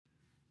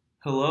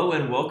Hello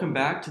and welcome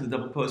back to the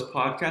Double Post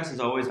Podcast. As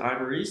always,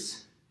 I'm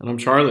Reese. And I'm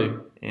Charlie.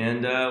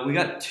 And we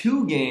got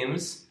two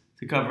games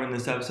to cover in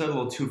this episode, a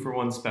little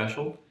 2-for-1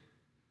 special.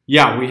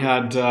 Yeah, we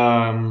had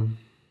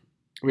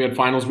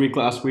finals week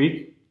last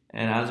week.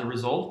 And as a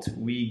result,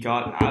 we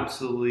got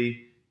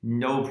absolutely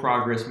no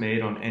progress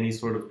made on any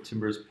sort of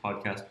Timbers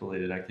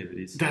podcast-related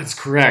activities. That's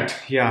correct.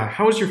 Yeah.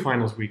 How was your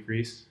finals week,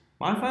 Reese?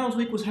 My finals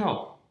week was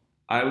hell.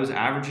 I was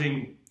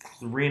averaging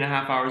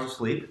 3.5 hours of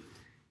sleep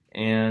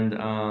and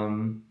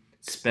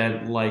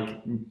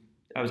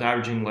I was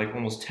averaging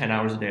almost 10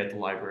 hours a day at the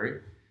library.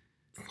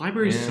 The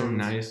library is so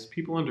nice.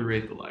 People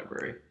underrate the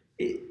library.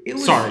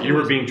 You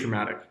were being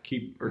traumatic.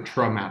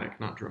 Traumatic,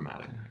 not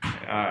dramatic.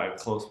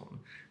 Close one.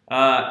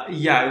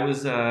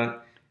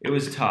 It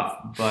was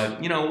tough,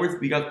 but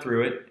we got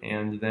through it,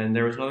 and then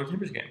there was another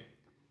Timbers game.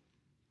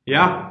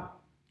 Yeah,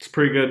 it's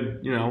pretty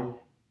good.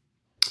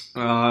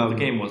 The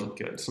game wasn't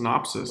good.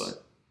 Synopsis.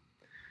 But.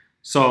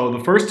 So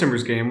the first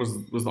Timbers game was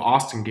the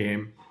Austin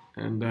game,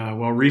 and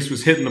while Reese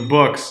was hitting the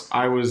books,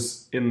 I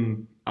was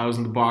in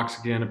the box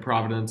again at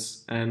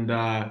Providence, and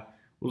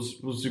we'll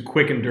do a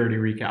quick and dirty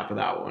recap of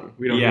that one.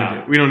 We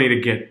don't need to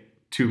get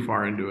too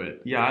far into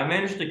it. Yeah, I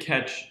managed to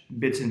catch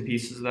bits and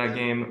pieces of that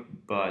game,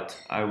 but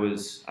I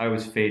was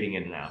fading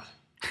in and out.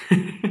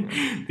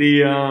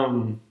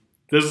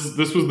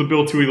 This was the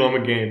Bill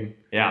Tuiloma game.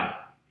 Yeah,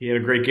 he had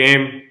a great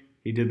game.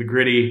 He did the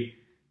gritty,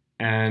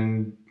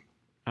 and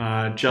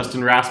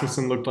Justin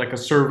Rasmussen looked like a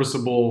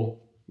serviceable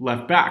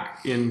left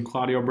back in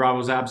Claudio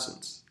Bravo's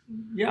absence.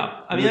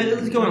 Yeah, I mean,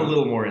 let's go a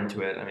little more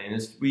into it. I mean,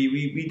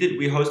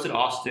 we hosted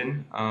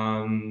Austin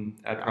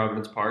at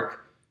Providence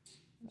Park.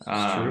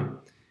 That's true.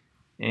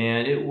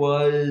 And it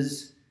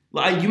was,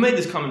 you made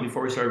this comment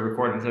before we started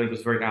recording, because I think it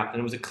was very apt,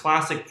 and it was a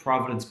classic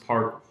Providence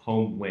Park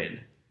home win.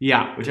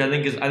 Yeah, which I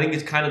think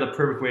is kind of the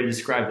perfect way to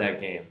describe that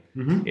game.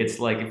 Mm-hmm. It's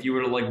like if you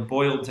were to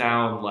boil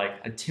down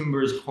a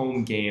Timbers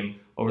home game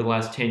over the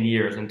last 10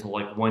 years into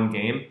one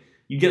game,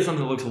 you get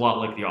something that looks a lot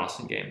like the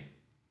Austin game.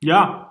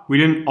 Yeah, we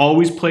didn't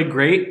always play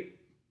great,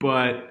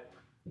 but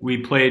we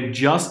played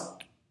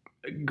just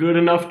good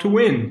enough to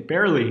win,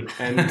 barely,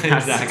 and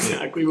that's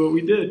exactly what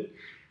we did.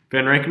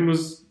 Van Rankin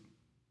was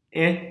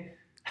The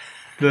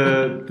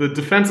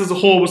defense as a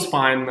whole was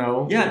fine,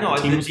 though. Yeah, no,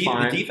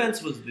 the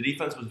defense was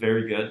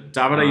very good.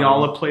 David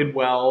Ayala played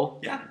well.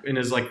 Yeah. In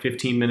his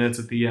 15 minutes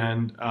at the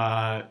end.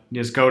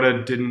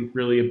 Niezgoda didn't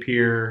really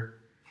appear.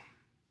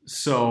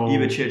 So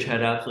Ivacic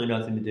had absolutely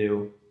nothing to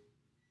do.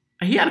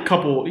 He had a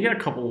couple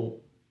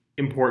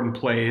important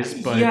plays,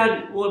 but he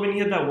had that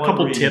one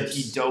couple where tips.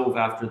 He dove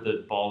after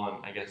the ball and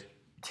I guess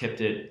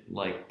tipped it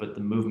but the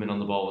movement on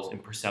the ball was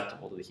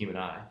imperceptible to the human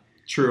eye.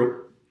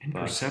 True.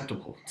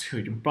 Imperceptible.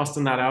 Dude, you're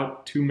busting that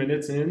out 2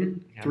 minutes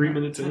in, 3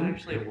 minutes in. That's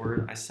actually a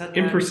word. I said that.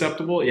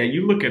 Imperceptible? Yeah,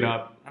 you look it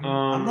up.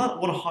 I'm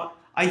not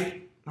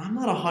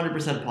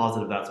 100%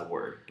 positive that's a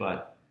word,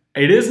 but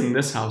it is in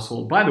this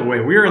household. By the way,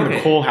 we're in the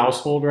Cole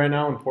household right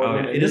now in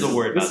Portland. It is a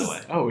word, by the way.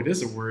 Oh, it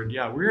is a word.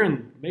 Yeah, we're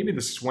in maybe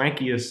the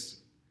swankiest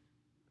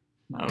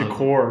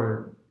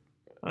decor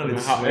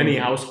of any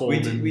household.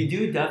 We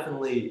do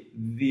definitely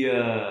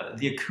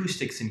the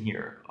acoustics in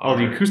here.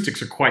 The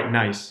acoustics are quite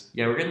nice.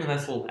 Yeah, we're getting a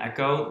nice little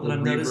echo that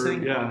I'm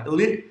noticing. Yeah.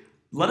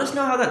 Let us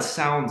know how that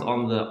sounds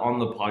on the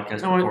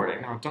podcast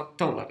recording. No,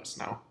 don't let us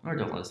know. Or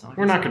don't let us know.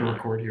 We're not going to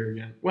record here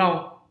again.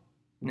 Well,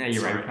 yeah,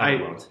 you're right. We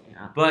probably won't.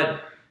 Yeah.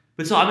 But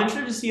so I'm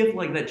interested to see if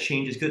that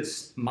changes,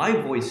 because my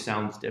voice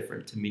sounds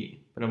different to me.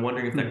 But I'm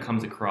wondering if that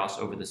comes across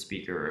over the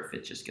speaker or if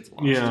it just gets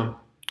lost. Yeah.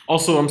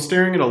 Also, I'm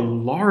staring at a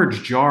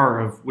large jar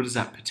of, what is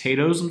that,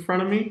 potatoes in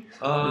front of me?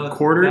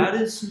 Quartered? That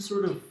is some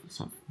sort of... It's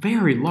a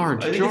very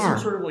large jar. I think it's some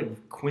sort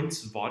of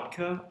quince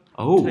vodka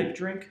type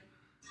drink.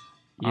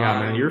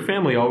 Yeah, man, your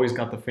family always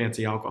got the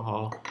fancy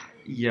alcohol.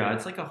 Yeah,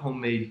 it's like a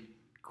homemade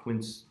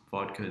quince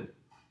vodka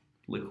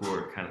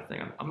liqueur kind of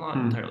thing. I'm not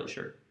entirely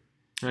sure.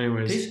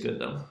 Anyways. It tastes good,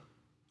 though.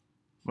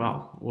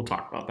 Well, we'll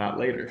talk about that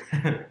later.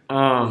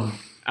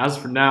 As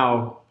for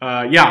now,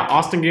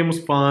 Austin game was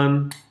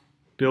fun.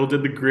 Bill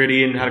did the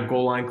gritty and had a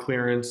goal line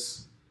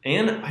clearance.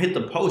 And hit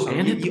the post.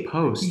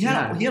 He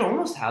had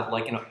almost had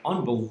an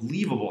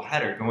unbelievable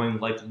header going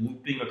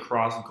looping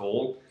across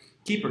goal.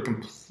 Keeper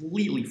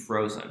completely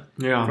frozen.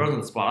 Yeah.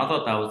 Frozen spot. I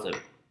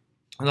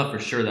thought for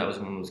sure that was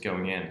when it was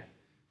going in.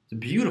 It's a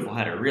beautiful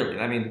header, really.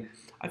 I mean,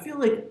 I feel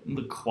like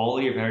the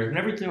quality of headers,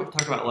 whenever you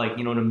talk about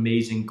an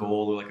amazing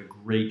goal or a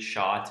great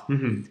shot,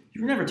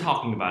 you're never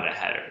talking about a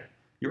header.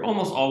 You're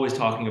almost always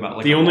talking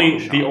about the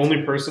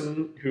only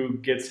person who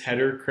gets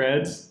header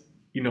creds.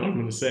 You know what I'm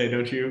going to say,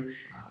 don't you?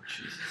 Oh,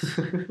 Jesus.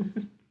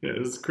 Yeah,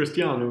 it's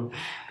Cristiano.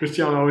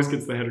 Cristiano always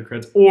gets the header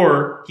creds.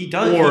 Or he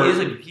does. Or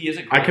he is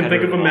a great I can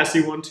think of a ball.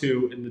 messy one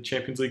too in the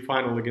Champions League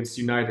final against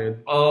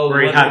United. Oh,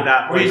 where he had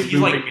that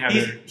looping header. How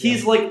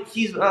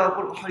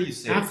do you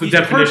say? That's the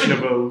definition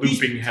of a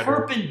looping header. He's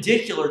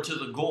perpendicular to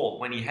the goal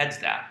when he heads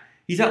that.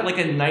 He's at a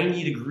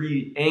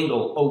 90-degree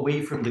angle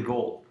away from the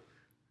goal.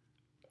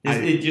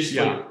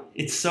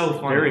 It's so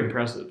funny. Very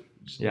impressive.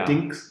 Yeah.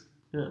 Dinks.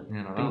 Yeah,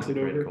 no, that was a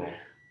great goal.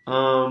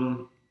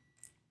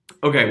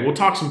 Okay, we'll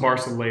talk some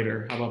Barca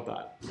later. How about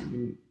that?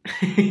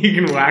 You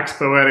can wax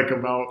poetic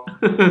about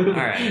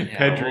right, yeah,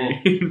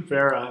 Pedri and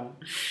Ferran.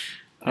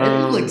 He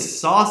looked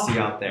saucy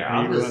out there.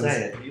 I'm just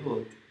saying. He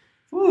looked.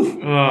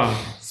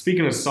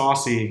 Speaking of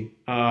saucy,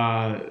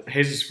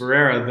 Jesus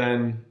Ferreira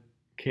then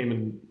came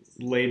and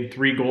laid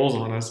 3 goals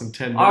on us in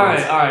 10 minutes. All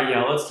right,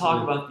 yeah. Let's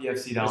talk about the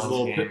FC Dallas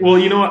game. Well,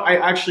 you know what?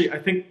 I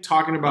think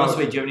talking about.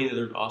 Wait, do you have any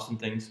other Austin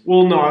things?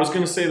 Well, no, I was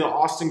going to say the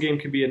Austin game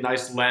could be a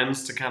nice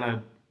lens to kind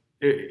of.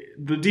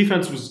 The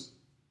defense was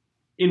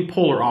in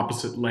polar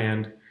opposite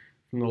land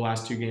from the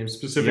last 2 games,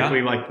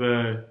 specifically like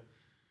the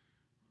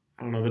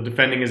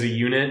defending as a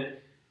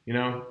unit. You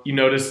know, you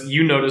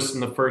noticed in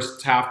the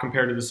first half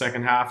compared to the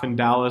second half in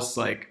Dallas,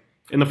 like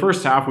in the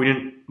first half, we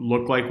didn't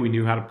look like we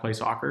knew how to play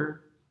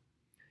soccer,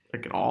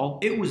 like at all.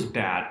 It was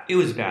bad.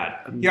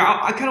 Yeah,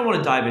 I kind of want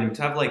to dive in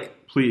because I have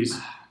like. Please.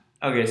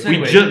 Okay, so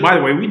anyway. By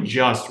the way, we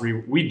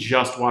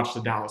just watched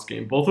the Dallas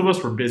game. Both of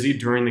us were busy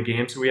during the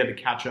game, so we had to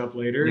catch up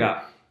later.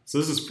 Yeah. So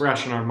this is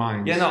fresh in our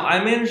minds. Yeah, no,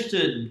 I managed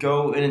to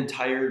go an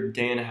entire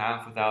day and a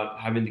half without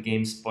having the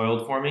game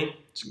spoiled for me,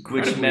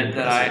 which meant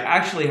that I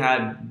actually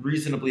had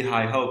reasonably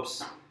high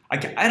hopes. I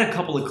had a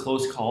couple of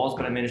close calls,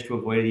 but I managed to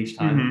avoid it each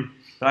time. Mm-hmm.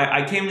 But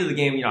I came to the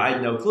game, I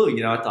had no clue.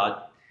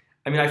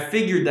 I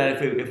figured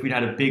that if we'd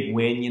had a big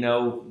win,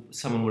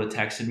 someone would have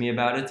texted me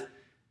about it.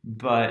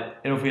 But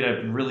if we had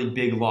a really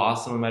big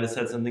loss, someone might have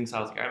said something. So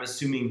I was like, I'm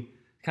assuming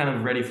kind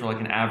of ready for like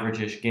an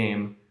average-ish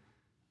game.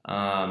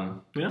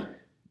 Yeah.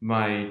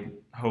 My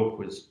hope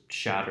was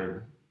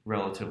shattered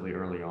relatively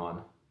early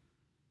on.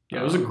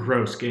 Yeah, it was a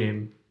gross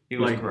game. It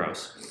was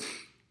gross.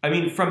 I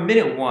mean, from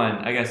minute 1,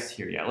 I guess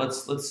here, yeah.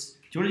 Let's. Do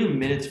you want to do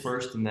minutes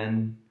first and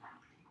then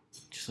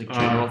just like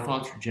general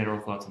thoughts, or general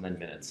thoughts and then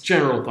minutes?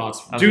 General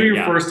thoughts. Okay, do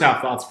your first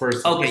half thoughts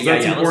first. Okay,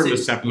 That's important to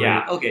separate.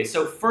 Yeah. Okay,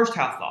 so first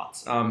half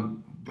thoughts.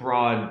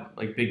 Broad,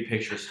 like big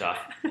picture stuff.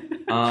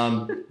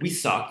 We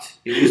sucked.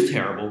 It was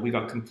terrible. We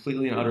got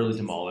completely and utterly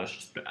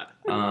demolished. Bad.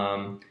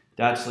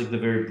 That's like the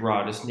very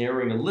broadest.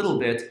 Narrowing a little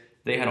bit,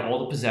 they had all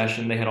the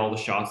possession, they had all the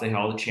shots, they had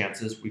all the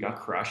chances. We got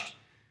crushed.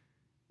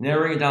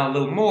 Narrowing it down a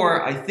little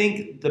more, I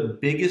think the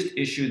biggest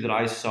issue that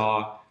I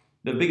saw,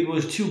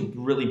 was 2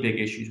 really big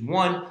issues.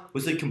 One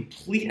was a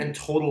complete and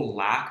total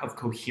lack of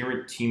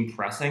coherent team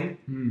pressing.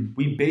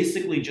 We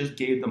basically just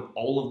gave them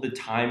all of the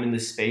time and the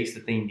space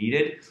that they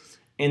needed.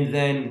 And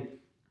then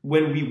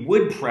when we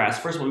would press,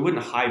 first of all, we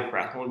wouldn't high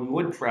press. When we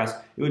would press,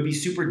 it would be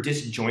super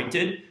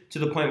disjointed to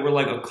the point where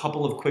like a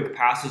couple of quick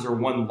passes or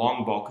one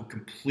long ball could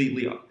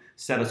completely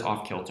set us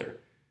off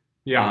kilter.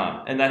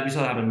 Yeah. And that we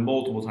saw that happen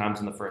multiple times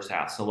in the first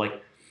half. So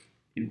like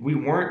we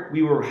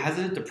were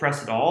hesitant to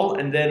press at all.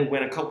 And then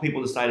when a couple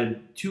people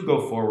decided to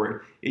go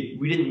forward,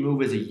 we didn't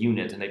move as a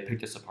unit and they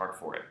picked us apart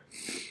for it.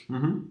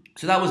 Mm-hmm.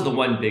 So that was the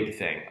one big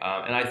thing.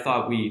 And I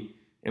thought we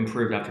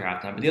improved after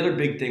halftime. But the other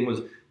big thing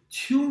was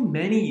too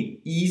many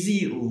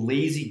easy,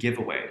 lazy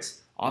giveaways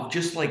of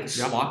just like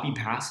sloppy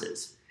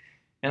passes.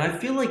 And I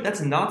feel like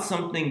that's not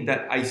something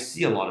that I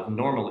see a lot of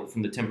normally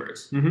from the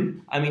Timbers. Mm-hmm.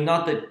 I mean,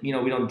 not that, we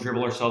don't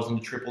dribble ourselves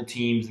into triple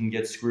teams and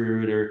get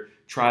screwed or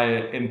try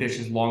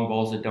ambitious long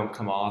balls that don't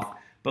come off.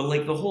 But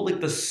like the whole,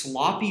 like the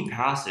sloppy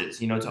passes,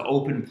 to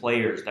open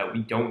players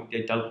that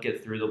don't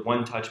get through, the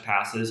one-touch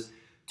passes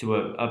to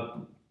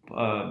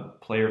a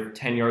player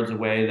 10 yards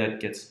away that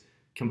gets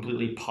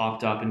completely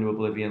popped up into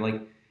oblivion.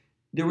 Like,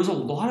 there was a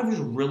lot of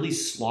just really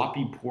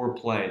sloppy, poor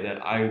play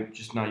that I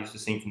just not used to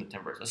seeing from the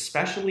Timbers,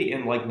 especially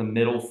in like the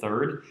middle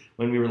third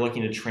when we were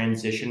looking to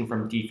transition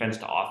from defense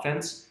to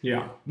offense.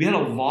 Yeah, we had a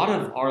lot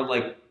of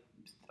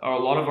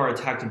our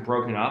attacks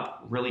broken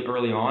up really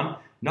early on,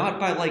 not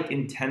by like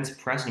intense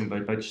pressing,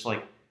 but by just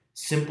like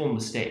simple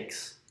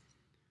mistakes.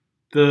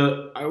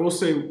 I will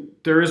say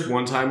there is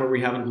one time where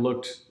we haven't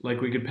looked like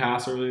we could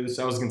pass early.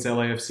 I was against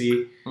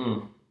LAFC.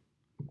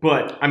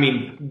 But, I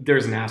mean,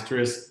 there's an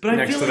asterisk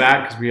next to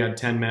that because we had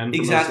 10 men.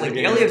 Exactly.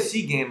 The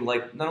LAFC game,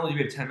 like, not only did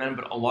we have 10 men,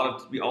 but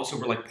we also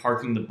were, like,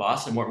 parking the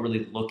bus and weren't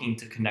really looking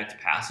to connect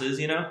passes,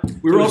 We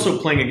were also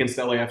playing against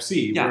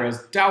LAFC,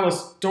 whereas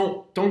Dallas,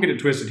 don't get it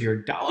twisted here,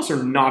 Dallas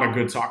are not a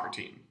good soccer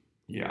team.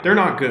 Yeah. They're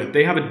not good.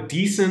 They have a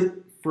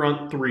decent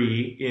front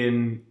 3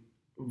 in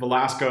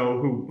Velasco,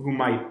 who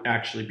might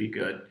actually be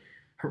good,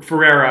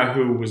 Ferreira,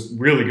 who was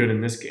really good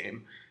in this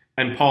game,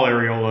 and Paul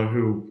Arriola,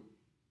 who...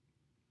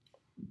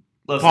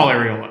 Listen, Paul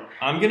Arriola.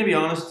 I'm going to be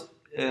honest,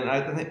 and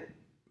I think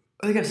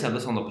I've said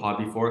this on the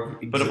pod before,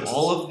 but of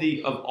all of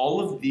the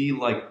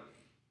like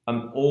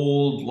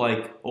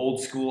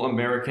old school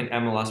American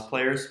MLS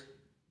players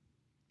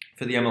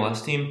for the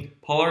MLS team,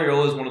 Paul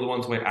Arriola is one of the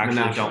ones who I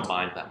actually don't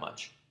mind that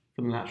much.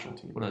 For the national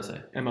team. What did I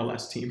say?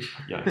 MLS team.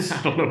 Yes.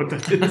 I don't know what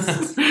that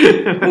is.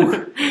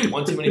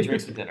 One too many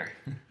drinks for dinner.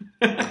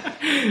 Of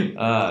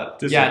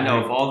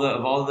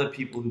all the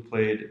people who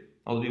played.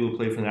 All the people who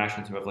played for the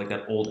national team have like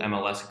that old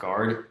MLS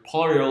guard.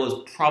 Paul Arriola is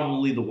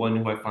probably the one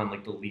who I find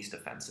like the least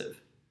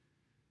offensive.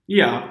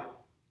 Yeah.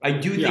 I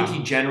do think Yeah.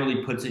 he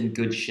generally puts in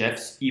good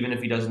shifts, even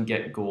if he doesn't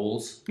get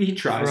goals. He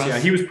tries. For us. Yeah,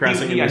 he was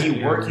pressing.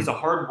 He works. He's a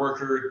hard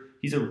worker.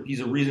 He's a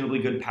reasonably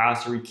good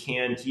passer.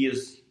 He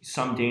is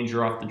some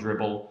danger off the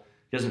dribble.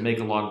 He doesn't make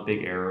a lot of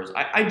big errors.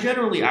 I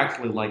generally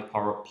actually like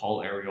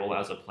Paul Arriola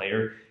as a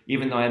player,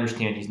 even though I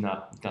understand he's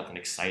nothing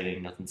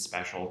exciting, nothing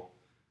special.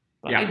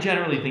 But I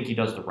generally think he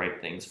does the right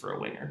things for a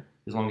winger,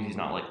 as long as he's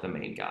not like the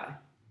main guy.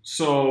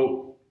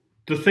 So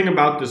the thing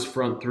about this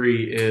front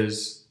three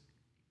is,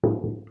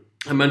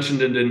 I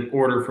mentioned it in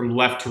order from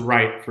left to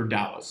right for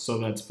Dallas. So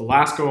that's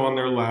Velasco on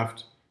their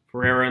left,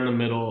 Ferreira in the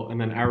middle, and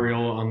then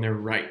Arriola on their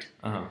right.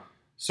 Uh-huh.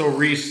 So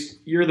Reese,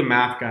 you're the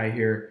math guy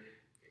here.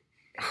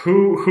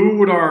 Who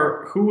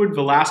would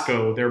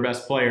Velasco, their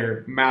best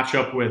player, match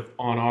up with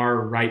on our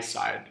right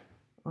side?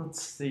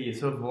 Let's see.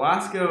 So if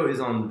Velasco is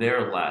on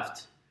their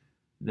left,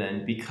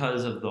 then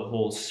because of the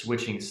whole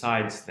switching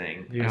sides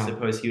thing, I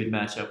suppose he would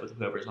match up with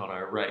whoever's on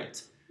our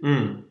right.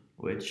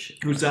 Which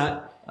who's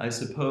that? I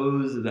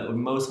suppose that would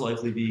most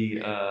likely be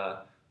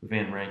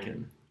Van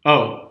Rankin.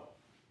 Oh,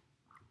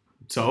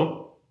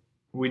 so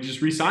we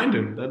just re-signed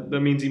him.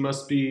 That means he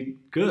must be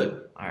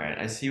good. All right,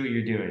 I see what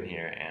you're doing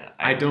here, and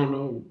I don't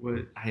know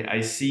what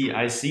I see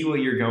what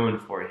you're going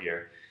for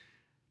here.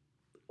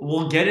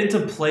 We'll get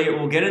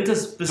into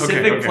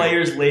specific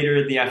players later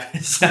in the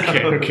episode.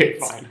 Okay,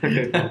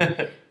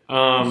 fine.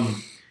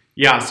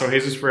 Yeah, so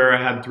Jesus Ferreira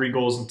had 3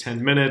 goals in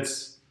 10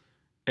 minutes,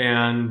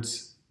 and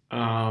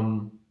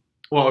the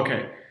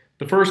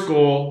first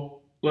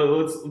goal.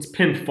 Let's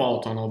pin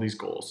fault on all these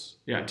goals.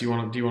 Yeah, do you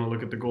want to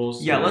look at the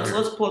goals? Yeah, let's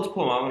pull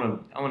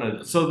them. I want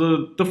to. So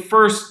the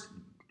first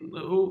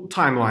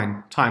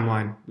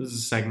timeline. This is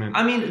a segment.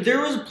 I mean, there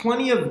was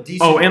plenty of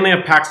decent. Oh, and they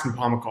have Paxton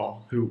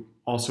Pomykal, who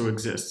also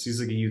exists. He's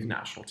like a youth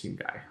national team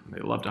guy.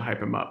 They love to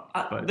hype him up.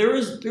 But there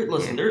was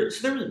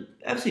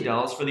FC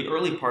Dallas for the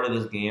early part of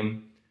this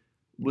game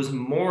was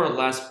more or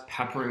less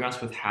peppering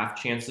us with half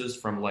chances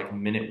from like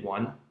minute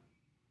 1.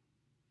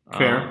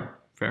 Fair.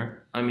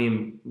 I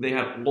mean, they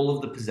had all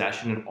of the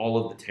possession and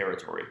all of the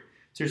territory.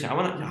 Seriously, I'm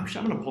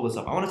gonna pull this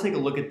up. I want to take a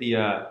look at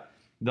the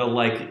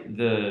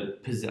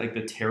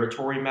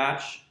territory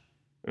match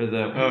or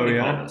the what do they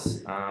call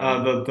this?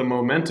 The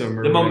momentum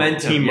or the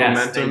momentum, team yes,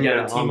 momentum.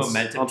 Yeah, team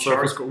momentum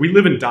chart. We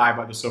live and die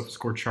by the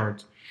SofaScore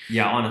charts.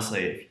 Yeah,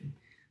 honestly,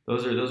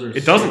 those are.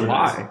 It doesn't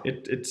lie.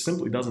 It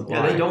simply doesn't lie.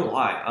 Yeah, they don't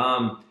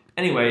lie.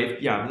 Anyway,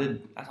 yeah,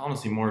 that's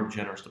honestly more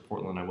generous to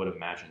Portland than I would have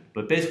imagined.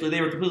 But basically,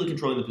 they were completely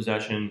controlling the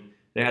possession.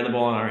 They had the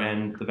ball on our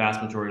end the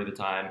vast majority of the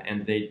time,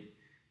 and they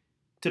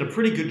did a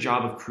pretty good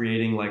job of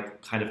creating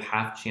like kind of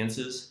half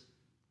chances.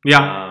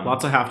 Yeah,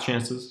 lots of half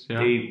chances.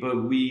 Yeah.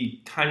 But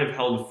we kind of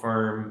held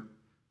firm,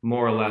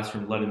 more or less,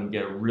 from letting them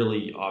get a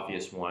really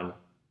obvious one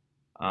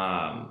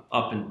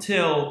up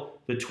until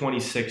the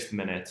 26th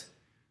minute,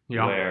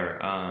 where.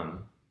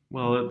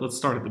 Let's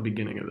start at the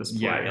beginning of this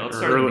play. Yeah, let's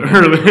start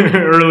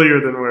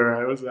earlier than where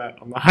I was at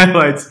on the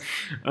highlights.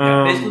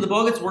 Basically, the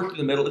ball gets worked in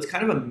the middle. It's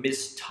kind of a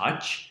missed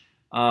touch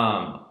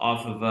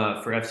off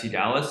of for FC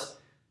Dallas,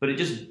 but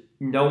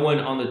no one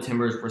on the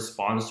Timbers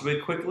responds to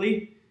it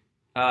quickly.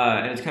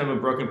 And it's kind of a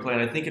broken play,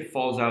 and I think it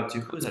falls out to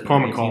who is that?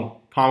 Pomykal.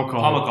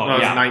 Pomykal,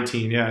 yeah.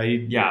 19.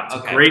 Yeah,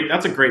 okay.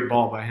 That's a great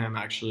ball by him,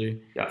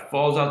 actually. Yeah,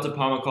 falls out to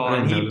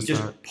Pomykal, and he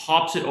just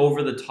pops it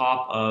over the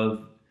top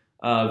of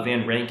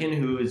Van Rankin,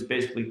 who is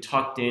basically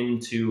tucked in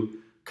to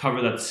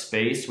cover that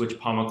space, which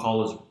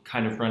Pomykal is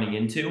kind of running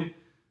into.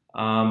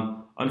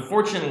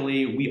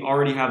 Unfortunately, we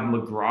already have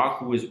McGraw,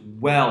 who is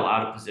well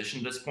out of position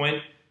at this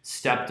point,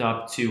 stepped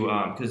up to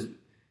because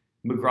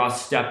McGraw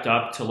stepped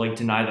up to like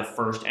deny the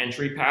first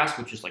entry pass,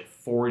 which is like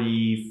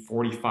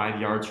 45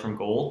 yards from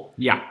goal.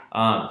 Yeah.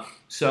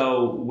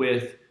 So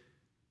with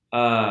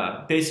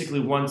basically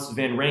once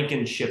Van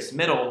Rankin shifts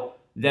middle,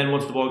 then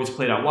once the ball gets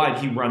played out wide,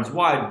 he runs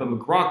wide, but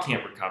McGraw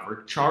can't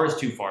recover. Char is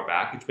too far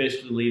back, which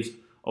basically leaves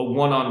a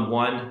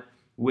one-on-one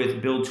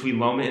with Bill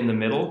Tuiloma in the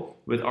middle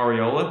with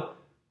Arriola.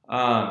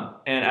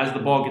 And as the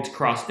ball gets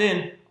crossed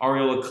in,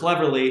 Arriola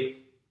cleverly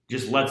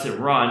just lets it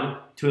run.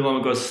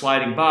 Tuiloma goes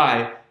sliding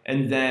by,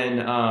 and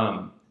then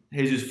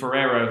Jesus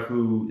Ferreira,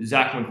 who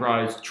Zach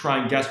McGraw is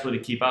trying desperately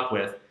to keep up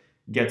with,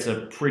 gets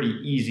a pretty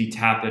easy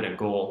tap in a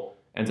goal,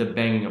 ends up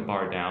banging a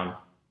bar down.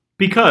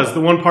 Because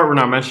the one part we're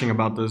not mentioning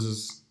about this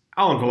is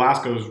Alan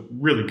Velasco is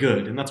really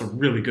good, and that's a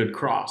really good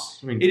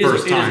cross. I mean, it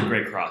is a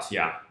great cross,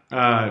 yeah.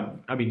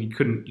 I mean, you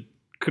couldn't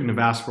have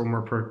asked for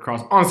more per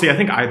cross. Honestly, I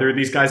think either of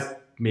these guys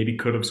maybe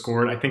could have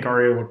scored. I think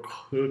Arriola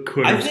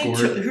could have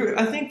scored.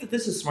 I think that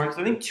this is smart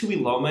because I think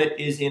Tuiloma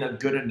is in a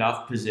good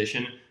enough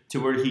position to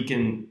where he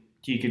can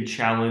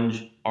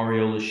challenge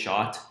Arriola's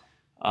shot,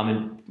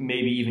 and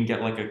maybe even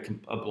get like a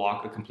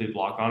complete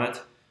block on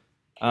it.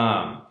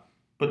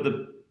 But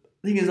the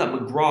thing is that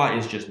McGraw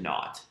is just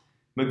not.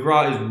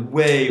 McGraw is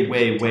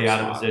way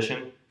out of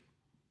position,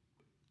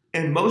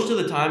 and most of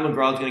the time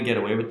McGraw is going to get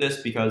away with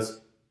this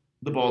because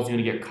the ball is going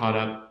to get caught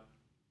up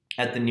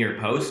at the near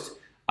post,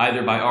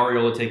 either by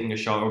Arriola taking a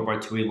shot or by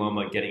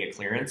Tuiloma getting a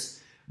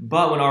clearance.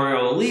 But when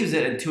Arriola leaves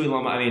it and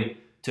Tuiloma, I mean,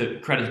 to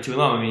credit to them.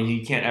 I mean,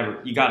 you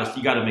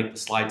gotta make the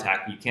slide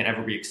tackle. You can't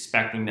ever be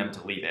expecting them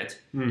to leave it.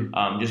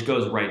 Just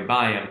goes right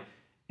by him.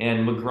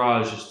 And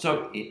McGraw is just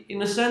so,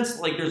 in a sense,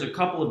 like there's a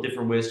couple of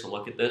different ways to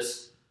look at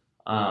this,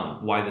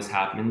 why this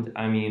happened.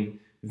 I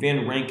mean,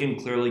 Van Rankin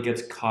clearly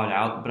gets caught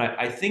out, but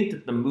I think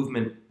that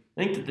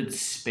the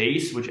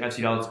space which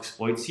FC Dallas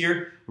exploits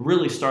here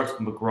really starts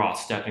with McGraw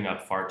stepping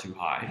up far too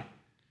high.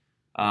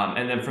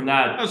 And then from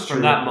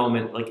that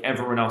moment, like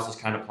everyone else is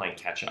kind of playing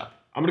catch up.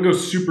 I'm going to go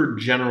super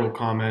general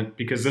comment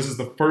because this is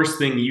the first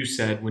thing you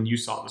said when you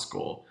saw this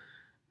goal.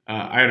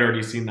 I had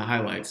already seen the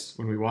highlights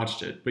when we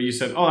watched it, but you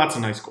said, "Oh, that's a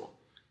nice goal."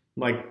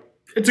 Like,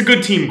 it's a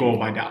good team goal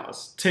by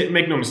Dallas.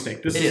 Make no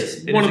mistake. This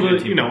is one of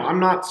the, I'm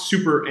not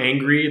super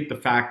angry at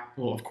the fact,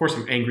 well, of course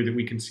I'm angry that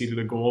we conceded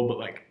a goal, but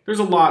like, there's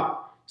a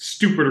lot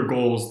stupider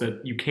goals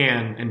that you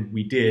can, and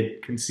we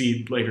did,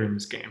 concede later in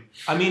this game.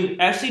 I mean,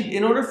 actually,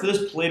 in order for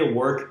this play to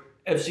work,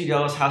 FC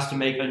Dallas has to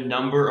make a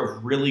number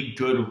of really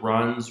good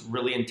runs,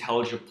 really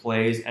intelligent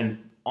plays,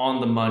 and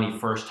on-the-money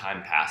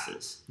first-time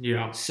passes.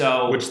 Yeah,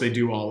 so which they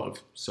do all of.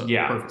 So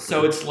yeah, perfectly.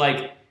 So it's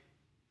like,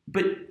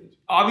 but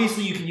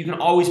obviously you can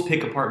always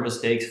pick apart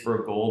mistakes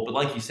for a goal, but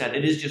like you said,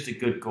 it is just a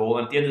good goal.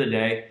 And at the end of the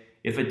day,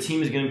 if a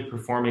team is going to be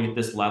performing at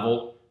this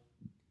level,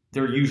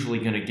 they're usually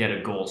going to get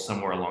a goal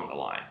somewhere along the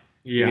line.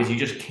 Yeah, because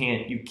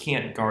you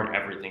can't guard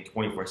everything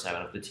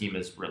 24/7 if the team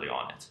is really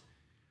on it.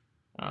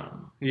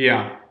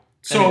 Yeah.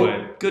 So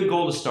anyway, good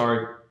goal to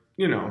start.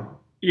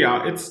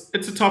 Yeah, it's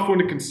a tough one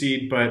to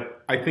concede,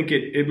 but I think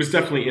it was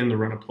definitely in the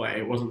run of play.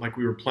 It wasn't like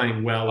we were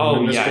playing well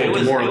and then this goal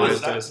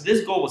demoralized us.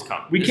 This goal was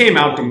coming. We came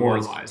out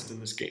demoralized in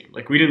this game.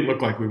 Like, we didn't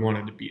look like we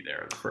wanted to be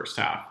there in the first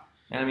half.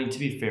 And I mean, to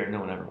be fair, no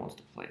one ever wants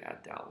to play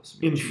at Dallas.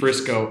 In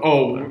Frisco.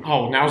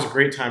 Oh, now's a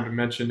great time to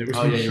mention it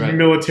was right.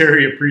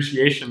 Military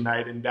Appreciation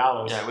Night in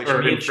Dallas. Yeah, which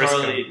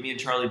me and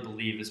Charlie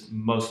believe is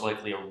most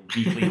likely a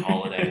weekly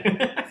holiday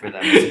for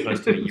them as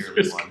opposed to a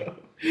yearly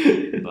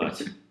one.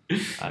 But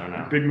I don't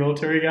know. Big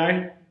military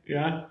guy?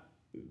 Yeah?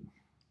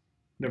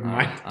 Never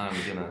mind.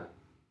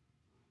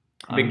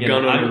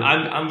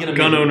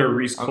 Gun owner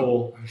Reese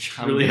Cole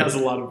really has a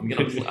lot of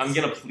opinions. I'm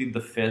going to plead the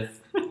fifth.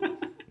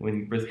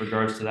 With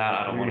regards to that,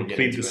 I don't want to get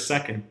into it. Plead the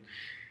second.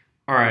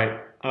 All right.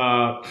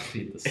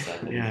 Plead the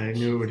second. Yeah, I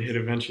knew it would hit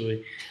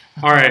eventually.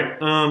 All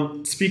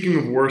right. Speaking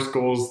of worst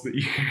goals that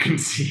you can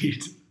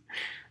concede,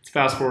 let's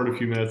fast forward a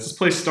few minutes. This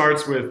play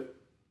starts with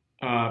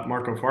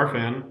Marco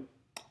Farfan.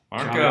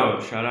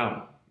 Shout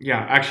out. Yeah,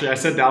 actually, I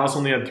said Dallas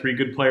only had 3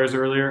 good players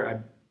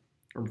earlier,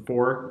 or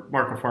 4.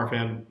 Marco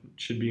Farfan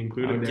should be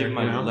included. I would give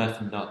my left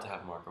nut to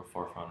have Marco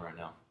Farfan right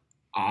now.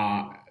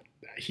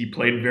 He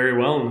played very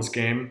well in this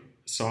game.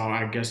 So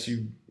I guess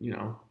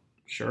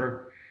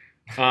sure.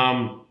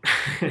 The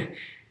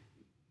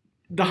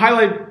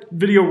highlight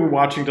video we're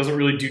watching doesn't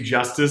really do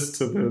justice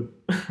to the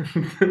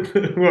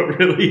what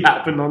really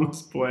happened on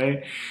this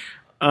play.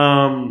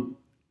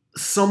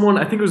 Someone,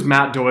 I think it was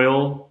Matt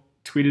Doyle,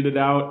 tweeted it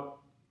out.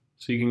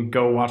 So you can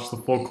go watch the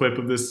full clip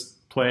of this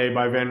play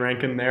by Van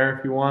Rankin there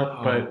if you want.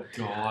 Oh,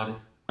 God.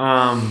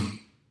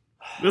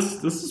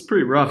 This is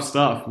pretty rough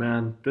stuff,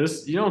 man.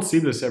 You don't see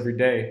this every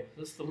day.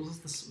 Was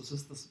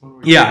this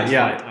one?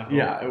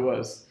 Yeah, it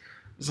was.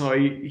 So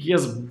he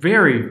has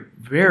very,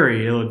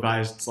 very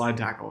ill-advised slide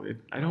tackle. It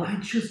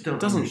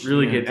doesn't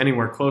really get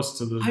anywhere close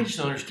to the player. I just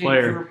don't understand.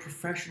 You're a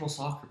professional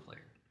soccer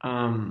player.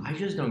 I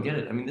just don't get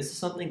it. I mean, this is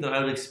something that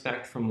I would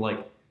expect from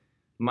like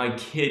my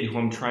kid, who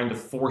I'm trying to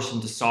force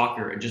into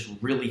soccer and just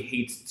really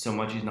hates it so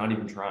much he's not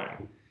even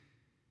trying.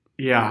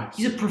 Yeah,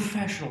 he's a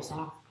professional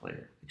soccer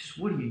player. Just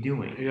what are you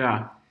doing?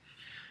 Yeah.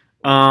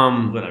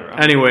 Whatever.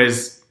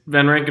 Anyways,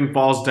 Van Rankin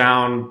falls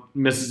down,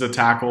 misses a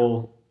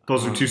tackle.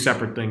 Those are 2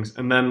 separate things,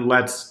 and then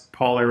lets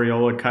Paul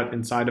Arriola cut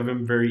inside of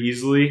him very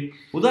easily.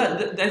 Well, I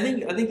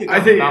think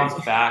it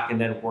bounced back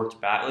and then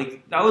worked back.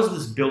 Like, that was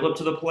this build up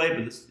to the play, but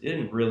it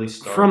didn't really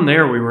start. From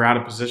there, we were out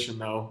of position,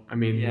 though. I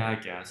mean, yeah, I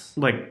guess.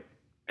 Like,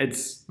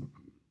 it's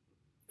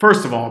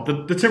first of all,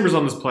 the Timbers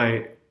on this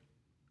play,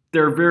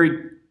 they're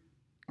very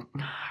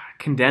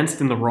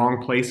condensed in the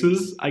wrong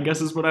places, I guess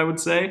is what I would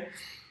say.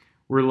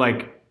 We're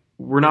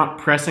not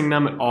pressing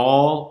them at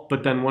all,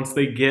 but then once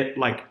they get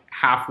like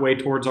halfway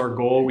towards our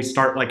goal, we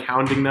start like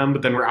hounding them,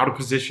 but then we're out of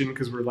position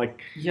because we're like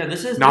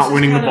not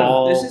winning the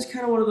ball. This is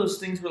kind of one of those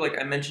things where, like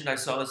I mentioned, I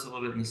saw this a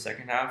little bit in the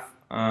second half.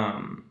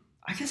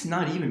 I guess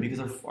not even, because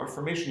our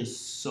formation is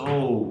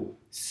so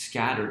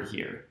scattered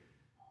here.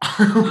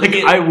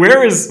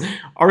 Where is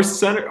our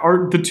center?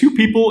 Are the 2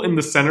 people in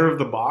the center of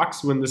the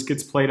box when this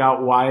gets played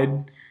out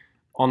wide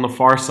on the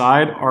far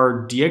side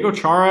are Diego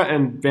Chara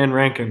and Van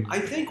Rankin? I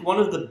think one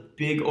of the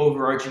big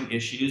overarching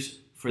issues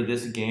for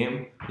this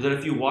game is that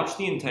if you watch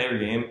the entire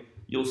game,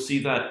 you'll see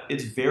that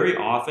it's very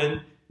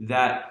often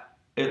that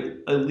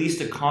at least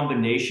a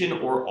combination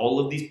or all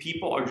of these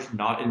people are just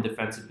not in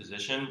defensive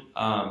position,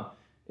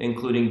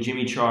 including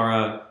Jimmy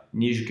Chara,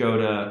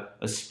 Nijgoda,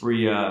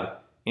 Asprilla,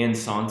 and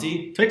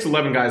Santi. Takes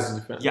 11 guys to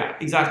defend. Yeah,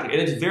 exactly.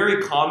 And it's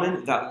very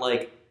common that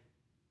like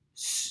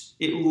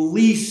at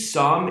least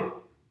some,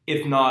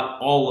 if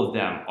not all of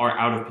them, are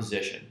out of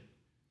position.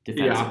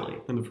 defensively.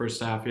 In the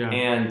first half, yeah.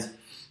 And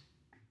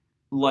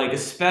like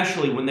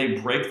especially when they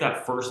break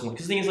that first one,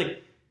 because the thing is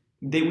like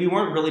we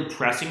weren't really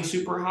pressing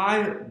super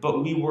high,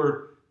 but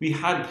we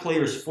had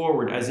players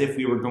forward as if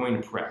we were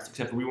going to press,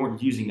 except we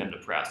weren't using them to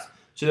press.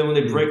 So then when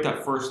they break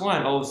that first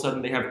line, all of a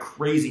sudden they have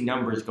crazy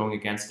numbers going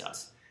against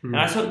us.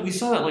 And we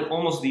saw that like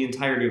almost the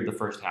entirety of the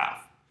first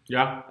half.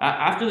 Yeah.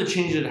 After the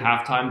change at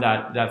halftime,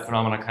 that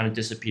phenomenon kind of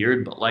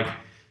disappeared. But like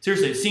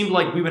seriously, it seemed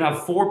like we would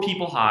have 4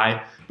 people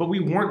high, but we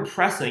weren't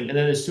pressing. And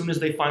then as soon as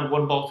they find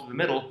one ball through the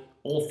middle,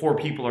 all 4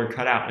 people are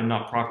cut out and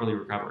not properly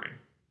recovering.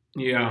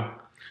 Yeah.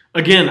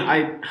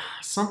 Again,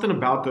 something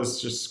about this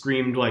just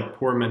screamed like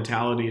poor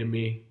mentality to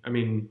me. I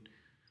mean,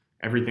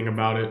 everything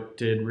about it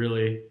did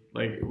really.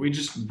 Like, we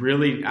just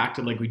really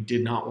acted like we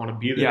did not want to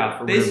be there. Yeah,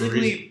 for whatever reason.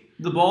 basically,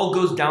 the ball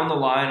goes down the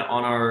line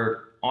on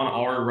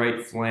our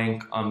right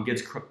flank,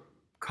 gets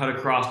cut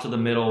across to the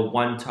middle,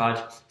 one touch,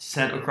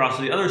 sent across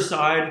to the other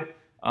side.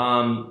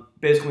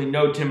 Basically,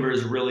 no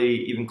Timbers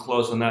really even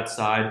close on that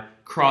side.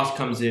 Cross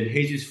comes in.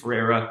 Jesus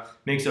Ferreira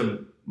makes a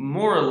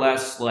more or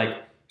less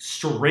like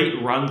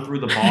straight run through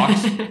the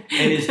box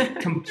and is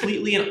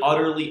completely and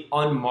utterly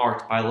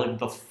unmarked by like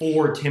the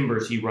 4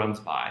 Timbers he runs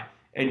by.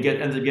 And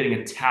ends up getting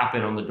a tap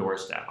in on the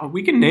doorstep.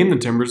 We can name the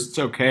Timbers. It's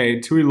okay.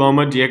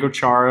 Tuiloma, Diego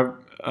Chara,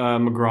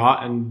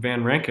 McGraw, and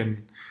Van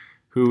Rankin,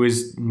 who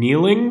is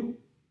kneeling.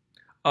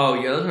 Oh,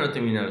 yeah, that's another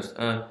thing we noticed.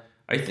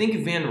 I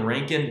think Van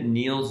Rankin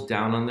kneels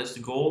down on this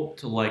goal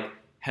to, like,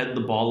 head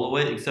the ball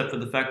away, except for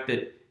the fact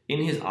that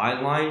in his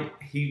eye line,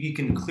 you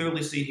can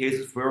clearly see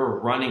Jesus Ferreira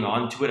running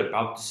onto it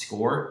about to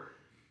score.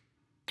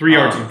 3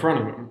 yards in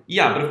front of him.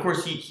 Yeah, but of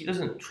course he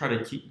doesn't try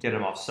to get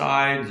him off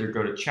sides or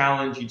go to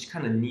challenge. He just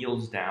kind of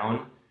kneels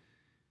down,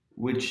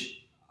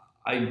 which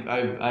I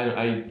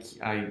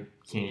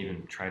can't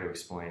even try to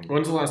explain.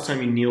 When's the last time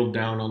you kneeled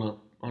down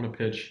on a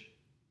pitch?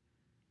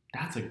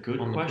 That's a good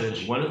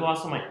question. When was the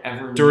last time I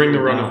ever during the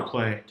run of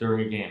play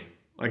during a game?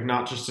 Like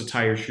not just to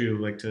tie your shoe,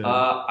 like to.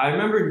 I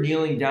remember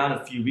kneeling down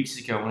a few weeks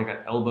ago when I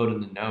got elbowed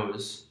in the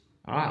nose.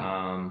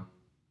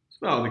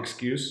 It's not an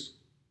excuse.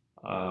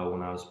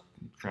 When I was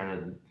trying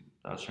to.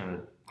 I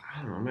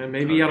don't know, man.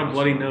 Maybe you had a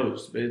bloody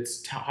nose.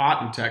 It's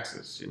hot in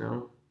Texas, you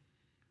know.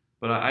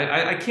 But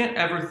I can't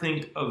ever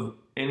think of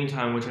any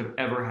time which I've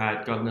ever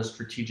gotten a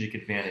strategic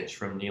advantage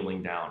from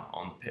kneeling down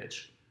on the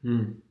pitch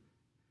in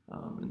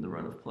the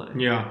run of play.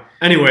 Yeah.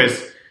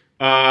 Anyways,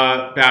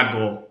 bad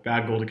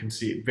goal to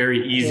concede.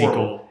 Very easy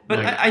goal.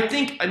 But I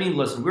think,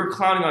 listen, we're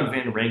clowning on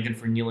Van Rankin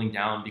for kneeling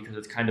down because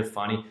it's kind of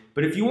funny.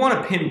 But if you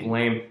want to pin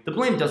blame, the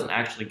blame doesn't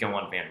actually go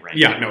on Van Rankin.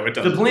 Yeah, no, it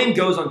doesn't. The blame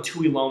goes on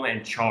Tuiloma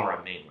and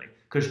Chara mainly.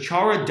 Because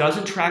Chara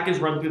doesn't track his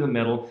run through the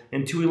middle,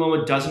 and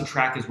Tuiloma doesn't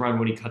track his run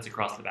when he cuts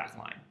across the back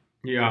line.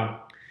 Yeah.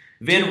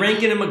 Van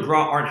Rankin and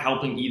McGraw aren't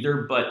helping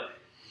either, but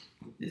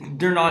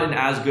they're not in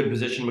as good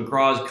position.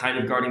 McGraw is kind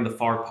of guarding the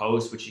far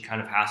post, which he kind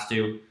of has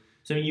to.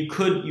 So you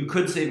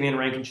could say Van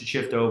Rankin should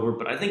shift over,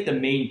 but I think the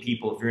main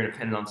people, if you're going to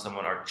pin it on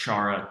someone, are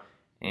Chara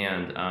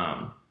and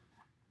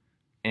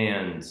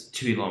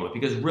Tuiloma.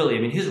 Because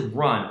really, his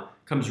run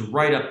comes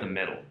right up the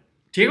middle.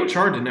 Diego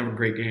Chara didn't have a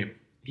great game.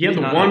 He had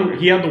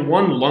the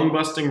one lung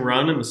busting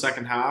run in the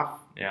second half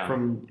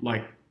from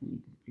like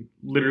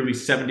literally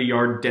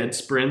 70-yard dead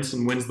sprints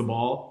and wins the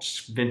ball.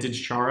 Just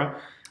vintage Chara.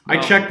 I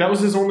checked. That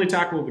was his only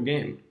tackle of the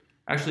game.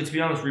 Actually, to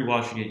be honest,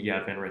 rewatching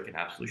it, Van Rankin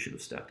absolutely should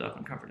have stepped up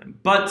and covered him.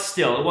 But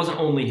still, it wasn't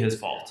only his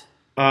fault.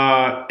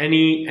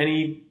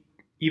 Any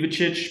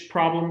Ivicic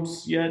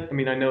problems yet?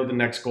 I know the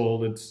next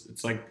goal.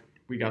 It's like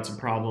we got some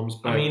problems.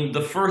 But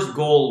the first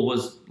goal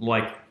was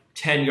like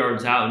 10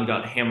 yards out and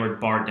got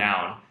hammered bar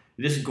down.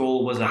 This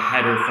goal was a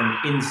header from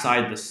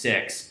inside the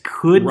 6,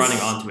 running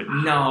onto it.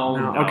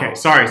 No. Okay,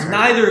 sorry.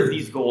 Neither of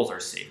these goals are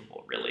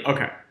savable, really.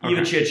 Okay.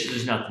 Ivicic,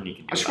 there's nothing he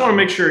can do. I just want to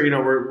make sure,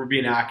 we're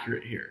being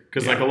accurate here.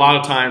 Because, a lot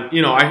of time,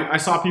 I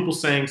saw people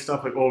saying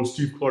stuff like, oh,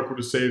 Steve Clark would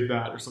have saved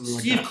that or something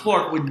like that. Steve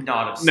Clark would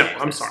not have saved that.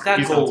 No, I'm sorry.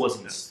 That goal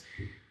wasn't.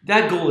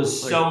 That goal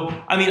is so...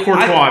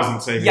 Courtois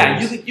isn't saving.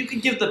 Yeah, you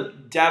could give the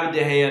David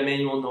De Gea,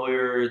 Manuel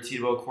Neuer,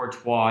 Thibaut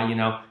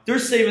Courtois, they're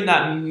saving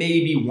that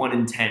maybe 1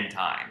 in 10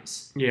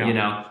 times.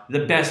 Yeah.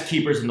 The best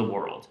keepers in the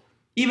world.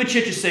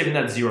 Ivicic is saving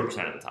that 0% of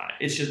the time.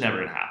 It's just never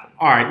going to happen.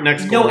 All right,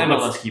 next goal. No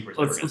MLS keepers.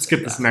 Let's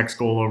get this next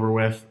goal over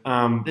with.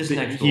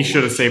 He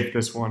should have saved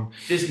this one.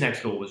 This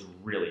next goal was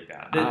really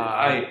bad.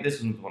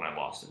 This was the one I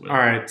lost it with. All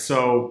right,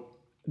 so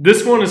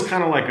this one is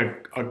kind of like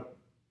a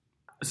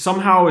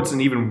somehow it's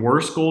an even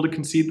worse goal to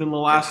concede than the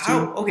last two.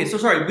 Okay, so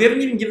sorry, we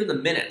haven't even given the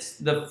minutes.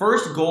 The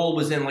first goal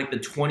was in like the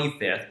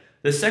 25th.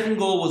 The second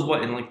goal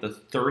was in like the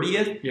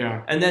 30th?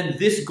 Yeah. And then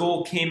this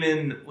goal came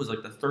in, was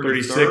like the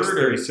 33rd?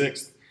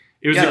 36th.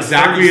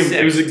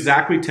 It was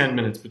exactly 10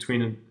 minutes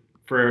between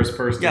Ferreira's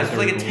first and third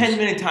like a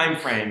 10-minute time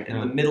frame in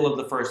the middle of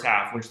the first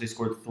half, in which they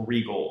scored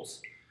 3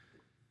 goals.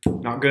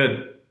 Not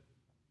good.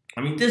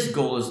 This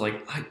goal is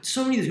like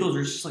so many of these goals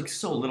are just like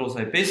so little.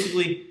 So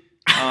basically,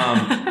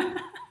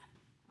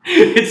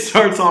 it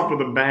starts off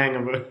with a bang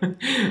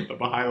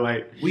of a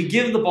highlight. We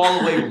give the ball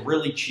away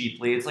really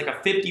cheaply. It's like a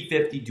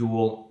 50-50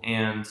 duel,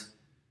 and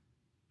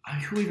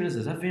Who even is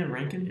this? Is that Van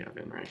Rankin? Yeah,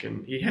 Van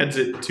Rankin. He heads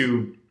it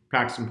to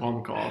Paxton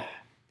Pomykal.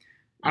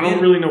 I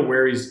don't really know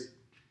where he's.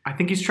 I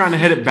think he's trying to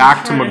head it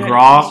back to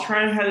McGraw. He's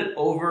trying to head it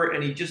over,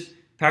 and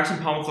Paxton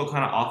Pomykal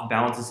kind of off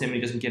balances him, and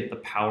he doesn't get the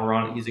power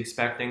on it he's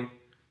expecting.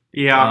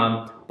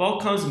 Yeah. Ball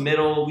comes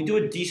middle. We do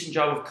a decent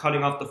job of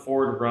cutting off the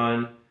forward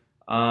run.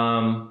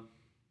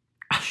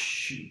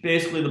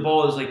 Basically, the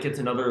ball gets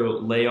another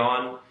lay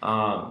on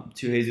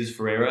to Jesus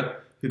Ferreira,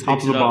 who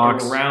picks it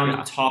up around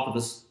the top of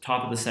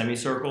the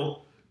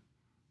semicircle.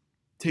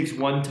 Takes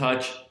one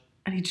touch,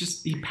 and he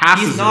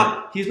passes.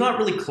 He's not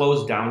really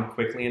closed down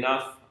quickly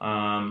enough.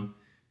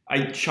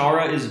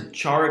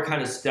 Chara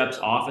kind of steps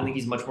off. I think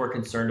he's much more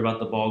concerned about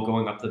the ball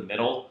going up the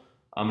middle.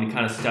 He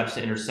kind of steps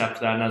to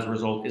intercept that, and as a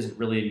result, isn't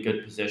really in a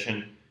good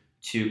position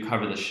to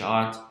cover the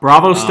shot.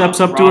 Bravo steps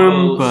up to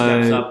him,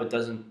 but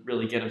doesn't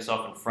really get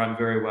himself in front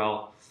very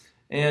well.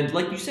 And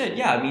like you said,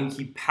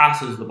 he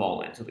passes the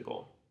ball into the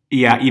goal.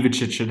 Yeah,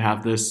 Ivicic should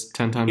have this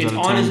 10 times out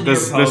of 10.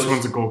 This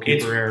one's a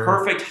goalkeeper error. It's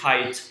perfect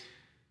height.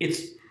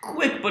 It's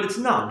quick, but it's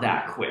not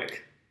that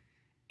quick.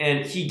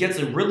 And he gets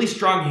a really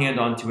strong hand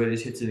onto it.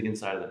 It hits it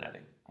inside of the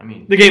netting.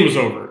 The game was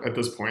over at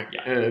this point,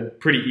 yeah.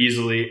 Pretty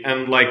easily.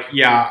 And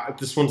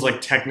this one's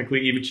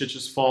technically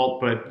Ivicic's fault,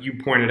 but you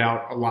pointed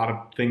out a lot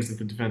of things that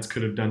the defense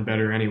could have done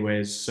better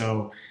anyways.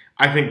 So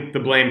I think the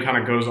blame kind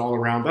of goes all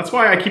around. That's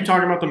why I keep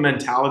talking about the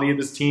mentality of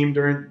this team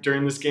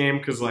during this game,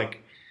 because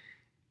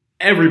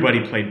everybody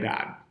played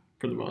bad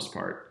for the most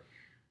part.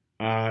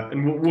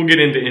 And we'll get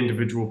into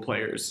individual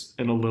players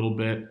in a little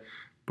bit.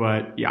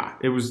 But yeah,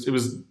 it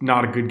was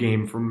not a good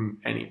game from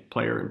any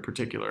player in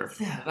particular.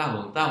 Yeah, that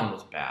one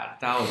was bad.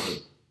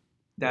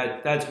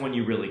 That's when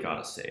you really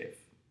gotta save.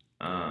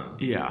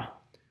 Yeah.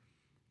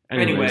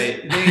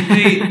 Anyway,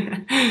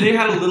 they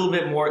had a little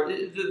bit more.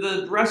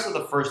 The rest of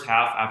the first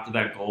half after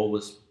that goal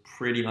was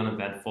pretty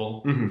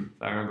uneventful,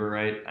 if I remember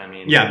right.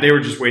 Yeah, they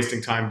were just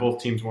wasting time.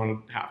 Both teams wanted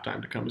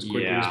halftime to come as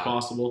quickly as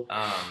possible.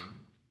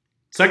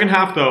 Second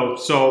half, though,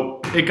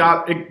 so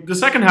the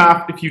second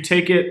half, if you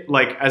take it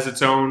as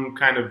its own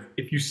kind of,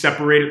 if you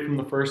separate it from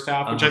the first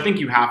half, which I think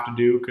you have to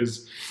do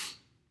because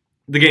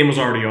the game was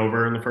already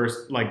over in the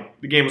first,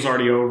 the game was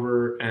already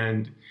over,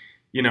 and,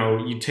 you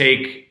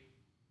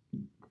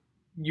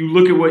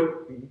look at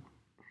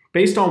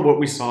based on what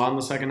we saw in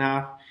the second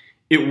half,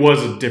 it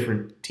was a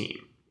different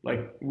team.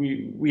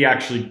 We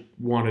actually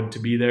wanted to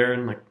be there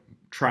and,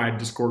 tried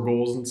to score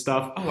goals and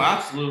stuff. Oh,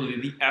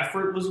 absolutely. The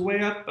effort was way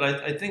up, but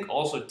I think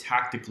also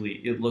tactically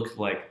it looked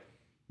like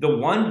the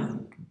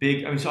one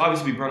big... so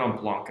obviously we brought on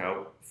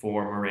Blanco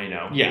for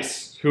Moreno.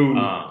 Yes, who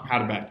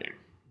had a bad game.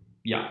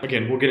 Yeah.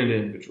 Again, we'll get into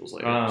individuals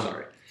later.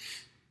 Sorry.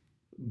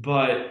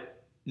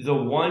 But the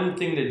one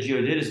thing that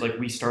Gio did is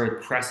we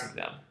started pressing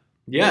them.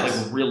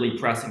 Yes. Really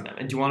pressing them.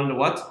 And do you want to know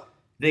what?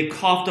 They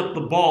coughed up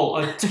the ball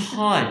a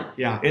ton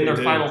in their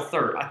final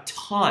third. A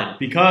ton.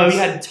 Because we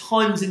had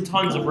tons and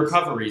tons of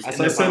recoveries.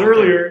 As I said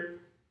earlier,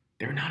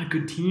 they're not a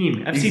good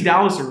team. FC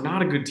Dallas are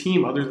not a good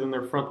team other than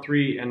their front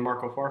three and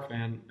Marco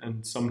Farfan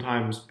and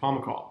sometimes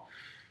Pomykal.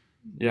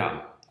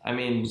 Yeah.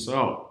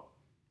 So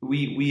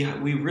we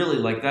really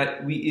like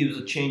that. It was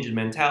a change in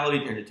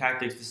mentality and the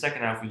tactics. The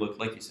second half we looked,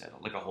 like you said,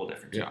 like a whole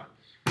different team. Yeah.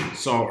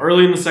 So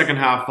early in the second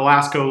half,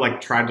 Velasco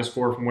tried to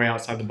score from way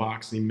outside the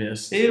box and he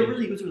missed. That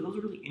was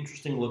a really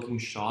interesting looking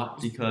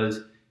shot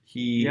because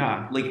he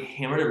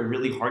hammered it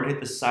really hard, hit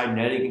the side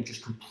netting, and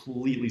just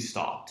completely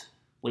stopped.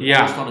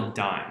 Almost on a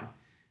dime.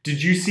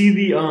 Did you see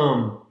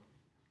the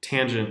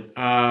tangent?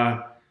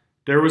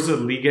 There was a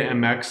Liga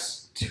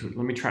MX. Dude,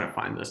 let me try to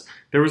find this.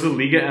 There was a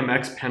Liga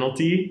MX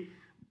penalty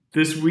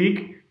this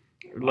week.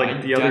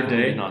 The other day.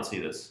 I did not see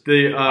this.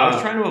 I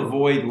was trying to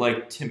avoid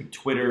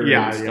Twitter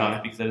and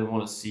stuff because I didn't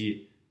want to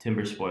see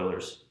Timber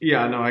spoilers.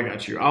 Yeah, no, I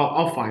got you.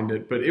 I'll find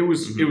it, but it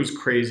was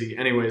crazy.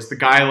 Anyways, the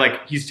guy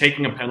he's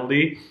taking a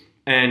penalty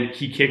and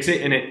he kicks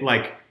it and it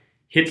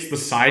hits the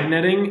side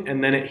netting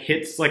and then it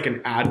hits an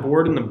ad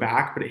board in the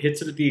back, but it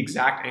hits it at the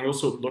exact angle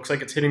so it looks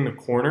like it's hitting the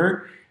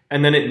corner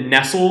and then it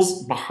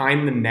nestles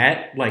behind the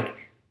net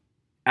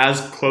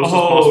as close as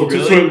possible.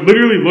 Really? So it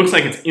literally looks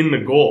like it's in the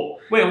goal.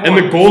 Wait, and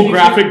the goal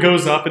graphic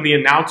goes up, and the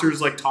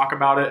announcers talk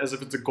about it as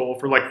if it's a goal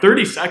for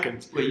 30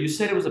 seconds. Wait, you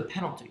said it was a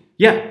penalty?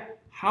 Yeah.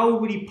 How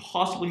would he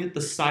possibly hit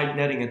the side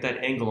netting at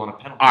that angle on a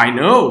penalty? I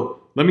know.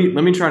 Let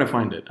me try to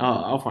find it.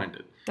 I'll find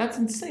it. That's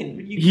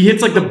insane. He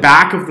hits the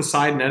back of the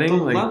side netting.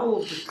 The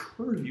level of the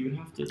curve you would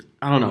have to.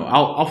 I don't know.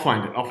 I'll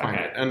find it. I'll find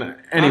it. And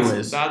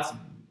anyways, that's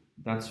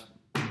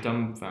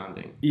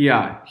dumbfounding.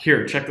 Yeah.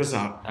 Here, check this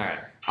out. All right.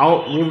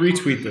 We'll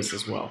retweet this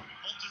as well.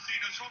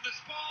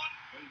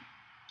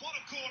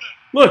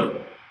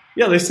 Look,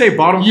 yeah, they say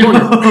bottom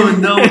corner.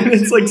 No,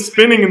 it's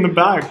spinning in the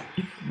back.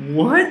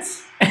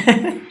 What?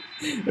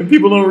 And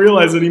people don't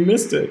realize that he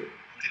missed it.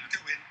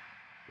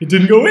 It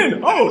didn't go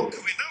in. Oh.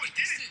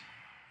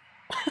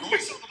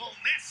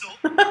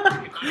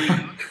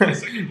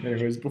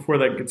 Anyways, before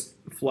that gets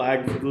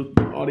flagged for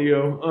the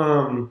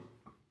audio,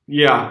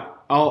 yeah,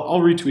 I'll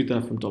retweet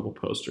that from Double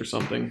Post or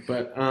something.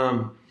 But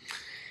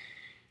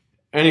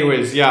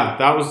anyways, yeah,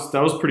 that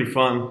was pretty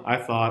fun, I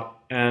thought.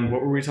 And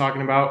what were we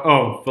talking about?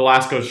 Oh,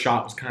 Velasco's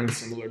shot was kind of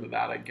similar to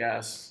that, I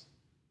guess.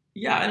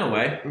 Yeah, in a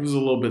way. It was a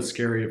little bit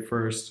scary at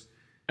first.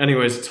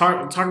 Anyways,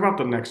 talk about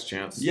the next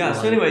chance. Yeah,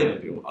 so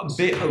anyway,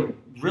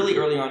 really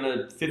early on,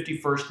 the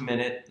 51st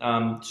minute,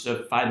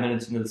 so 5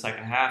 minutes into the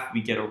second half,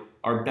 we get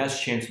our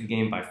best chance of the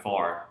game by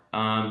far.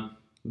 The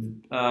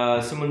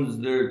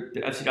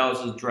FC Dallas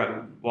is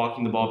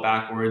walking the ball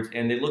backwards,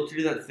 and they look to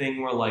do that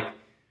thing where, like,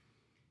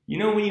 you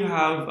know when you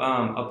have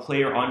a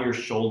player on your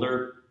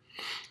shoulder,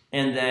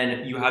 and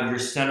then you have your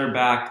center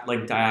back,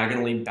 like,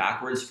 diagonally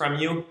backwards from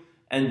you,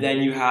 and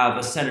then you have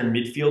a center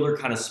midfielder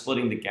kind of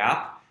splitting the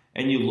gap,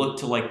 and you look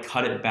to, like,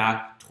 cut it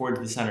back towards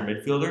the center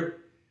midfielder.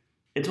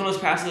 It's one of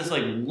those passes that,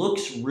 like,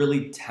 looks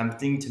really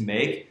tempting to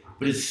make,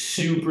 but is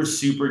super,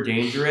 super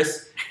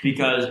dangerous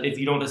because if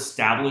you don't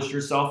establish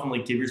yourself and,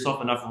 like, give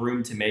yourself enough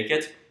room to make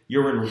it,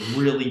 you're in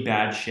really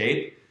bad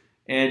shape.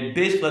 And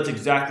basically that's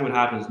exactly what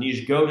happens.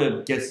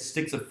 Nijgoda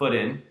sticks a foot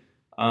in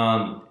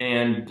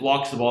and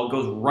blocks the ball,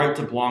 goes right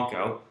to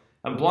Blanco.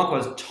 And Blanco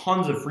has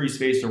tons of free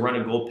space to run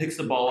a goal, picks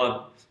the ball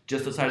up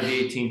just outside of the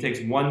 18,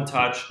 takes one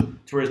touch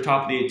towards the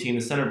top of the 18.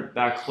 The center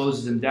back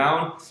closes him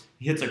down.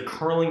 He hits a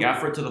curling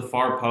effort to the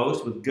far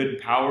post with good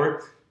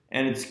power,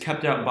 and it's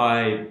kept out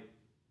by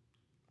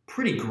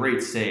pretty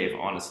great save,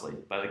 honestly,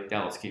 by the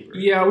Dallas keeper.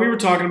 Yeah, we were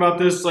talking about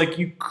this. Like,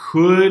 you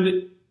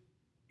could,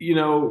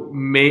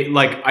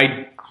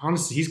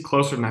 honestly, he's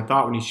closer than I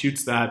thought when he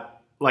shoots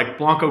that. Like,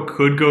 Blanco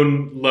could go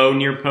low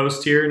near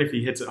post here, and if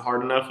he hits it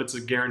hard enough, it's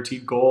a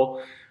guaranteed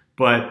goal.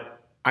 But,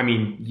 I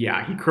mean,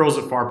 yeah, he curls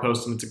it far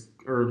post, and it's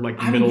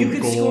middle you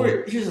could goal. Score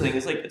it. Here's the thing.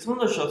 It's one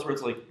of those shots where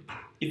it's like,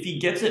 if he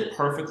gets it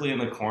perfectly in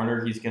the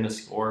corner, he's going to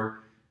score.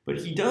 But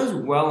he does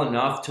well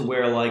enough to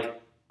where,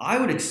 like, I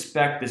would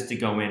expect this to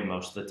go in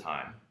most of the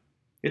time.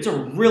 It's a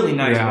really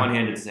nice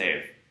one-handed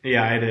save.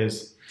 Yeah, it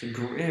is.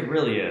 It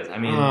really is. I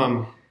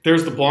mean,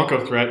 there's the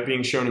Blanco threat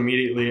being shown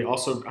immediately.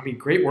 Also, I mean,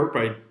 great work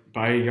by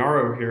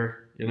Yaro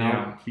here.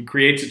 He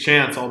creates a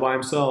chance all by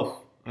himself,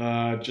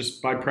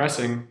 just by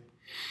pressing.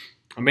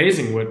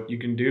 Amazing what you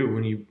can do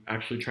when you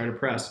actually try to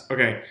press.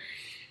 Okay.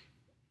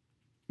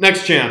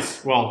 Next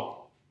chance.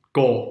 Well,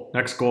 goal.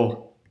 Next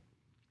goal.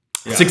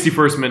 Yeah.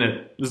 61st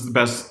minute. This is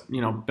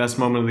the best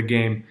moment of the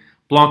game.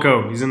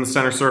 Blanco, he's in the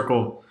center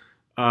circle.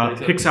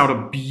 Picks out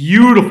a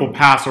beautiful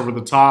pass over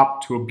the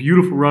top to a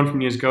beautiful run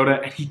from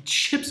Nijgoda, and he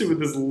chips it with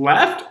his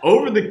left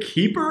over the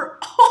keeper.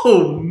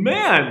 Oh,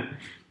 man.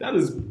 That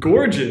is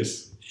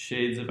gorgeous.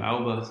 Shades of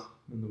Alba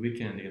on the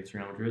weekend against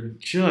Real Madrid.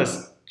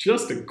 Just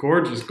a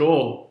gorgeous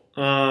goal.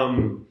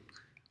 I'm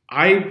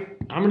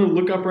gonna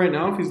look up right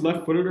now if he's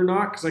left-footed or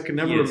not because I can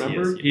never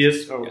remember. He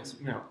is. Oh yes.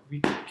 No,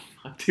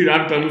 dude,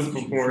 I've done this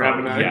before,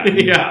 haven't I?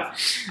 Yeah.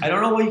 I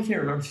don't know why you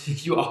can't remember.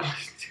 You are,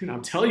 dude.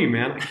 I'm telling you,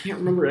 man, I can't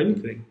remember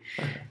anything.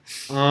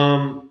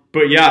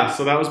 But yeah,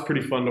 so that was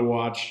pretty fun to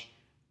watch.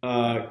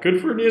 Good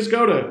for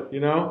Nijgoda,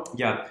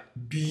 Yeah,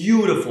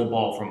 beautiful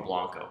ball from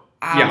Blanco.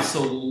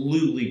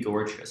 Absolutely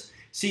gorgeous.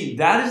 See,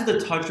 that is the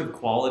touch of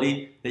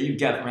quality that you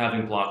get from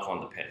having Blanco on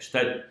the pitch.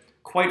 That,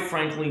 quite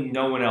frankly,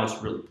 no one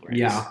else really plays.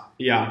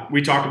 Yeah.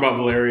 We talked about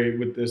Valeri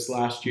with this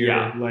last year.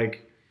 Yeah.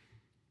 Like,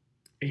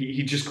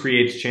 he just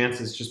creates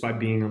chances just by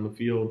being on the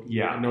field.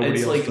 Yeah. Nobody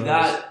it's else like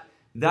does.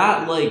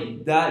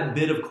 that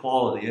bit of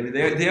quality. I mean,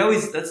 they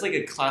always, that's like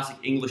a classic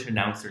English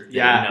announcer thing.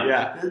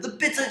 Yeah. The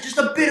bit's just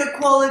a bit of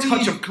quality.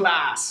 Touch of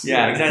class.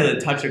 Yeah, exactly.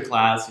 The touch of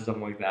class or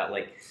something like that.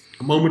 Like,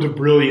 a moment of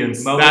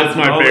brilliance. That's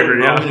my favorite.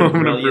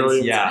 Moment of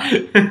brilliance.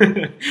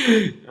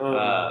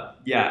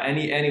 Yeah.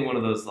 Any one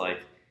of those,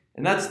 like,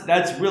 and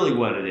that's really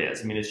what it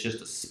is. I mean, it's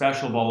just a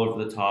special ball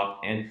over the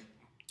top, and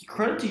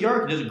credit to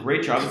Yark, he does a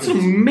great job. It's an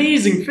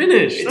amazing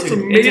finish. That's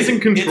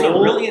amazing control. It's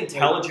a really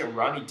intelligent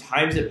run. He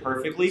times it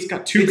perfectly. He's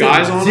got two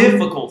guys on him. It's a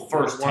difficult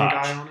first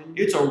touch.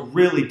 It's a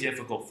really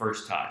difficult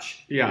first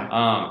touch. Yeah.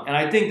 And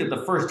I think that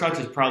the first touch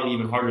is probably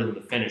even harder than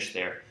the finish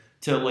there.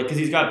 Because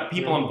he's got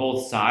people on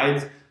both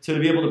sides. So to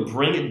be able to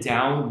bring it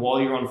down while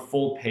you're on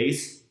full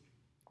pace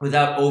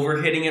without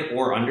overhitting it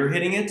or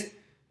underhitting it.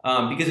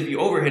 Because if you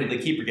overhit it, the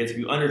keeper gets. If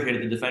you underhit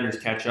it, the defenders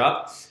catch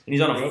up. And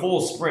he's on a full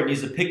sprint. He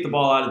needs to pick the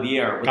ball out of the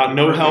air. Got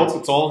no help.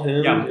 It's all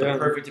him. Yeah, with the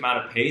perfect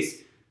amount of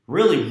pace.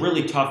 Really,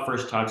 really tough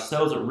first touch.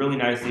 Sells it really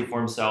nicely for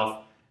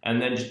himself.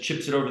 And then just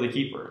chips it over the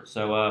keeper.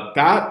 So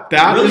that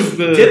really, is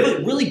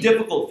the... really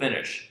difficult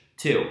finish,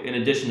 too, in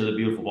addition to the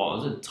beautiful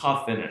ball. It's a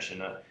tough finish,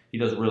 and he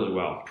does really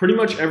well. Pretty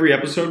much every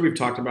episode we've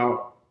talked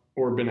about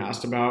or been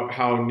asked about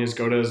how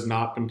Nijgoda has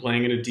not been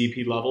playing at a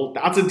DP level.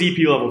 That's a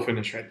DP level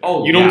finish right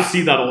there. You don't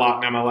see that a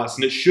lot in MLS,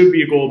 and it should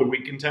be a goal of the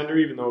week contender,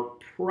 even though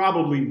it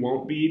probably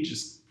won't be,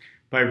 just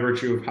by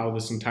virtue of how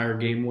this entire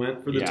game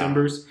went for the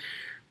Timbers.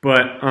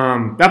 But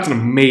that's an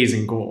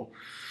amazing goal.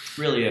 It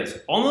really is.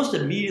 Almost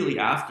immediately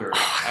after,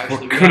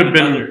 actually,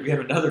 we have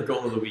another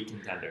goal of the week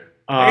contender.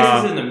 I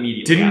guess this isn't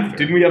immediately after.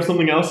 Didn't we have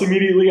something else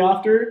immediately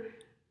after?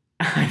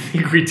 I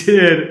think we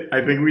did.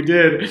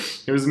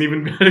 It was an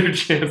even better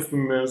chance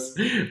than this.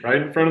 Right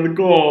in front of the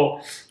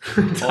goal.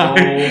 Oh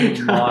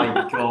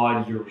my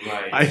God, you're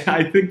right.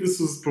 I think this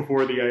was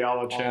before the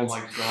Ayala chance. Oh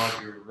my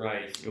God, you're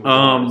right. It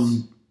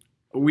was.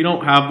 We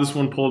don't have this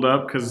one pulled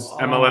up because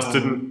MLS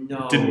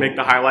didn't make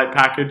the highlight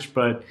package,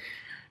 but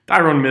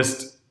Dyrone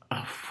missed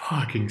a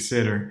fucking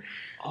sitter.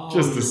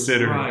 Just a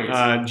sitter.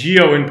 Right.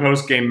 Gio in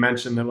post game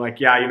mentioned that, like,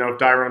 yeah, if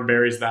Dyrone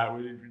buries that,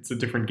 it's a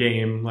different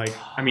game. Like,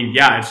 I mean,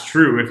 yeah, it's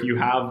true. If you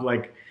have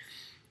like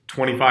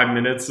 25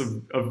 minutes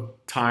of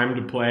time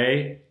to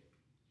play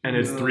and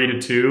it's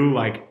 3-2,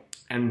 like,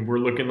 and we're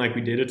looking like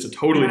we did, it's a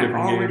totally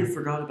different game. I already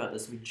forgot about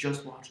this. We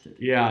just watched it.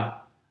 Yeah.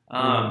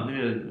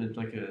 Maybe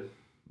like a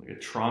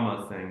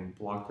trauma thing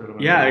blocked out of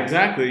my Yeah, mind.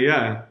 exactly.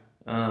 Yeah.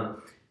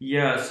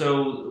 Yeah.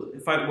 So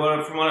from what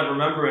I'm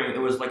remembering, it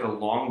was like a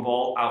long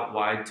ball out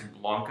wide to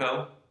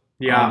Blanco.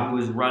 Yeah. Who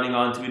was running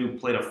onto it, who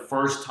played a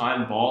first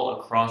time ball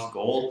across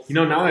goal.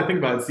 Now that I think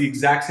about it, it's the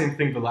exact same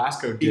thing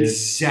Velasco did.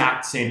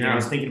 Exact same thing. Yeah. I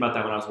was thinking about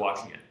that when I was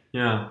watching it.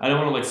 Yeah. I don't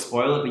want to like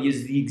spoil it, but he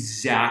used the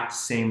exact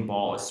same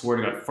ball. I swear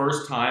to God,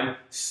 first time,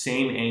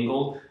 same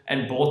angle,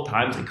 and both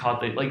times it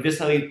caught this.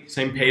 How he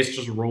same pace,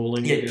 just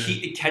rolling. Yeah,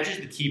 it catches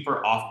the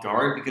keeper off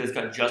guard because it's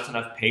got just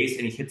enough pace,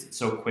 and he hits it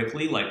so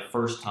quickly, like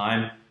first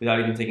time,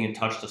 without even taking a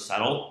touch to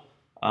settle.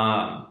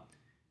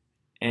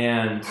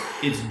 And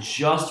it's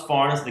just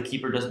far enough the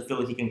keeper doesn't feel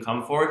like he can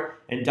come for it.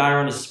 And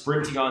Dyrone is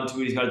sprinting onto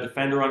it. He's got a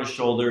defender on his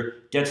shoulder,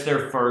 gets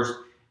there first,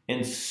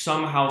 and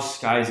somehow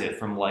skies it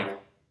from like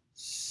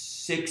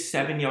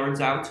 6-7 yards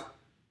out.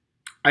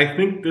 I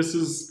think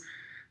this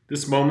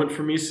moment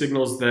for me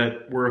signals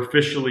that we're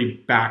officially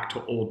back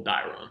to old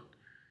Dyrone.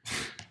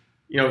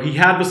 He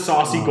had the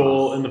saucy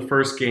goal in the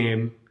first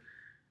game.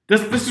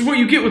 This is what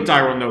you get with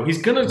Dyrone, though.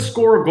 He's going to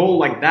score a goal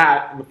like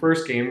that in the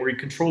first game where he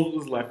controls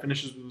with his left,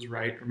 finishes with his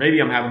right. Or maybe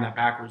I'm having that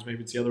backwards.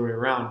 Maybe it's the other way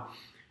around.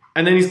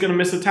 And then he's going to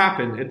miss a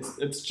tap-in.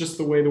 It's just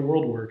the way the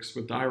world works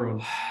with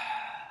Dyrone.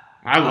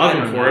 I love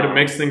him for it. It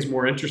makes things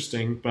more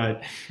interesting, but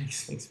it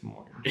makes things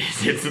more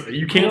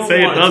you can't say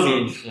it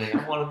doesn't.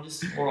 I want him to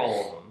score all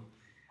of them.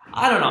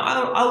 I don't know.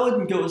 I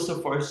wouldn't go so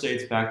far as to say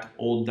it's back to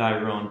old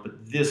Dyrone,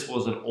 but this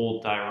was an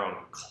old Dyrone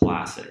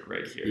classic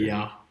right here.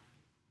 Yeah.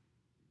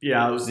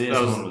 Yeah,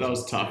 that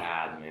was tough.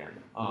 Bad, man.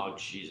 Oh,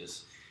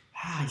 Jesus.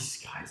 He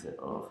skies it.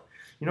 Oh.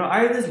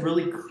 I have this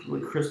really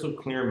crystal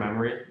clear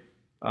memory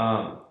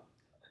of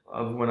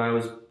when I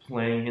was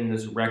playing in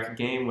this rec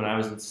game when I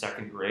was in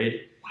second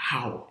grade.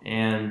 Wow.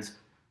 And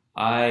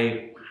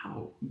I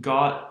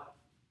got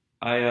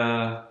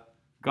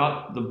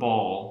the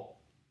ball,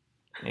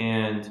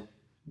 and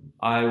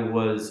I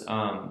was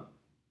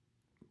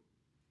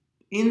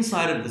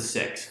inside of the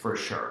 6 for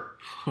sure.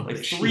 Like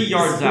 3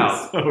 yards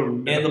out,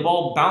 and the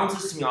ball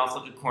bounces to me off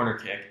like a corner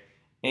kick,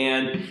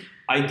 and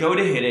I go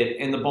to hit it,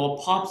 and the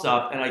ball pops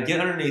up, and I get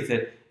underneath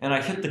it, and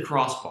I hit the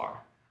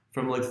crossbar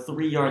from like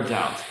 3 yards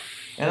out.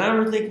 And I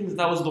remember thinking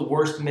that was the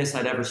worst miss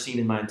I'd ever seen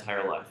in my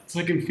entire life. It's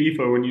like in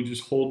FIFA when you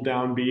just hold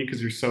down B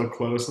because you're so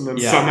close, and then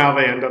somehow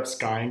they end up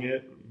skying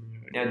it.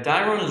 Yeah,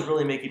 Dyrone is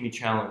really making me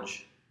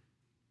challenge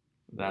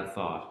that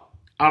thought.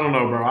 I don't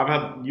know,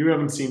 bro. You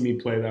haven't seen me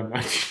play that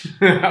much.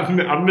 I've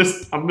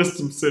missed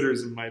some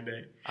sitters in my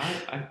day.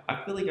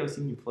 I feel like I've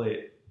seen you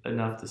play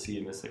enough to see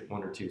you miss like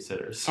 1 or 2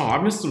 sitters. Oh,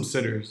 I've missed some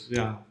sitters.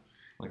 Yeah.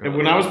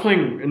 When I was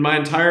playing in my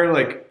entire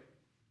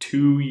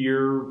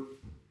 2-year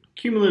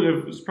cumulative,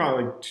 it was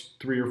probably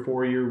 3 or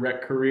 4 year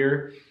rec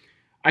career,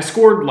 I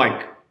scored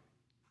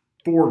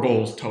 4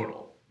 goals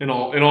total in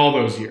all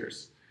those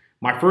years.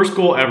 My first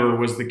goal ever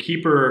was the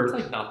keeper.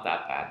 It's not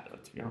that bad though,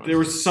 to be honest. There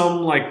was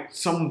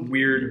some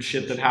weird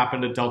shit that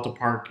happened at Delta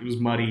Park. It was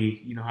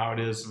muddy, you know how it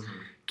is. Mm-hmm.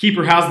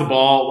 Keeper has the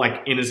ball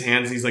in his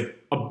hands. He's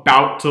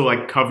about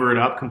to cover it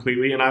up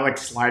completely, and I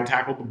slide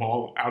tackled the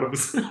ball out of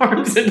his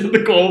arms into the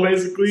goal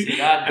basically. See,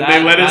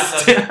 they let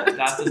us stand.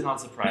 That does not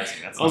surprise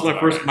me. That was my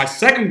first. Right. My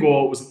second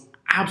goal was an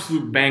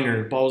absolute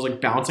banger. The ball was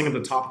bouncing at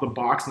the top of the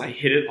box, and I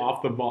hit it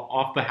off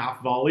the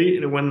half volley,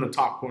 and it went in the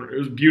top corner. It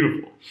was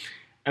beautiful.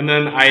 And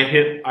then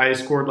I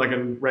scored a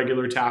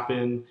regular tap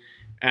in,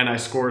 and I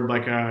scored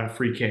a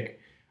free kick.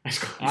 I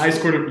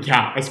scored a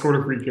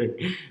free kick.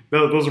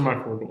 Those are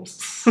my 4 goals.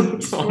 So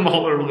I'm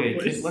all over the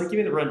place. Give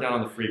me the rundown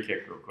on the free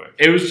kick real quick.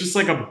 It was just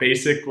a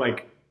basic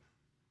I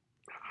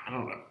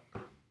don't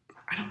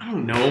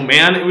know,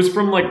 man. It was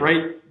from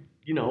right,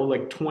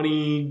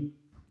 20.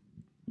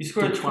 You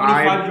scored a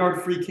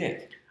 25-yard free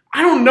kick.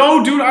 I don't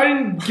know, dude. I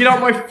didn't get out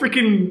my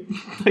freaking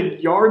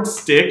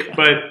yardstick,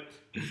 but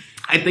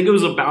I think it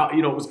was about,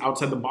 it was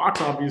outside the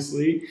box,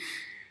 obviously.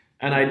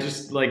 And I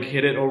just,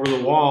 hit it over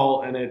the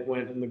wall, and it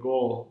went in the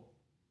goal.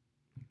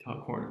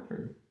 Top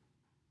corner.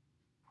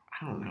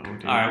 I don't know,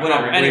 dude. All right,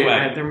 whatever.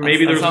 Anyway.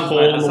 Maybe there's a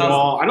hole in the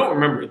wall. I don't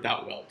remember it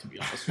that well, to be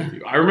honest with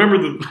you. I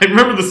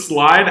remember the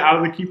slide out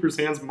of the keeper's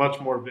hands much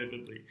more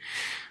vividly.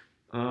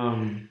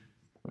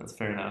 That's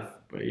fair enough.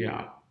 But,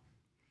 yeah.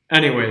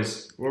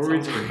 Anyways, what were we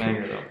talking about?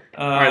 Banger, though.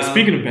 All right,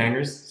 speaking of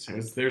bangers,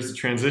 there's the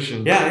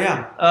transition.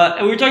 Yeah.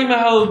 And we were talking about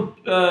how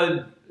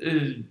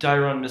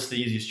Dyrone missed the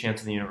easiest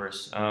chance in the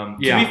universe. To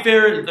be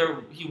fair,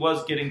 he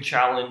was getting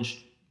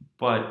challenged,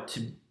 but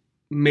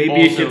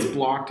maybe it gets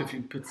blocked if he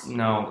puts.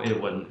 No, it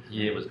wouldn't.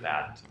 It was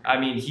bad. I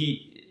mean,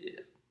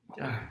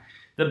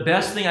 The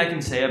best thing I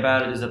can say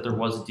about it is that there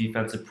was a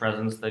defensive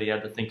presence that he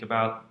had to think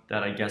about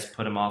that I guess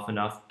put him off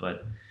enough,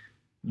 but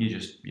you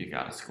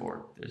gotta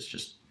score. There's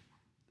just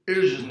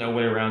no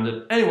way around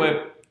it. Anyway,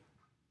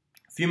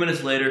 a few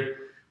minutes later,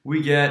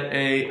 we get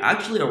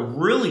actually a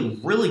really,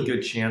 really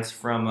good chance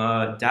from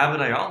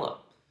David Ayala.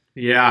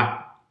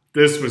 Yeah,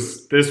 this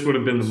would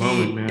have been the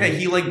moment, man. Yeah,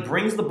 he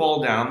brings the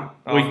ball down.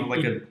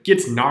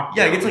 Gets knocked.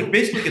 Yeah,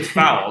 basically gets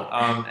fouled.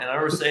 And I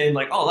remember saying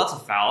oh, that's a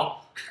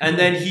foul. And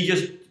then he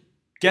just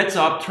gets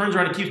up, turns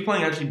around, and keeps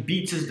playing. And actually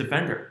beats his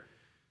defender.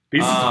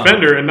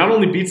 And not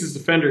only beats his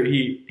defender,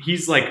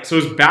 he's so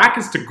his back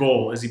is to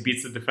goal as he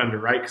beats the defender,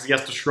 right? Because he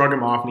has to shrug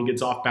him off and he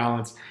gets off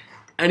balance,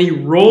 and he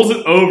rolls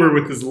it over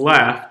with his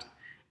left,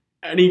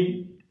 and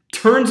he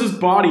turns his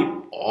body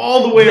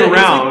all the way around. It's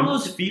like one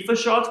of those FIFA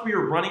shots where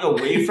you're running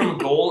away from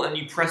goal and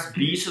you press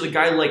B, so the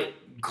guy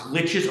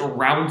glitches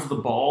around the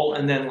ball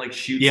and then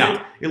shoots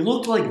it. It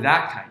looked like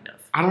that kind of.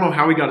 I don't know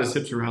how he got his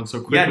hips around so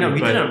quickly. Yeah, no,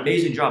 he did an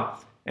amazing job.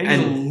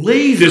 And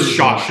this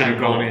shot should have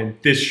gone in.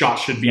 This shot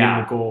should be in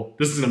the goal.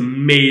 This is an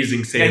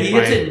amazing save. Yeah, he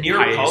hits it near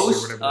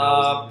post,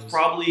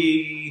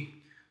 probably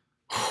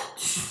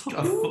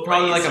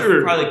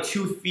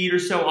 2 feet or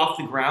so off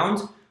the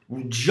ground,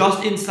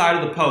 just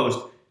inside of the post.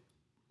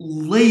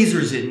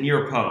 Lasers it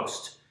near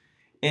post.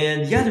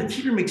 And their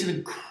keeper makes an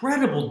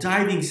incredible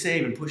diving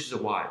save and pushes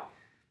it wide.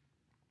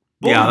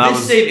 Both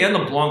this save and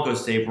the Blanco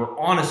save were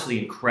honestly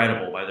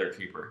incredible by their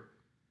keeper.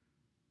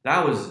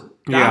 That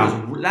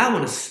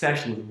one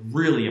especially was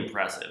really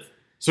impressive.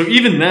 So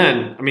even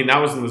then, I mean,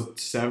 that was in the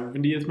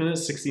 70th minute,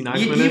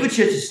 69th minute.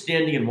 Ivicic is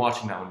standing and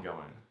watching that one go in.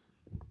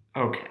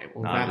 Okay,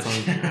 well that's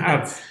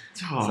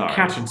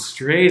catching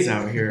strays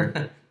out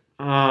here.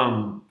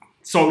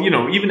 So,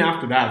 even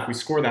after that, if we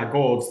score that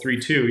goal, it's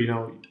 3-2,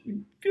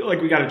 you feel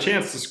like we got a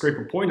chance to scrape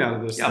a point out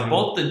of this thing.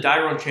 Both the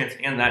Dairon chance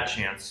and that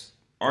chance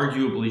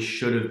arguably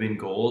should have been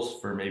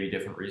goals for maybe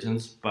different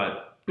reasons,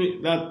 but...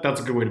 That's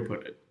a good way to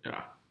put it.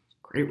 Yeah,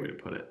 great way to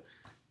put it.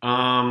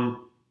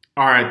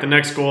 All right, the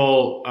next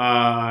goal,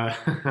 not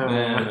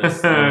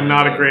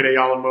a great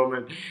Ayala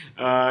moment.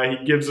 He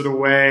gives it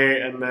away,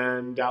 and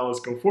then Dallas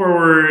go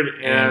forward.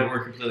 And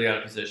we're completely out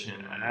of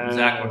position.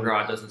 Zach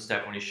McGraw doesn't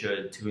step when he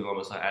should.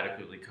 Tuilamo's not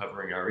adequately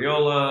covering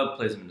Arriola,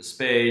 plays him into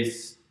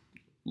space.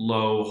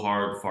 Low,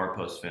 hard, far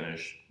post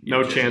finish.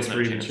 No chance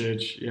for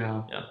Ivicic,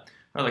 yeah.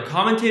 The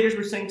commentators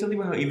were saying something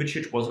about how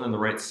Ivicic wasn't in the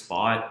right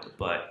spot,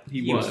 but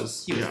he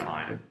was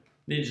fine.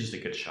 It's just a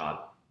good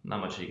shot. Not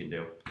much he can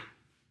do.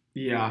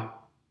 Yeah.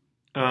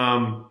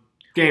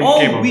 Game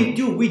over.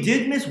 We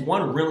did miss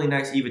one really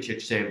nice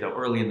Ivicic save though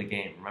early in the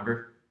game.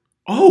 Remember?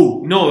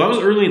 Oh no, that was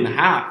early in the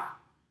half.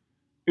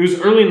 It was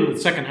early in the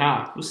second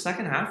half. It was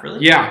second half,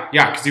 really? Yeah,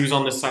 because he was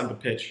on this side of the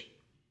pitch.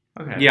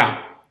 Okay.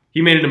 Yeah,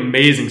 he made an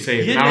amazing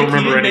save. I don't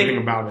remember anything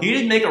about it. He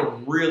did make a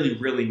really,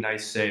 really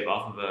nice save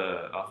off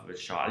of a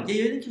shot.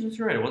 Yeah, I think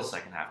you're right. It was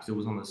second half because it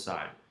was on this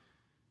side.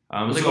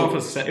 It was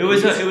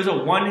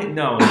a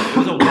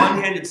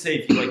one-handed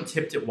save. He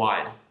tipped it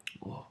wide.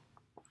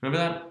 Remember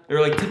that?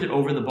 Or tipped it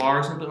over the bar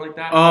or something like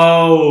that?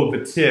 Oh,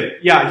 the tip.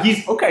 Yeah,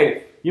 he's...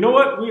 Okay, you know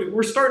what?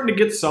 We're starting to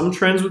get some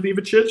trends with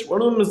Ivicic.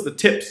 One of them is the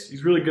tips.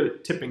 He's really good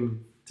at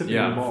tipping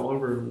the ball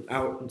over and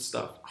out and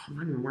stuff. Oh, I'm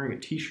not even wearing a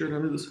t-shirt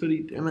under this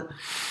hoodie. Damn it.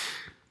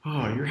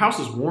 Oh, your house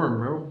is warm,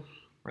 bro.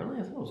 Really?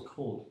 I thought it was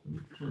cold.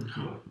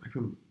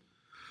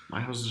 My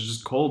house is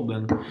just cold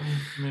then.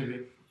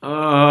 Maybe.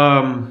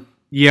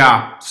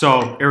 Yeah,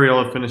 so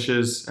Arriola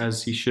finishes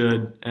as he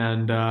should,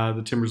 and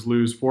the Timbers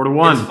lose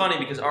 4-1. It's funny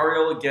because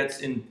Arriola gets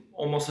in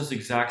almost this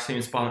exact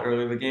same spot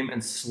earlier in the game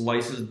and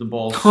slices the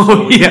ball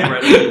so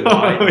incredibly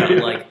wide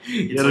that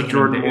it's a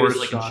Jordan Morris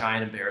a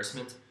giant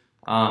embarrassment.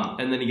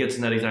 And then he gets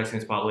in that exact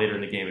same spot later in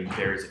the game and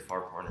buries it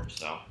far corner.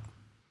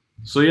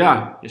 So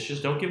yeah, it's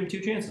just don't give him 2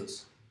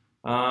 chances.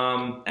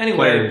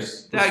 Anyway,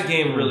 that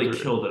game really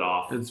killed it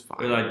off. It's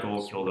fine. That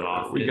goal killed it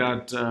off. We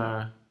got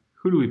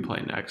who do we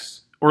play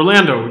next?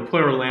 Orlando. We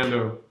play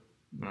Orlando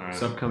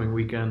this upcoming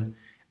weekend.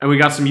 And we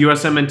got some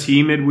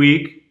USMNT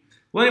midweek.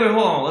 Well, anyway,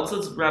 hold on. Let's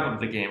wrap up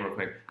the game real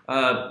quick.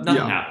 Nothing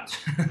happened.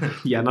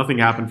 Nothing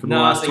happened for the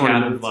last 20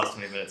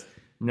 minutes.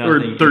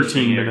 Nothing or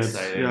 13 minutes.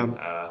 Exciting.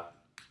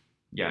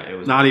 It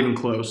was not even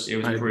close. It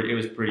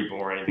was pretty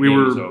boring. We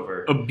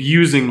were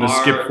abusing the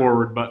skip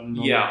forward button.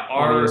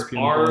 Because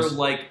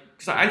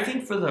I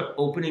think for the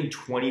opening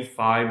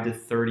 25 to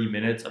 30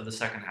 minutes of the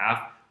second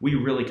half, we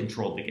really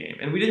controlled the game.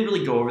 And we didn't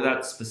really go over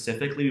that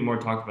specifically. We more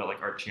talked about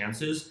our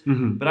chances.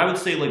 Mm-hmm. But I would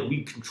say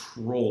we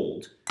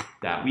controlled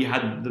that. We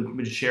had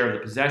the share of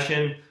the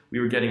possession. We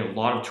were getting a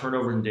lot of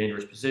turnovers in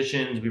dangerous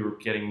positions. We were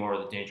getting more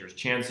of the dangerous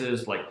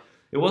chances.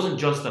 It wasn't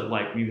just that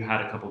we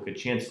had a couple good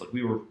chances.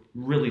 We were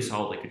really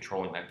solidly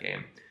controlling that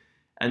game.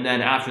 And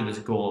then after this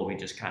goal, we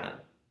just kind of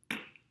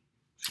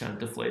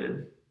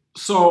deflated.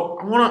 So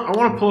I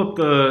want to pull up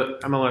the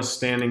MLS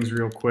standings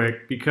real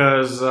quick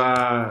because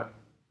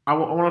I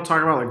want to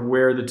talk about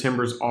where the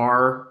Timbers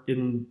are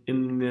in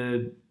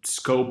the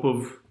scope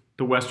of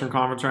the Western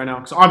Conference right now.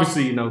 Because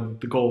obviously,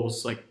 the goal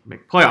is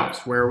make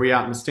playoffs. Where are we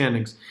at in the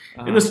standings?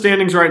 In the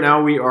standings right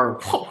now, we're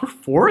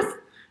 4th.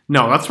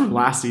 No, that's from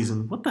last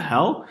season. What the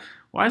hell?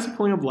 Why is it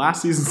pulling up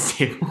last season's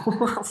table?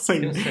 I was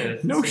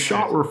like, no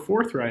shot, we're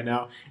 4th right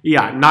now.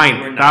 Yeah,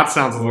 9th. That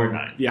sounds a little.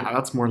 Yeah,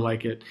 that's more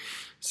like it.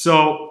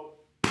 So,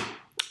 all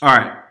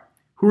right.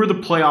 Who are the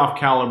playoff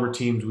caliber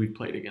teams we've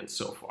played against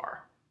so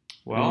far?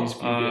 Well,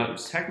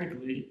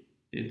 technically,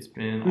 it's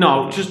been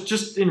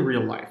just in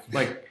real life.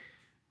 Like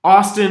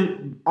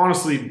Austin,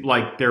 honestly,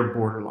 like they're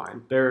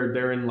borderline.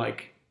 They're in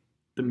like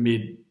the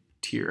mid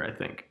tier, I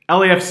think.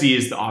 LAFC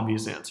is the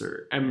obvious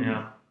answer,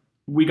 and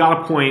we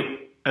got a point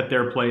at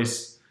their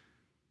place.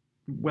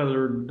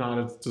 Whether or not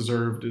it's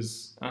deserved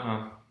is,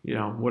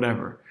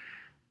 whatever.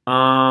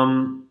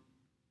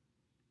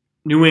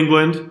 New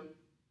England.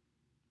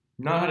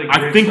 Not had a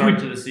great start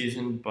to the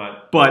season,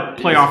 but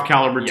playoff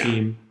caliber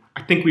team.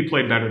 I think we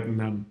played better than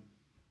them.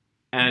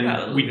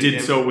 And we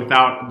did so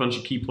without a bunch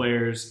of key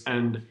players,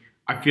 and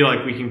I feel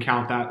like we can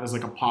count that as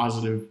like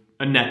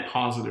a net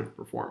positive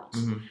performance.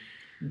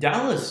 Mm-hmm.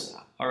 Dallas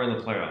are in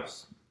the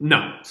playoffs.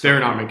 No, they're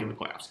not making the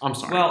playoffs. I'm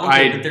sorry. Well,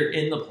 okay, but they're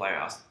in the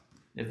playoffs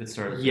if it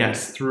started.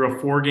 Yes, through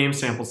a 4-game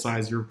sample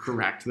size, you're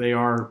correct. They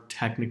are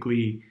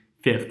technically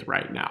 5th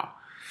right now,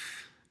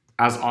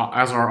 as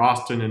are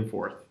Austin in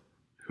 4th,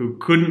 who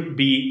couldn't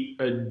beat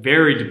a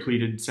very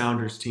depleted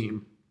Sounders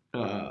team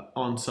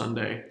on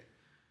Sunday.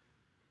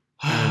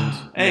 And,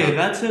 hey,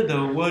 that said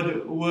though, what?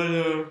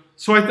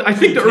 So I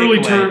think the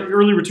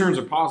early returns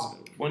are positive.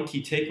 One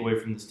key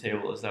takeaway from this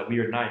table is that we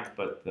are 9th,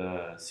 but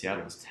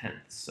Seattle is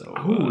 10th.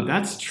 So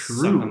that's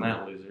true. Suck on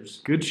that,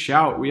 losers. Good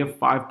shout. We have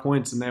 5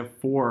 points and they have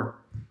 4.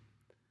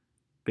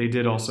 They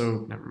did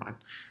also. Never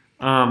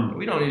mind.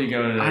 We don't need to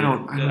go into. I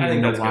don't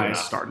even know why I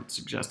started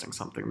suggesting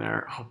something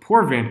there. Oh,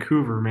 poor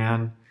Vancouver,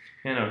 man.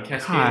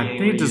 God,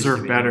 they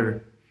deserve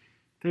better.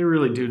 They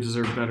really do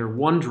deserve better.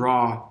 1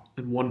 draw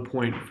and 1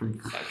 point from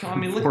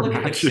look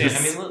at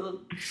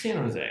San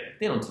Jose.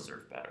 They don't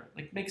deserve better.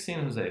 Like, make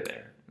San Jose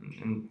there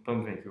and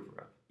bump Vancouver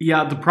up.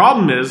 Yeah, the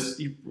problem is,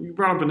 you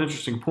brought up an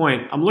interesting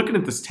point. I'm looking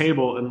at this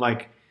table and,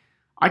 like,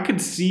 I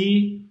could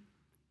see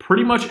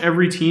pretty much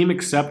every team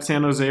except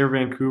San Jose or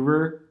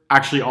Vancouver,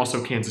 actually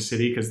also Kansas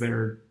City because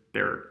they're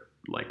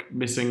like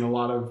missing a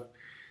lot of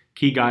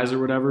key guys or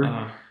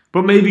whatever.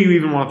 But maybe you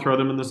even want to throw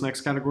them in this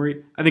next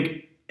category. I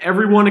think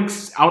everyone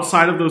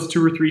outside of those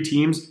 2 or 3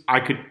 teams,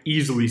 I could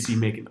easily see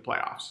making the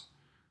playoffs.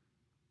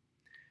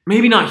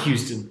 Maybe not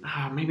Houston.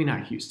 Maybe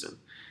not Houston.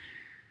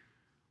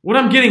 What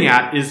I'm getting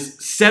at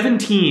is 7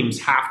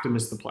 teams have to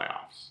miss the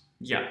playoffs.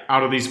 Yeah.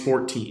 Out of these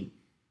 14.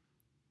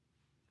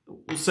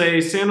 We'll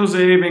say San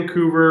Jose,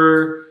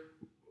 Vancouver,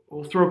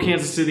 we'll throw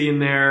Kansas City in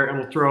there, and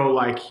we'll throw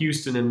like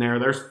Houston in there.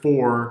 There's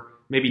 4.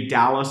 Maybe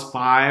Dallas,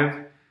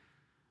 5.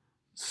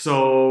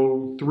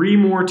 So 3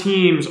 more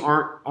teams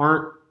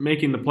aren't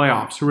making the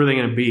playoffs. Who are they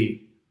going to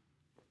be?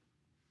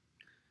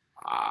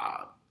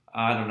 I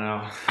don't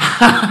know.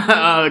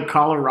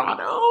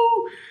 Colorado?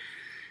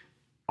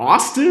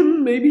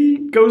 Austin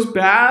maybe goes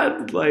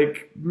bad.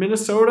 Like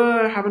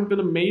Minnesota haven't been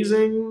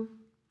amazing.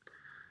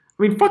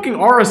 I mean, fucking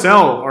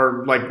RSL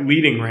are like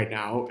leading right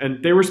now,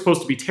 and they were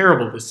supposed to be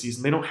terrible this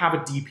season. They don't have a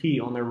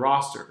DP on their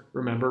roster.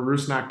 Remember,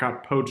 Rusnak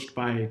got poached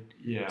by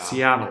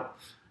Seattle.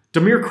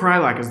 Damir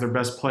Kreilach is their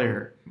best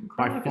player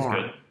by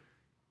far.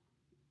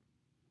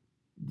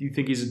 Do you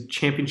think he's a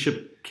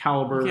championship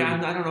caliber? Yeah,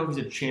 I don't know if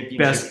he's a championship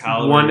best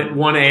caliber.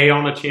 1A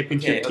on a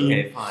championship team.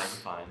 Okay,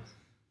 fine.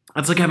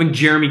 That's like having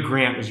Jeremy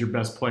Grant as your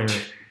best player.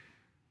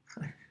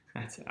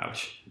 That's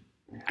ouch.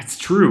 That's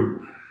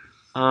true.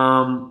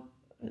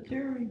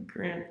 Jeremy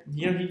Grant.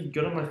 You know, he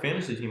got on my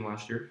fantasy team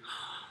last year.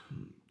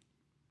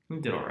 He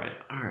did all right.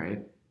 All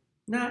right.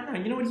 No,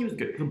 you know what? He was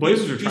good. The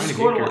Blazers are trying to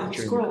get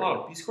he scored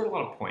a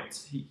lot of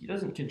points. He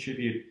doesn't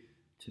contribute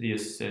to the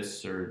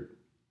assists or.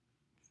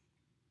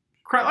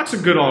 Kreilach's a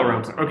good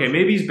all-around player. Okay,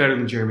 maybe he's better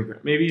than Jeremy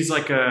Grant. Maybe he's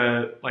like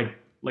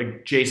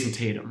like Jason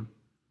Tatum.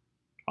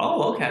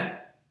 Oh, okay.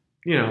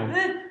 You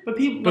know, but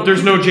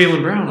there's no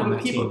Jaylen Brown on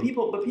that team. But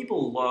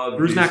people love.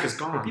 Rusnak is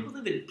gone. People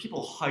think that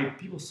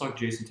people suck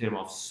Jason Tatum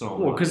off so much.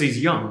 Well, because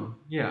he's young,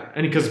 yeah,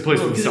 and because he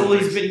plays for the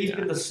Celtics. He's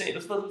been the same.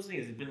 That's the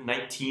thing. He's been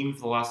 19 for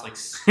the last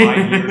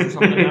 5 years or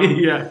something now.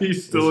 Yeah,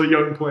 he's still a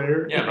young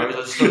player. Yeah, but I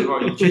was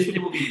still Jason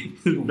Tatum will be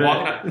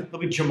walking out.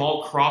 They'll be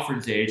Jamal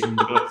Crawford's age, and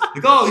they'll be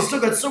like, oh, he's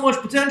still got so much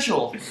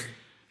potential.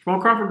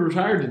 Jamal Crawford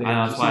retired today.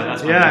 That's why.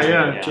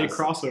 Yeah. Jay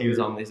Crossover. He was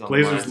on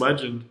Blazers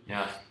legend.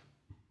 Yeah.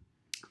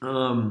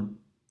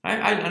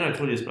 I know I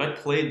told you this, but I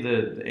played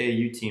the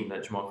AAU team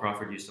that Jamal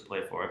Crawford used to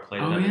play for. I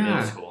played them in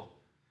middle school.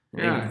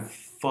 And they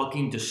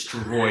fucking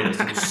destroyed us.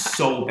 It was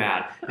so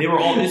bad. They were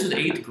all. This was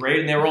 8th grade,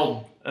 and they were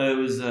all. It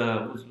was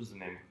what was the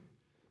name?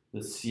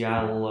 The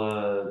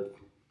Seattle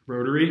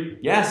Rotary.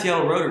 Yeah,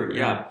 Seattle Rotary.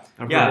 Yeah.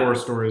 I've heard horror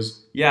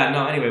stories. Yeah.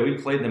 No. Anyway, we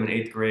played them in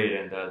 8th grade,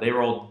 and they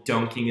were all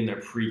dunking in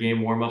their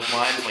pregame warm-up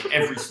lines. Like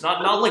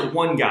not like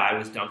one guy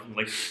was dunking.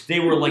 Like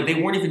they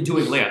weren't even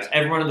doing layups.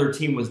 Everyone on their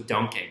team was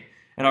dunking.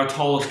 And our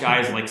tallest guy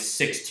is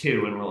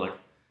 6'2", and we're like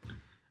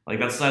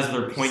that's the size of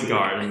their point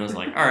guard. And I was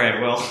like, all right,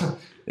 well,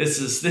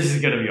 this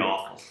is gonna be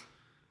awful.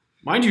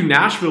 Mind you,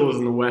 Nashville is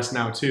in the West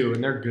now too,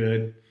 and they're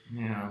good.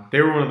 Yeah,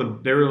 they were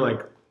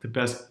the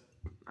best.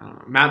 I don't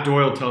know. Matt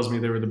Doyle tells me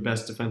they were the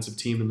best defensive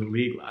team in the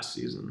league last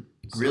season.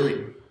 So,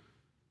 Really?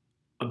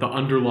 the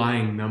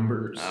underlying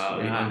numbers. Oh,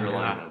 the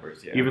underlying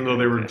numbers, yeah. Even though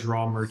they were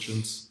draw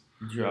merchants.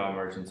 Draw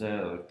merchants,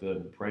 like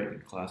the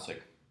Brighton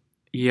Classic.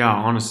 Yeah,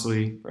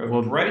 honestly.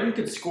 Well, Brighton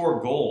could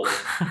score goals.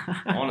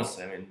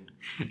 Honestly, I mean,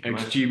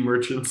 XG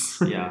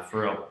merchants. Yeah,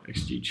 for real.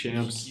 XG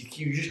champs.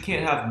 You just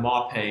can't have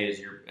Maupay as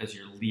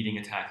your leading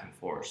attacking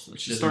force.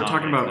 Let's just start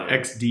talking about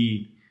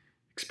XD,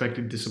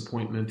 expected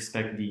disappointment.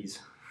 Expect these.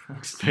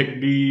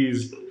 Expect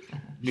these.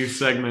 New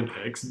segment,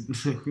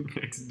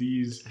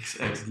 XDs.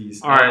 XDs.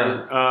 All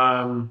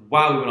right.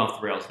 Wow, we went off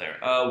the rails there.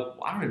 I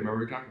don't even remember what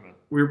we were talking about.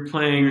 We were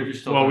playing.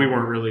 We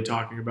weren't really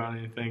talking about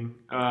anything.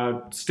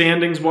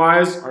 Standings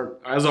wise,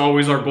 as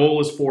always, our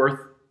goal is 4th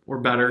or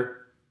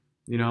better.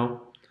 You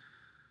know,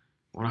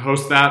 want to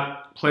host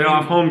that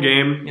playoff home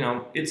game. You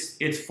know,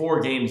 it's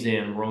 4 games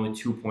in. We're only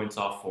 2 points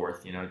off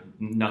 4th. You know,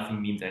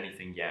 nothing means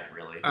anything yet,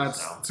 really.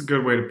 That's a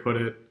good way to put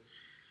it.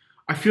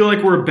 I feel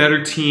like we're a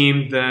better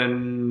team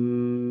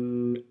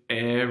than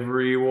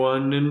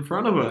everyone in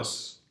front of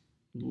us.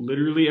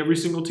 Literally every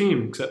single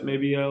team, except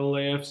maybe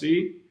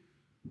LAFC.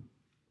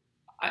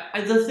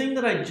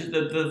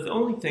 The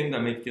only thing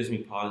that gives me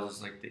pause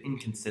is like the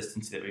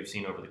inconsistency that we've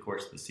seen over the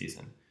course of the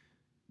season.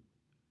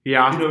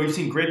 Yeah, you know, we've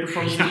seen great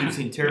performances, we've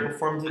seen terrible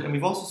performances, and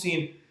we've also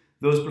seen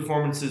those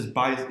performances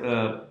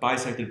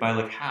bisected by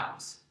like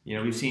halves. You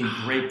know, we've seen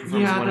great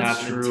performances in one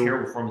half and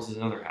terrible performances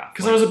in another half.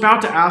 Because I was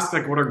about to ask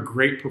like what our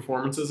great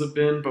performances have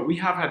been, but we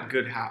have had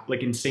good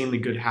like insanely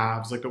good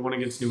halves. Like the one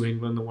against New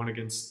England, the one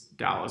against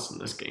Dallas in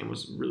this game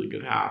was a really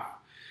good half.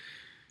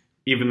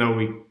 Even though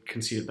we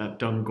conceded that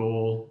dumb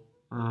goal.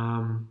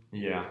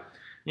 Yeah.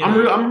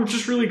 I'm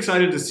just really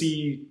excited to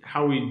see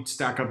how we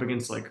stack up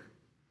against like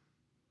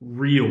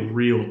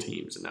real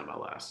teams in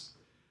MLS.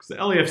 Because the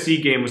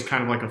LAFC game was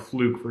kind of like a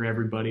fluke for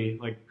everybody.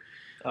 Like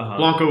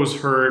Blanco was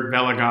hurt,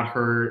 Vela got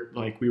hurt.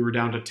 Like we were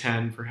down to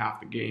 10 for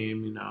half the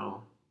game. You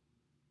know.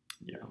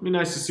 Yeah, it'd be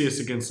nice to see us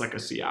against like a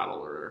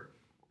Seattle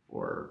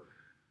or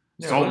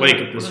Salt Lake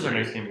at this point.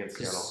 Next game against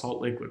Seattle?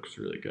 Salt Lake looks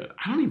really good.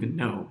 I don't even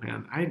know,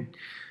 man.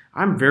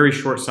 I'm very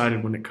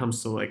short-sighted when it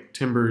comes to like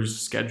Timbers'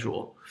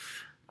 schedule.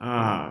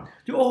 Hold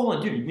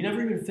on, dude. We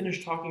never even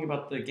finished talking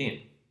about the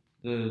game.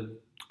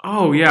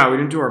 Oh yeah, we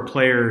didn't do our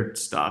player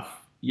stuff.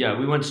 Yeah,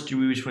 we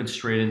just went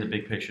straight into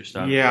big picture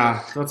stuff.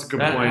 Yeah, that's a good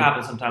point. That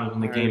happens sometimes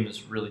when the game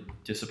is really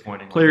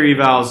disappointing. Player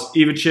evals.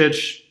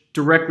 Ivacic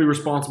directly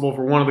responsible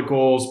for one of the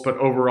goals, but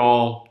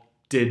overall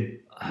did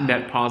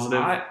net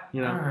positive.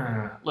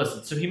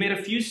 Listen, so he made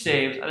a few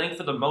saves. I think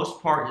for the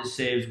most part, his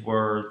saves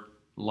were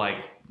like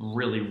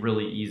really,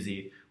 really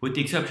easy, with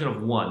the exception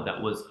of one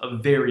that was a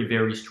very,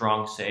 very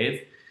strong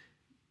save.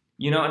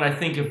 You know, and I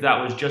think if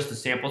that was just a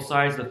sample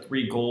size, the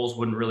 3 goals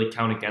wouldn't really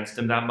count against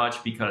him that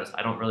much because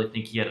I don't really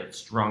think he had a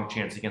strong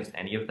chance against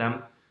any of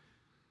them.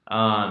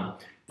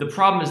 The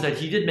problem is that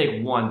he did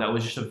make one that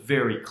was just a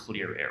very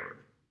clear error.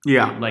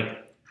 Yeah.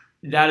 Like,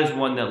 that is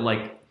one that,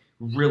 like,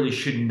 really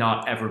should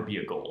not ever be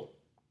a goal.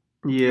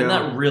 Yeah. And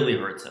that really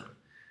hurts him.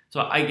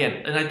 So,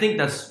 again, and I think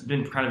that's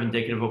been kind of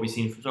indicative of what we've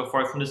seen so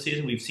far from this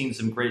season. We've seen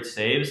some great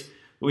saves.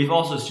 But we've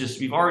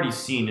already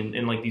seen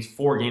in like these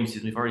 4 game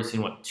seasons, we've already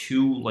seen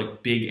 2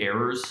 like big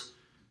errors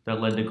that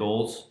led to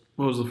goals.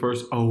 What was the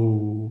first?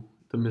 Oh,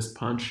 the missed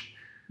punch.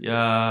 Yeah,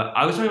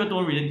 I was talking about the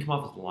one where he didn't come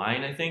off his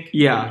line, I think.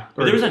 Yeah.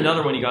 But there was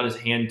another one he got his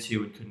hand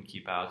to and couldn't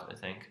keep out, I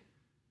think.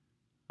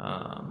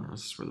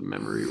 This is where the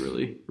memory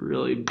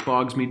really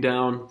bogs me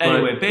down.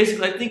 Anyway,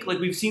 basically, I think like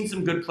we've seen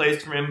some good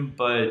plays from him,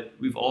 but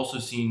we've also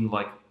seen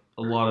like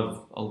a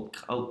lot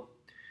of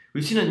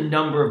we've seen a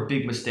number of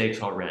big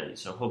mistakes already.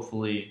 So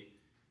hopefully.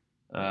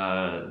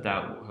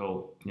 That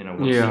he'll,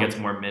 once he gets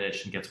more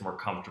minutes and gets more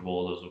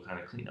comfortable, those will kind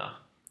of clean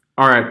up.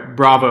 All right,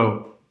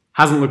 Bravo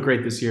hasn't looked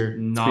great this year.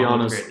 Not to be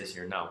honest, great this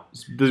year. No,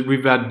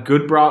 we've had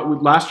good Bravo.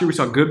 Last year we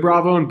saw good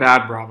Bravo and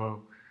bad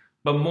Bravo,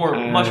 but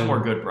much more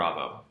good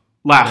Bravo.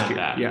 Last year,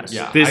 bad. Yes.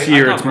 Yeah. This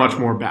year it's much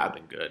more bad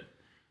than good.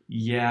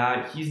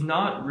 Yeah, he's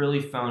not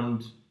really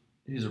found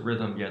his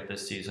rhythm yet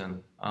this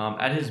season.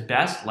 At his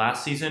best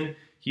last season,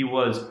 he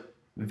was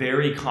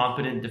very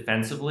competent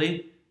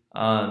defensively.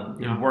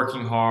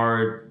 Working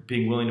hard,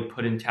 being willing to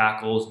put in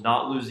tackles,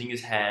 not losing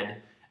his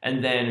head,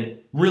 and then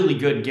really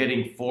good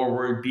getting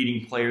forward,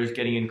 beating players,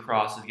 getting in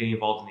crosses, getting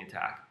involved in the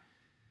attack.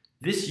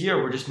 This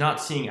year, we're just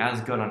not seeing as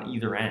good on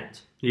either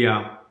end.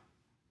 Yeah.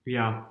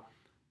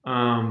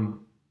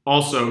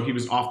 Also, he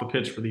was off the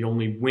pitch for the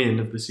only win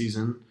of the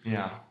season.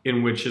 Yeah.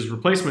 In which his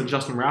replacement,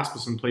 Justin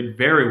Rasmussen, played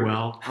very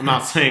well. I'm not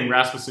saying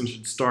Rasmussen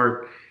should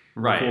start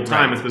full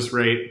time at this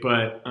rate,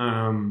 but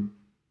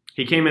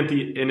he came at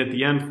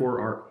the end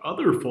for our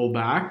other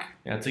fullback.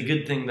 Yeah, it's a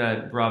good thing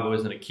that Bravo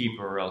isn't a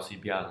keeper, or else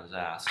he'd be out on his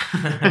ass.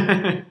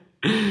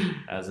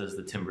 As is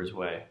the Timbers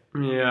way.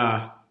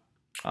 Yeah.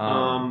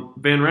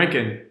 Van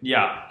Rankin.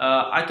 Yeah.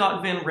 I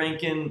thought Van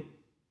Rankin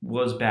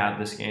was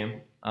bad this game.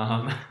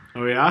 Oh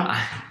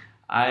yeah?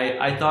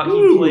 I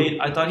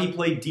thought he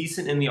played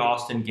decent in the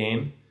Austin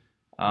game.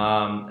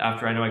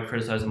 After I know I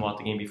criticized him a lot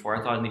the game before,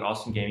 I thought in the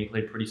Austin game he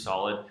played pretty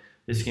solid.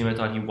 This game I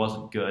thought he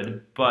wasn't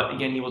good, but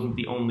again, he wasn't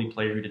the only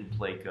player who didn't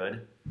play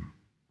good.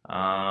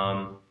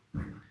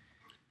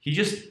 He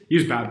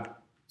was bad.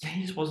 Yeah,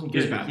 he just wasn't He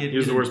good. was bad. He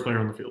was the worst player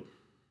on the field.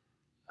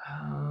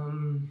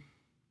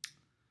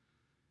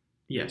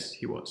 Yes,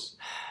 he was.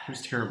 He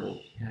was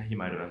terrible. Yeah, he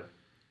might have been.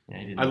 Yeah,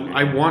 he didn't.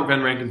 I want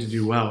Van Rankin to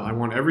do well. I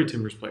want every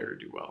Timbers player to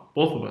do well.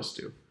 Both of us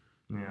do.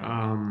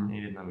 Yeah, he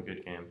didn't have a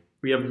good game.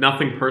 We have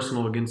nothing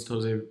personal against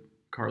Jose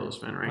Carlos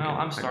Van Rankin. Well,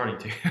 I'm starting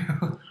to.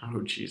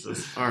 Oh,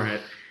 Jesus. All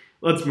right.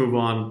 Let's move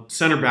on.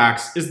 Center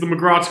backs. Is the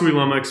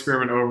McGraw-Tuiloma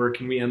experiment over?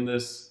 Can we end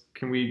this?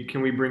 Can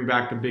we bring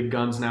back the big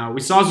guns now? We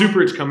saw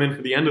Zuparic come in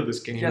for the end of this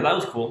game. Yeah, that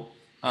was cool.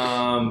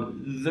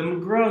 The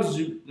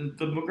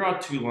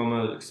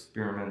McGraw-Tuiloma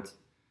experiment.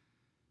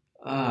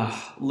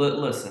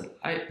 Listen,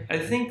 I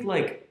think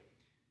like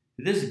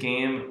this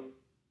game.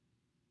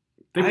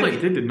 They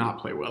did not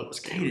play well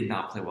this game. They did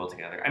not play well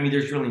together. I mean,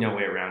 there's really no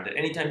way around it.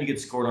 Anytime you get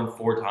scored on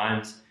 4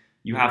 times,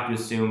 you have to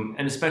assume,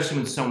 and especially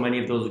when so many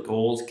of those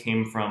goals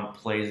came from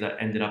plays that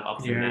ended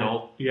up the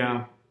middle.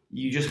 Yeah.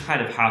 You just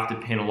kind of have to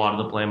pin a lot of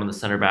the blame on the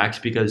center backs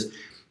because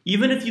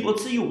even if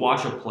let's say you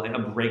watch a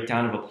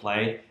breakdown of a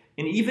play,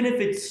 and even if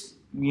it's,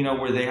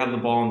 where they have the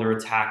ball and they're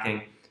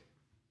attacking,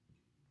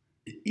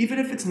 even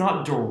if it's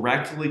not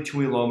directly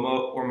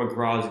Tuiloma or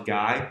McGraw's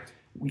guy,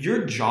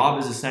 your job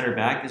as a center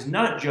back is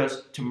not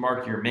just to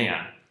mark your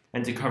man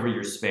and to cover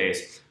your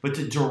space, but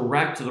to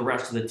direct the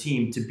rest of the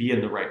team to be in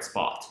the right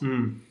spot.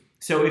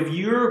 So if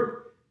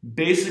you're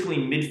basically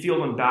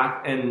midfield and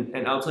back and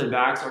outside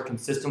backs are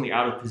consistently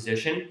out of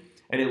position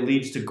and it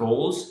leads to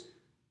goals,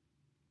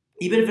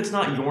 even if it's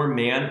not your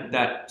man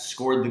that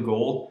scored the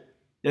goal,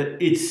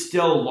 that it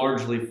still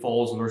largely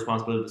falls on the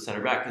responsibility of the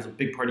center back because a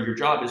big part of your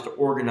job is to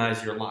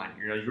organize your line.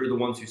 You're the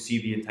ones who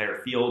see the entire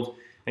field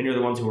and you're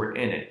the ones who are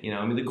in it.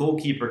 The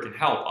goalkeeper can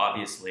help,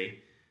 obviously,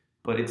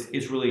 but it's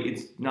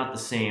not the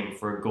same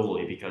for a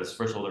goalie because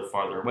first of all they're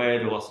farther away,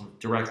 they're less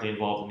directly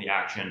involved in the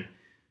action,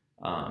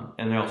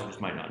 and they also just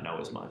might not know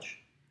as much.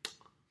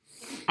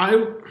 I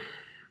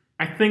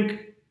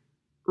think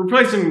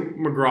replacing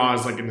McGraw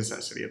is like a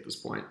necessity at this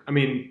point. I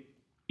mean,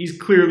 he's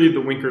clearly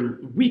the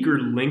weaker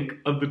link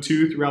of the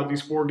two throughout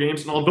these 4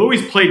 games, and although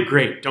he's played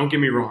great, don't get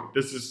me wrong,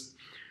 this is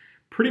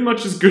pretty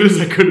much as good as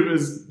I could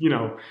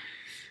have.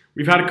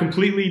 We've had a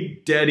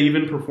completely dead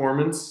even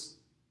performance.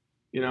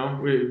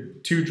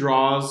 2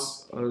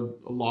 draws, a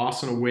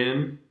loss, and a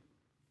win.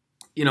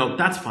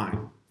 That's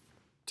fine.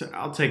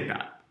 I'll take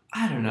that.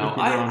 I don't know.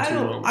 I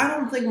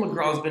don't think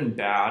McGraw's been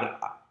bad.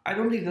 I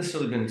don't think he's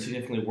necessarily been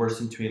significantly worse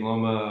than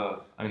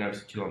Tuiloma. I mean,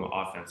 obviously Tuiloma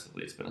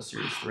offensively has been a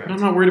serious threat. But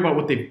I'm not worried about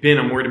what they've been.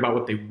 I'm worried about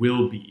what they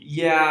will be.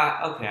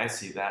 Yeah, okay, I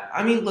see that.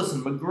 I mean,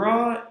 listen,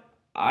 McGraw,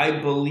 I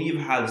believe,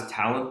 has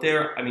talent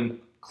there. I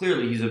mean,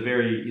 clearly he's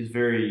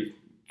very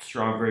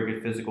strong, very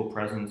good physical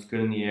presence, good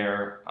in the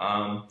air.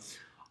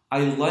 I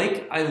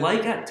like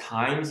at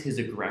times his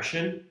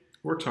aggression.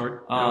 Works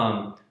hard.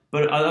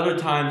 But at other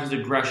times his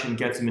aggression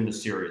gets him into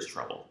serious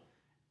trouble.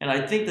 And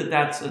I think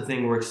that's a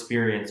thing where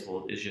experience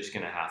is just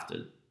going to have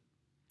to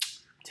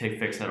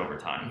fix that over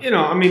time.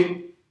 I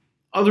mean,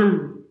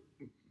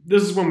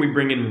 this is when we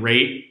bring in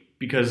rate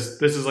because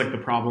this is like the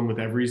problem with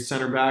every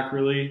center back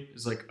really.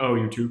 Is like, oh,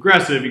 you're too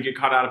aggressive, you get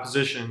caught out of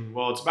position.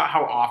 Well, it's about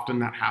how often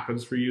that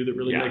happens for you that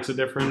really makes a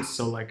difference.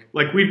 So like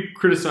we've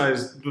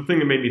criticized, the thing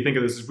that made me think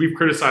of this is we've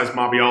criticized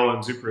Mabiala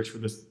and Zuparic for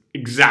this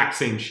exact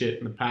same shit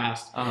in the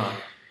past.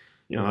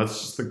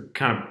 That's just the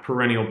kind of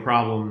perennial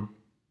problem.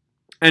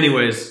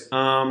 Anyways,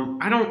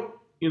 I don't,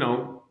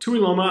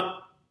 Tuiloma,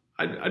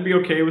 I'd be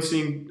okay with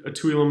seeing a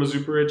Tuiloma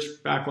Zuparic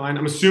backline.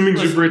 I'm assuming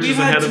Zuparic is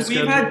ahead of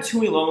schedule. We've had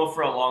Tuiloma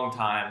for a long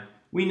time.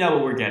 We know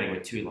what we're getting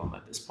with Tuiloma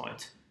at this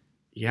point.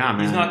 Yeah,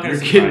 man. He's not going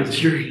to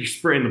surprise you. You're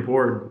spraying the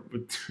board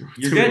with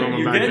you're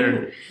Tuiloma back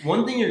there.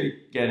 One thing you're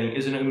getting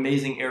is an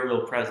amazing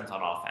aerial presence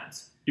on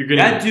offense.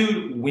 That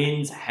dude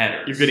wins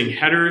headers. You're getting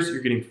headers,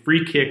 you're getting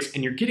free kicks,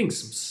 and you're getting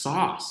some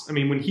sauce. I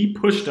mean, when he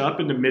pushed up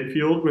into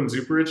midfield when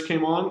Zuparic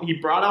came on, he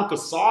brought out the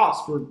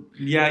sauce for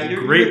you're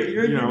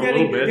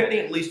getting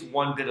at least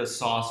one bit of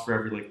sauce for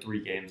every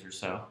 3 games or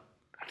so.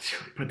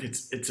 But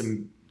it's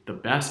the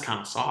best kind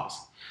of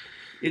sauce.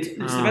 It's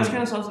the best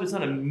kind of sauce, but it's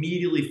not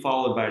immediately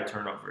followed by a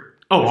turnover.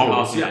 Oh,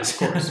 always,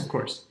 yes, of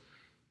course.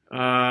 It's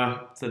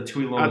a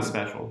Tuiloma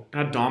special.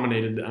 That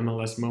dominated the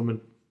MLS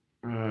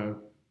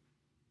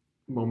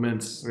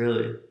moments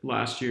really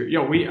last year.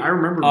 Yeah, I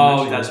remember.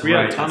 That's we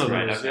right. had a ton of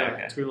right. those.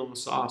 Okay. Tuiloma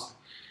sauce.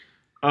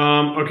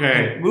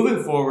 Okay.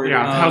 Moving forward.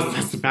 Yeah,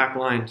 that's the back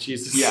line.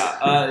 Jesus.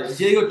 Yeah.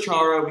 Diego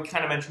Chara, we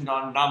kind of mentioned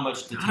on not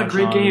much to touch on. Not a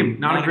great game.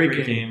 Not a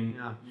great game.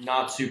 Yeah.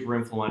 Not super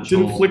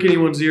influential. Didn't flick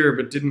anyone's ear,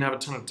 but didn't have a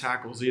ton of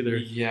tackles either.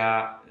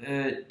 Yeah.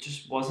 It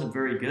just wasn't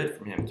very good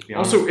from him, to be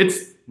honest. Also,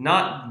 it's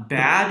not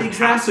bad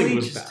exactly. Passing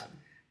was bad.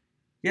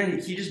 Yeah,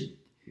 he just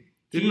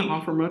didn't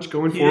offer much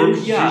going forward.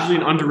 Yeah. Usually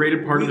an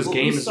underrated part of his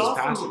game is his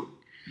passing.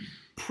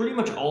 Pretty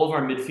much all of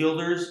our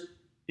midfielders,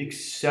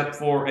 except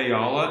for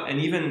Ayala, and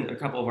even a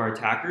couple of our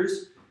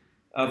attackers,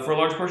 for a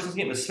large portion of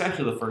this game,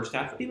 especially the first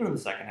half, even in the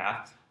second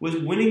half, was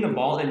winning the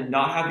ball and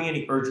not having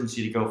any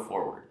urgency to go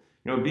forward.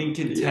 being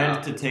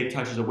content to take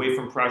touches away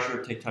from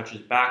pressure, take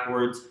touches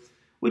backwards,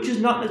 which is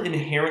not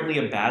inherently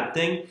a bad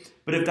thing.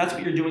 But if that's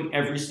what you're doing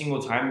every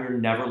single time, you're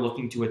never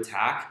looking to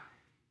attack.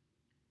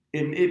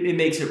 It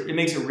makes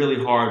it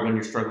really hard when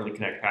you're struggling to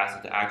connect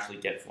passes to actually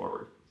get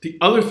forward. The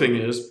other thing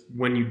is,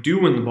 when you do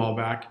win the ball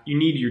back, you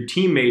need your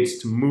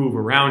teammates to move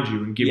around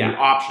you and give you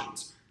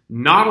options.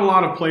 Not a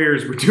lot of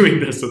players were doing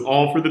this at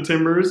all for the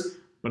Timbers,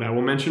 but I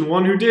will mention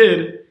one who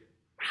did.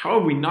 How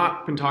have we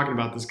not been talking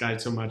about this guy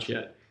so much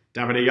yet?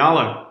 David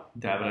Ayala.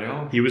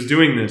 He was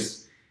doing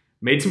this.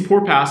 Made some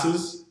poor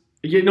passes.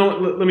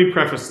 Let me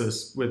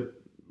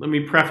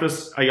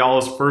preface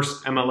Ayala's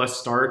first MLS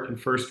start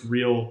and first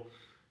real,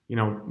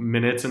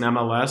 minutes in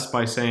MLS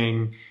by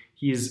saying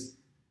he's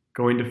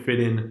going to fit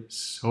in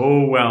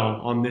so well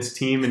on this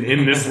team and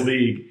in this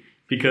league,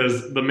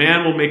 because the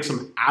man will make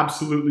some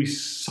absolutely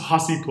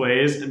saucy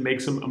plays and make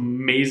some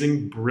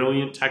amazing,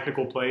 brilliant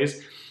technical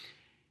plays.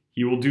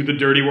 He will do the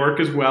dirty work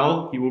as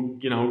well. He will,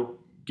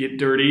 get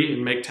dirty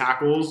and make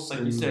tackles.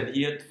 Like you said,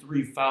 he had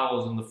 3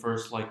 fouls in the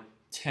first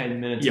 10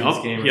 minutes of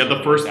this game. He had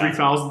the first 3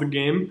 fouls of the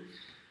game.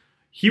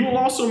 He will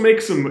also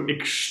make some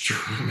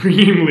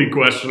extremely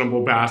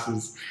questionable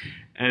passes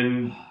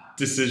and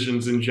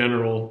decisions in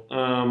general.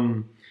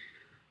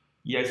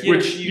 He had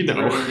a few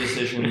throwing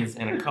decisions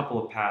and a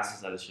couple of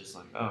passes that it's just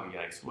like, oh,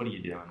 yikes, what are you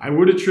doing? I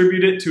would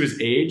attribute it to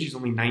his age. He's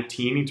only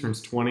 19. He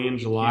turns 20 in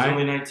July. He's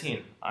only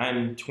 19.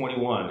 I'm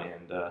 21,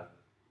 and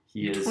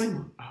You're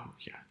 21. Oh,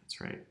 yeah, that's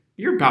right.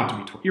 You're about to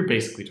be 20. You're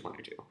basically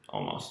 22.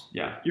 Almost,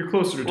 yeah. You're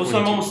closer to 22. Well, so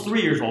I'm almost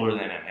 3 years older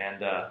than him,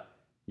 and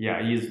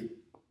he's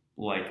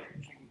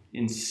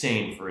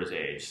insane for his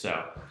age.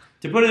 So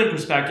to put it in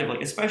perspective,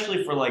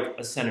 especially for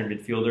a center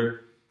midfielder,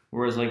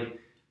 whereas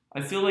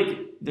I feel like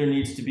there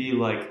needs to be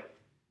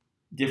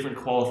different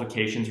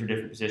qualifications for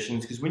different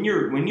positions, because when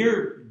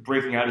you're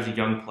breaking out as a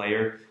young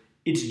player,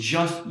 it's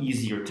just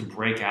easier to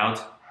break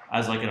out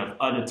as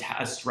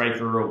a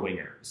striker or a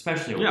winger,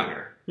 especially a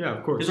winger. Yeah,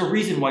 of course. There's a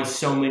reason why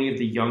so many of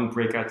the young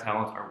breakout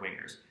talents are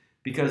wingers,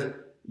 because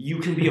you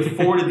can be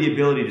afforded the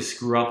ability to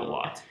screw up a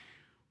lot.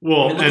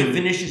 Well, and look at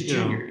Vinicius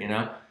Jr.,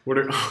 What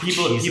are,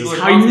 people are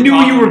I knew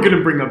you were going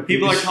to bring up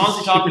People are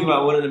constantly talking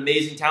about what an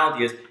amazing talent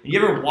he is. And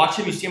you ever watch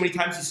him, you see how many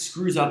times he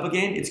screws up a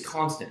game? It's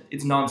constant.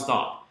 It's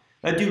nonstop.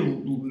 That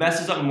dude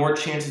messes up more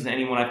chances than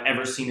anyone I've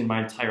ever seen in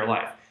my entire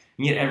life.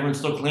 And yet everyone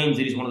still claims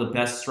that he's one of the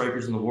best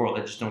strikers in the world.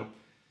 I just don't...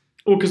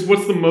 Well, because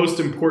what's the most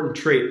important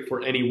trait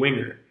for any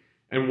winger?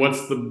 And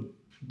what's the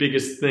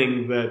biggest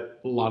thing that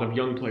a lot of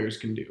young players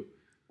can do?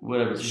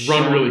 Whatever.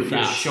 Run really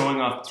fast. Showing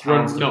off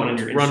talents run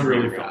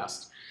really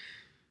fast.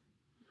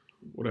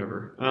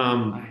 Whatever.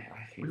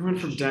 We went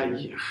from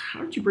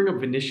how did you bring up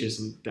Vinicius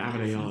and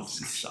David Ayala? He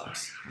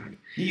sucks.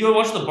 You go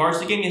watch the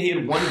Barca game, and he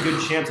had one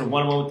good chance and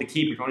 1-1 with the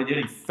keeper. You know what he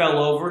did? He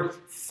fell over,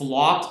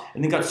 flopped,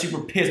 and then got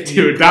super pissed.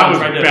 Dude, that was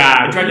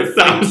bad. He tried to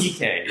fight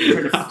PK. He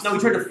tried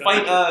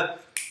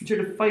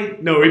to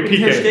fight. No, Ter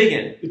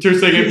Stegen. Ter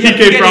Stegen.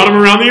 PK brought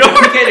him around the arm.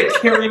 PK to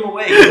carry him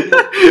away.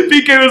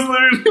 PK was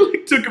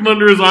literally took him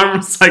under his arm and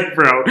was like,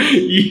 "Bro,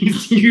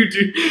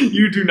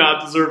 you do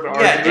not deserve to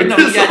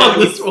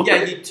argue this one."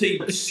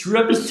 He screwed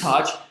up his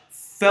touch,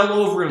 fell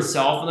over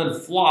himself, and then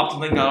flopped,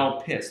 and then got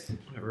all pissed.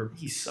 Whatever.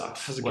 He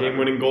sucks. Has a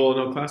game-winning goal in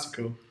El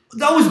Clasico.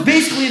 That was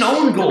basically an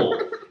own goal.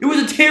 It was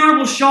a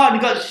terrible shot,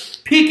 and he got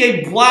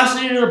PK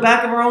blasted into the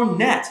back of our own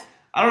net.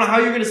 I don't know how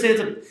you're going to say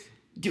it's a...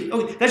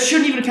 Dude, that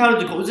shouldn't even count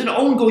as a goal. It was an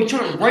own goal. He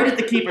shot it right at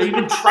the keeper. He's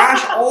been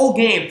trash all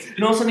game.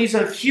 And all of a sudden he's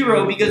a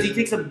hero because he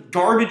takes a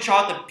garbage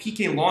shot that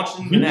PK launched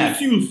into the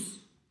net.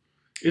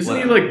 Isn't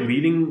he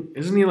leading?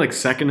 Isn't he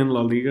second in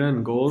La Liga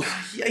in goals?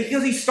 Yeah,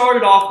 because he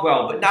started off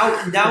well, but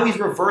now he's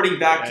reverting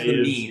back to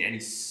the mean, and he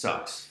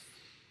sucks.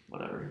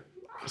 Whatever.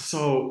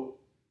 So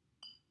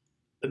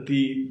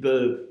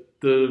the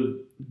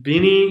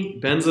Vini,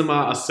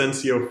 Benzema,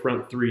 Asensio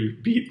front three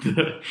beat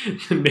the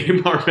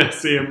Neymar,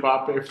 Messi, and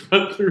Mbappe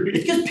front three.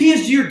 It's because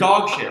PSG are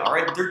dog shit. All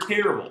right, they're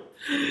terrible.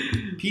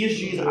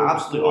 PSG is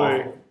absolutely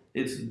awful.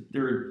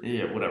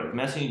 Whatever.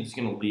 Messi is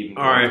gonna leave.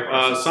 All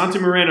right, Santi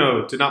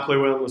Moreno did not play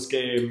well in this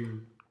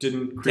game.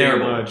 Didn't create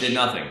much. Did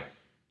nothing.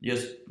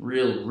 Just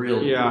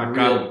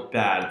real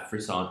bad for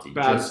Santi.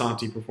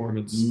 Santi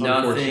performance.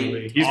 Nothing.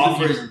 Unfortunately, he's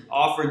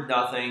offered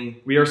nothing.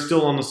 We are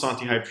still on the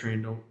Santi hype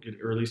train. Or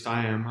at least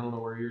I am. I don't know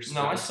where you're.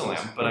 No, I still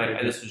am.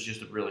 But this was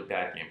just a really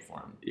bad game for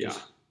him. Yeah.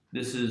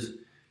 This is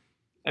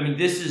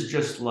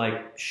just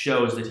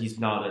shows that he's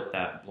not at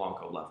that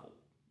Blanco level.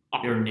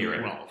 They're near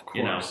it. Well, of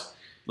course.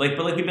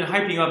 But we've been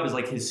hyping up as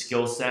his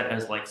skill set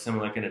as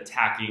someone an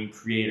attacking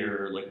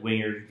creator,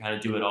 winger who can kind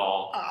of do it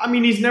all. I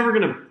mean, he's never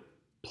gonna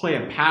play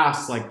a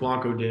pass like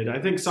Blanco did. I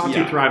think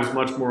Santi thrives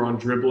much more on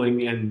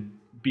dribbling and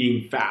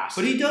being fast.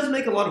 But he does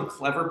make a lot of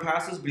clever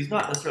passes, but he's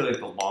not necessarily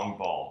the long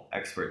ball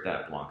expert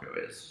that Blanco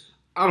is.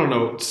 I don't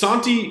know.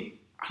 Santi,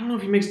 I don't know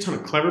if he makes a ton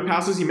of clever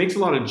passes. He makes a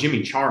lot of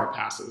Jimmy Chara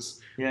passes.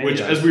 Yeah,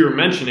 which, as we were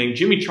mentioning,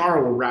 Jimmy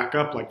Chara will rack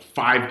up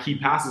 5 key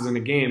passes in a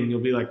game, and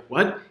you'll be like,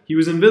 what? He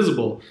was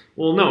invisible.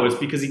 Well, no, it's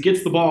because he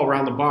gets the ball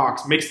around the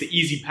box, makes the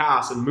easy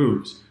pass, and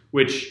moves,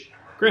 which,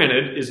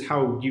 granted, is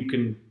how you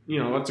can,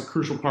 that's a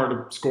crucial part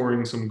of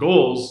scoring some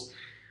goals.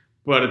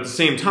 But at the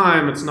same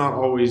time, it's not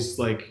always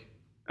like,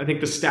 I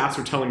think the stats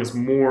are telling us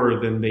more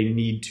than they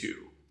need to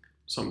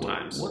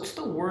sometimes. What's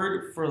the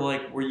word for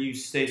like where you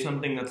say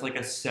something that's like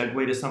a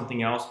segue to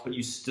something else, but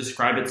you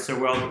describe it so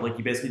well that like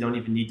you basically don't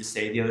even need to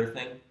say the other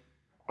thing?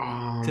 So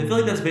I feel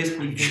like that's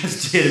basically what you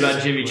just did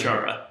about Jimmy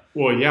Chara.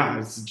 Well, yeah,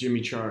 it's the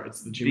Jimmy Chara.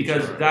 It's the Jimmy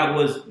Because Chara. that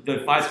was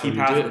the 5 key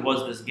passes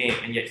was this game,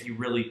 and yet he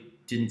really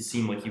didn't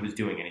seem like he was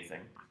doing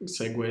anything.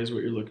 Segue is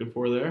what you're looking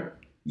for there.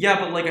 Yeah,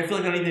 but like I feel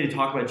like I don't need to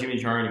talk about Jimmy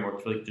Chara anymore.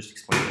 I feel like you just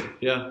explained it.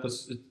 Yeah, it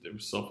was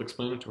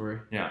self-explanatory.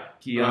 Yeah,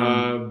 he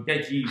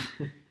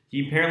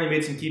apparently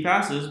made some key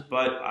passes,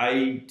 but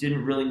I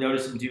didn't really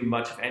notice him do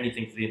much of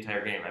anything for the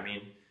entire game. I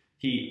mean,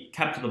 he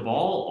kept the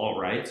ball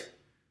all right.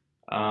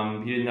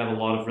 He didn't have a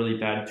lot of really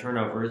bad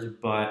turnovers,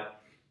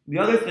 but the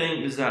other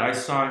thing is that I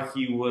saw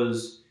he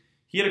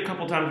had a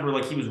couple times where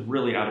like he was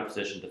really out of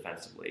position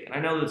defensively, and I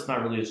know that's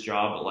not really his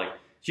job, but like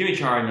Jimmy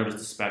Chara I noticed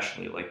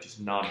especially like just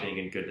not being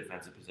in good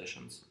defensive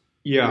positions.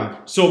 Yeah.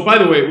 So, by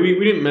the way, we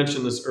didn't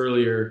mention this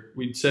earlier.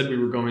 We said we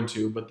were going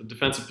to, but the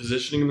defensive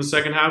positioning in the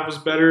second half was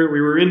better. We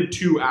were in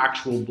 2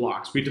 actual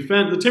blocks.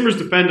 The Timbers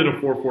defended a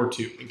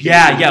 4-4-2. We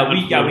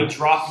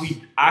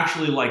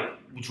actually like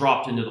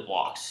dropped into the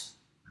blocks.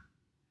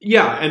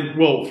 Yeah, and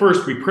well,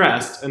 first we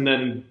pressed, and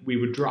then we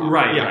would drop.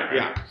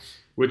 Right.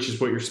 Which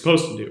is what you're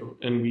supposed to do,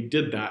 and we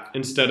did that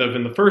instead of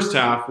in the first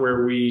half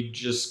where we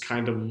just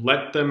kind of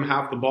let them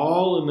have the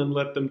ball and then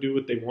let them do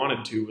what they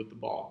wanted to with the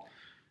ball,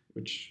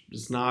 which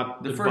is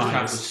not the first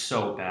half was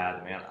so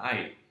bad, man.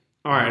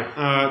 All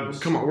right,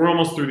 come on, we're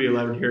almost through the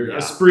 11 here. Yeah.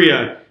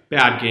 Asprilla,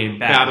 bad game.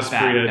 Bad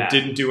Asprilla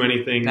didn't do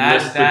anything.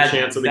 Missed the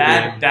chance of the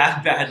game.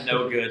 Bad,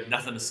 no good.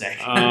 Nothing to say.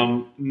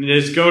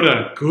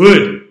 Nizgoda,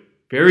 good,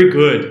 very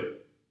good.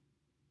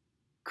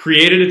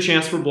 Created a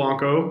chance for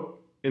Blanco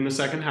in the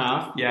second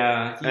half.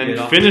 Yeah, and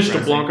finished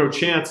a Blanco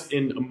chance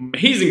in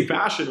amazing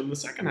fashion in the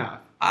second half.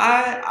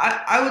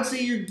 I would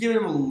say you're giving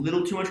him a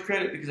little too much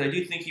credit because I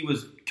do think he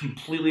was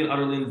completely and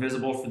utterly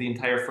invisible for the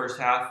entire first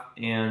half.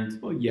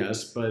 And well,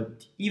 yes,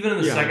 but even in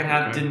the second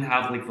half, didn't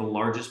have like the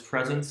largest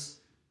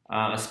presence,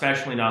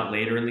 especially not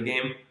later in the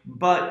game.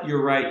 But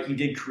you're right, he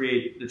did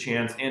create the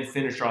chance and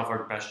finish off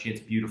our best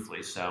chance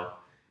beautifully. So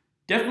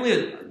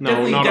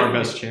definitely our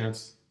best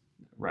chance.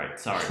 Right,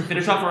 sorry.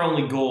 Finish off our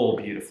only goal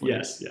beautifully.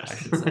 Yes. I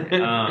should say.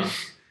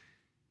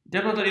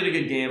 Definitely thought he had a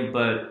good game,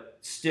 but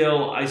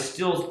I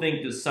still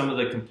think that some of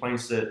the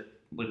complaints that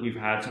like we've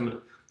had, some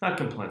of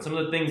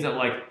the things that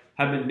like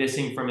have been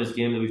missing from his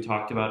game that we've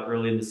talked about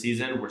early in the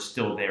season were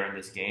still there in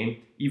this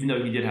game, even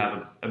though he did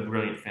have a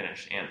brilliant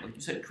finish and, like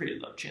you said,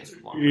 created a chance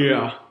for Blanco.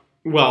 Yeah.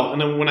 Well, and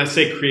then when I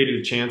say created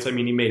a chance, I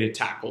mean he made a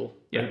tackle.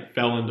 Yeah. It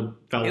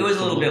was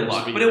a little bit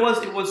luck, but it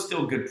was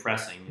still good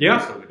pressing.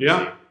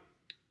 Yeah.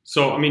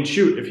 So, I mean,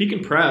 shoot, if he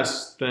can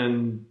press,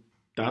 then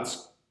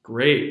that's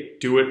great.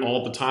 Do it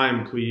all the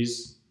time,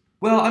 please.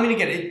 Well, I mean,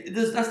 again,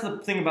 that's the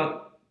thing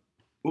about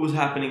what was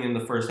happening in the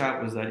first half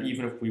was that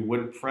even if we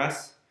would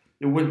press,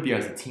 it wouldn't be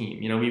as a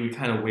team. You know, we would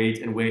kind of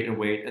wait, and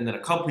then a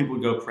couple people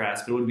would go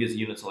press, but it wouldn't be as a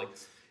unit. So, like,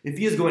 if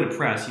he is going to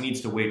press, he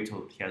needs to wait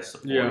until he has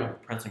support. Yeah.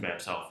 Pressing by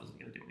himself isn't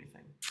going to do anything.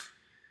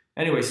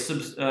 Anyway,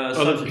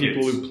 other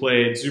people who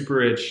played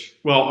Zuparic.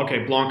 Well,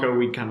 okay, Blanco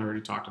we kind of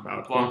already talked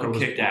about. Blanco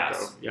kicked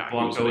ass. Yeah,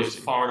 Blanco was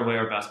far and away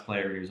our best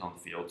player when he was on the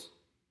field.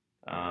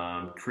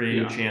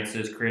 Created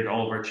chances, created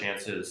all of our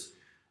chances.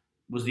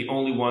 Was the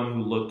only one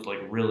who looked like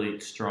really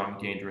strong,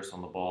 dangerous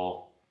on the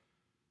ball.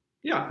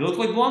 Yeah. He looked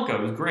like Blanco.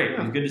 It was great. It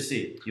was good to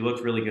see. He looked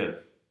really good.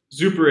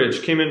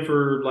 Zuparic came in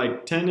for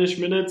like 10-ish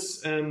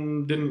minutes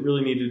and didn't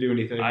really need to do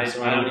anything. I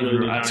don't even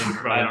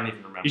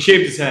remember. He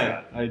shaved his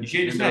head. He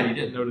shaved his head. He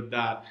did. Noted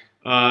that.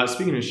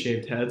 Speaking of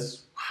shaved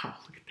heads, wow,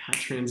 look at that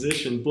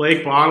transition.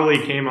 Blake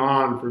Bodley came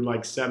on for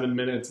like 7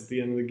 minutes at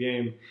the end of the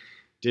game.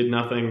 Did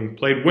nothing.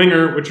 Played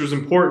winger, which was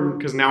important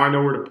because now I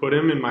know where to put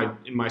him in my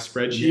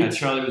spreadsheet. Yeah,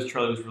 Charlie was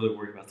really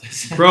worried about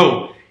this.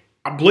 Bro,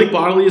 Blake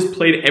Bodley has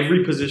played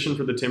every position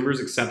for the Timbers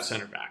except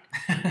center back.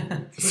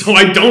 So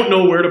I don't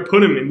know where to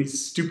put him in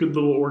these stupid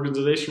little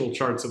organizational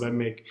charts that I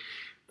make.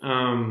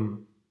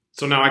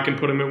 So now I can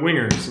put him at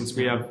winger since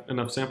we have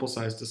enough sample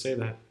size to say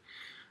that.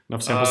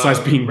 Enough sample size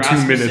being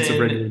Rasmussen 2 minutes of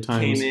regular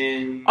times. Came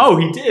in. Oh,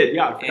 he did.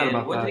 Yeah, I forgot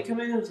about that. When did he come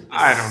in? It was like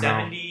I don't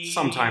 70, know.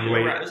 Sometime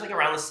late. It was like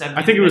around the 70s.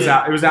 I think it was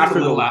after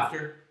a little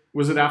after.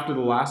 Was it after the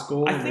last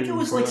goal? I think it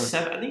was like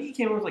 7. I think he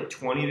came in with like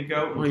 20 to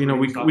go. Well, you know,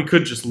 we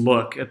could just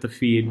look at the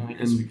feed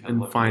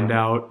and find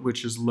out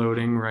which is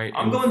loading right.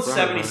 I'm going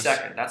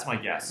 72nd. That's my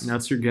guess.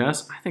 That's your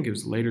guess? I think it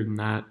was later than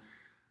that.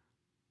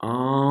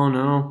 Oh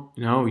no,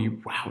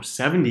 you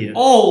 70th.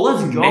 Oh,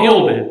 let's go.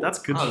 Nailed it. That's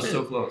good. Oh, it was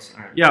so close.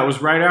 All right. Yeah, it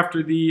was right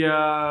after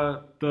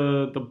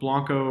the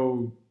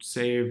Blanco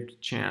saved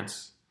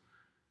chance.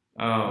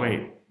 Oh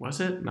wait, was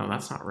it? No,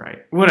 that's not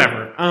right.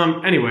 Whatever.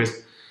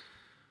 Anyways,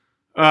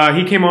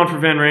 he came on for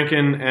Van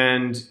Rankin,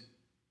 and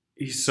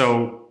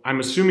so I'm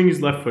assuming he's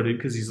left-footed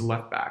because he's a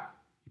left back.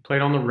 He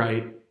played on the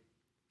right.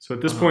 So at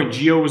this point,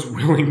 Gio was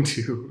willing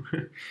to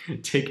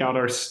take out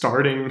our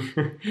starting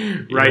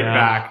right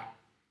back.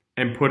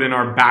 and put in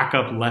our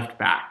backup left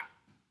back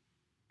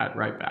at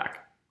right back.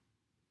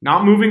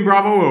 Not moving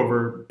Bravo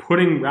over,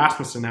 putting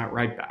Rasmussen at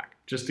right back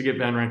just to get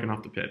Van Rankin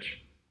off the pitch.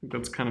 I think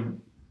that's kind of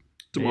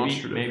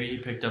demonstrative. Maybe he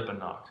picked up a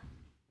knock.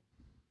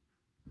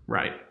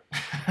 Right.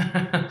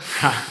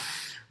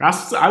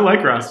 Rasmussen, I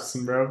like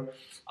Rasmussen, bro.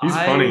 He's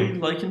funny. I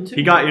like him too.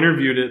 He got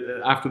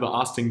interviewed after the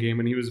Austin game,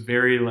 and he was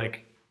very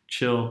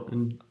chill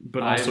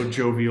but also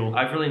jovial.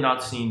 I've really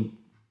not seen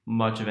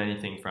much of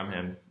anything from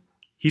him.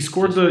 He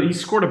scored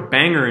a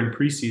banger in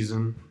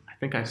preseason. I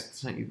think I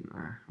sent you.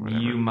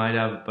 Whatever. You might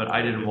have, but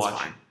I didn't It's watch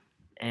fine.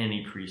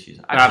 any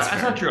preseason. That's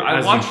not true.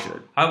 As you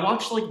should. I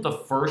watched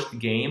the first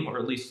game, or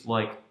at least no,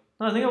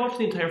 I think I watched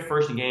the entire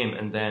first game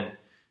and then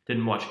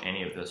didn't watch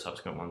any of the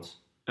subsequent ones.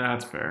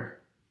 That's fair.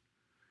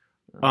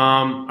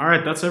 All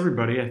right, that's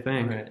everybody. I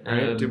think. Okay.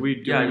 Right? Did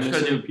we? Yeah, we you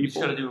miss any just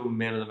gotta do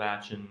man of the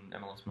match and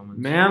MLS moments.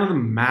 Man of the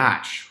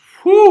match.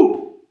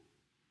 Whew.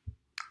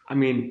 I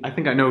mean, I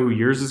think I know who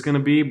yours is going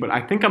to be, but I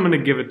think I'm going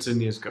to give it to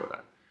Niezgoda.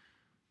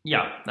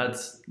 Yeah,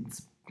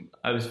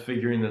 I was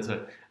figuring that's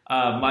it.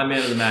 My man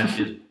of the match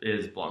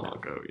is Blanco.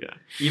 Blanco, yeah.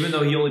 Even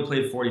though he only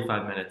played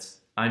 45 minutes,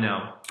 I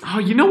know Oh,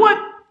 you know what?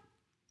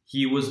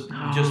 he was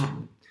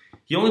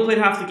he only played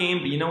half the game.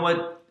 But you know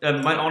what?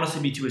 That might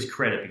honestly be to his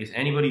credit because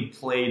anybody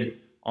played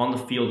on the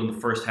field in the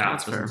first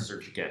half doesn't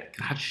deserve to get it.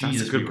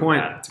 That's a good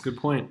point. That's a good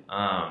point.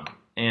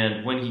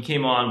 And when he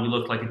came on, we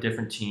looked like a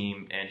different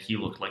team, and he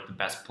looked like the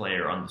best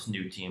player on this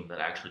new team that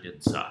actually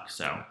didn't suck.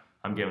 So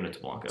I'm giving it to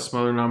Blanco. Some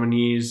other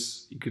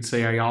nominees, you could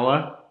say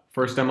Ayala,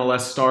 first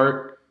MLS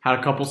start, had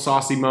a couple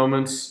saucy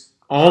moments,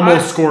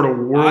 almost scored a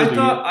worldie. I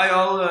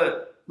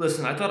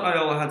thought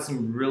Ayala had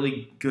some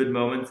really good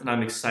moments, and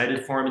I'm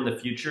excited for him in the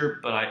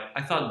future. But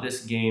I thought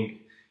this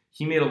game,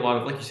 he made a lot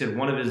of, like you said,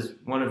 one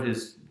of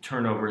his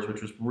turnovers,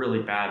 which was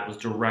really bad, was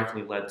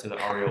directly led to the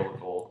Ariola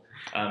goal.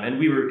 And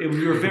we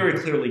were very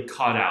clearly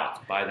caught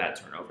out by that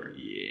turnover.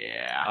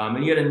 Yeah.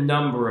 And he had a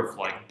number of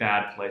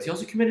bad plays. He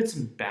also committed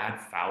some bad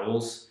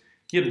fouls.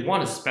 He had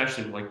one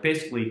especially,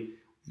 basically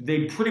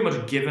they pretty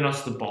much given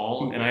us the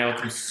ball, and I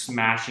kept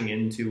smashing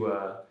into.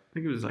 I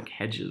think it was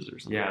Hedges or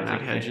something. Yeah, it was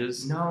Not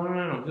Hedges. No.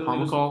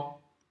 Pomacall?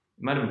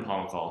 It might have been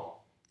Pomacall.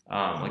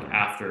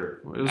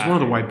 After. It was one of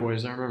the white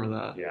boys. I remember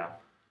that. Yeah.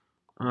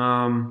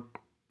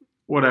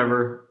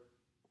 Whatever.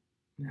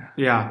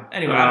 Yeah.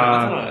 Anyway,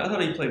 I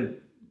thought he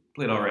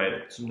played all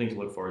right. Some things to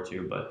look forward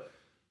to, but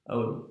I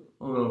don't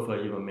know if I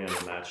give him a man of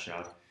the match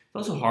shout. It's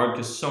also hard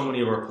because so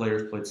many of our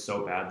players played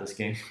so bad this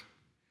game.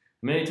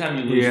 I mean, anytime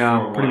you lose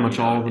 4-1, pretty much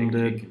all of them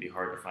did. It can be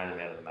hard to find a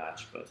man of the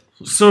match, but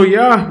so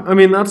yeah, I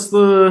mean that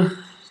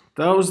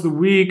was the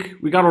week.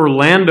 We got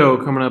Orlando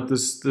coming up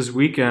this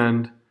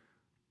weekend.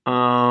 They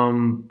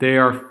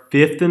are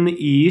 5th in the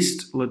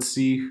East. Let's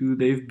see who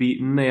they've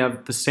beaten. They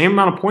have the same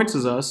amount of points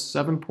as us,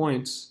 7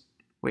 points.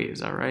 Wait, is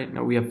that right?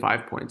 No, we have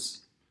 5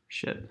 points.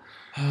 Shit.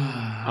 They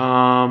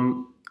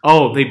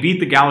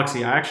beat the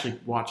Galaxy. I actually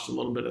watched a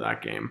little bit of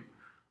that game.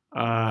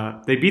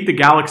 They beat the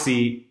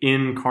Galaxy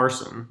in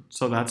Carson,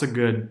 so that's a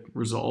good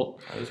result.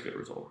 That is a good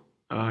result.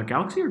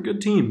 Galaxy are a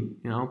good team.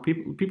 You know,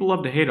 people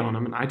love to hate on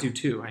them, and I do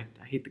too. I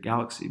hate the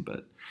Galaxy,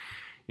 but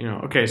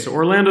okay. So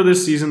Orlando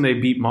this season, they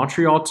beat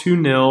Montreal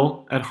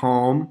 2-0 at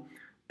home.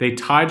 They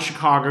tied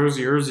Chicago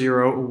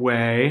 0-0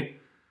 away.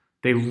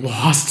 They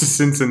lost to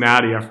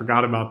Cincinnati. I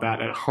forgot about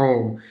that at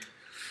home.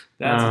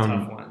 That's a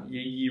tough one.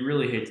 You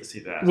really hate to see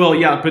that. Well,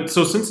 yeah, but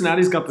so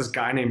Cincinnati's got this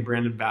guy named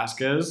Brandon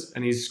Vasquez,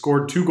 and he's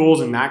scored 2 goals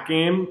in that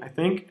game, I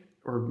think,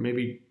 or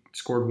maybe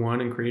scored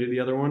 1 and created the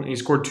other one. And he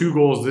scored 2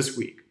 goals this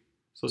week.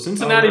 So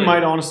Cincinnati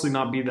might honestly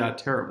not be that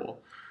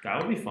terrible. That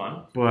would be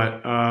fun.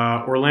 But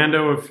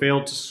Orlando have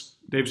failed to.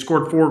 They've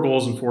scored 4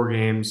 goals in 4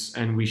 games,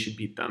 and we should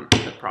beat them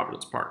at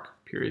Providence Park.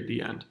 Period.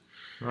 The end.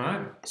 All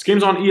right. This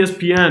game's on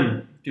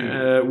ESPN.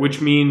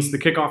 Which means the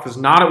kickoff is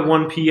not at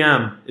 1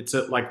 p.m. It's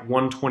at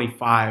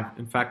 1:25.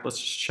 In fact, let's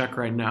just check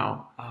right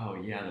now. Oh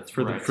yeah, that's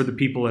for the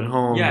people at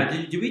home. Yeah,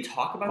 did we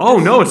talk about? Oh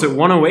this? No, it's at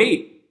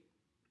 1:08.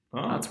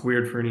 Oh. That's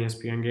weird for an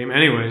ESPN game.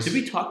 Anyways, did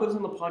we talk about this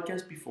on the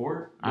podcast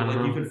before? I don't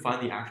know. You can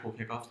find the actual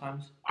kickoff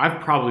times. I've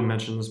probably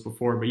mentioned this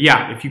before, but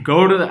yeah, if you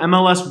go to the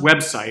MLS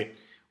website,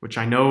 which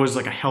I know is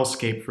like a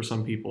hellscape for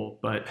some people,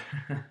 but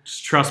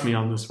just trust me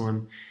on this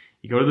one.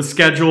 You go to the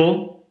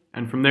schedule.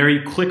 And from there,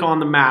 you click on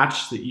the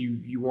match that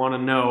you want to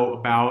know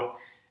about,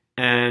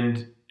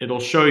 and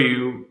it'll show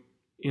you,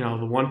 the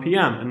 1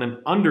 p.m. And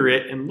then under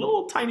it, in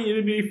little tiny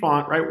itty-bitty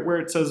font, right where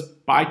it says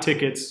buy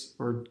tickets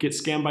or get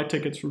scanned by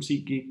tickets from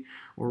SeatGeek,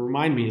 or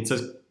remind me, it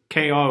says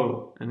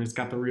KO, and it's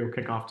got the real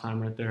kickoff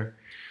time right there.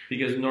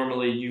 Because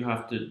normally you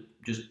have to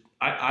just,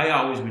 I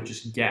always would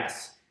just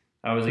guess.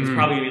 I was like, it's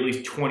probably going to be at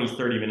least 20,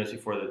 30 minutes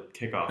before the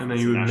kickoff. And then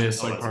you would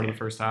miss part of the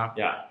first half.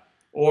 Yeah.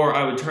 Or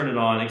I would turn it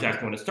on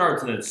exactly when it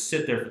starts and then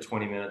sit there for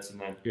 20 minutes and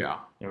then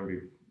it would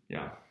be, You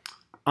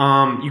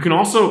can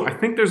also, I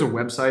think there's a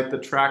website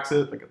that tracks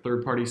it, like a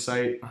third-party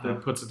site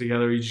that puts it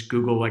together. You just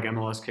Google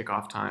MLS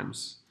kickoff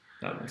times.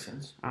 That makes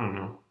sense. I don't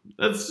know.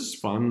 That's just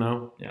fun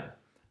though. Yeah.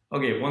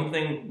 Okay, one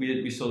thing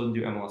we still didn't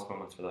do MLS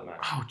moments for that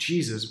match. Oh,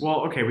 Jesus.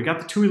 Well, okay, we got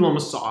the Tui Loma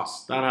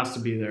sauce. That has to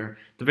be there.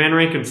 The Van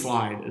Rankin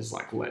slide is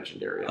like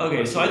legendary.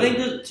 Okay, so I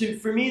think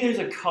for me, there's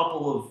a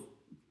couple of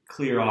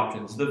clear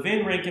options. The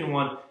Van Rankin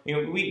one,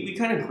 we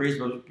kind of grazed,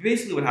 but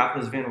basically what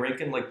happened is Van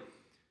Rankin, like,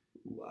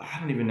 I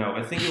don't even know.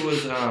 I think it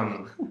was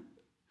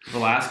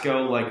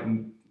Velasco, like,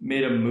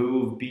 made a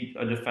move, beat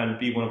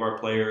one of our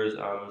players. It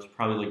was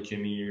probably like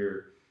Jimmy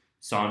or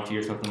Santi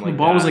or something like that. The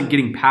ball was like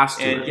getting past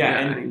to and it. yeah,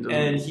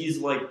 and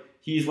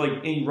he's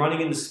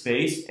running into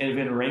space, and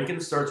Van Rankin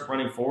starts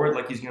running forward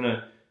like he's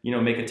gonna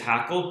make a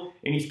tackle,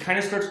 and he kind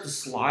of starts to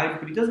slide,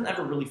 but he doesn't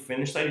ever really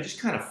finish that. He just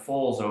kind of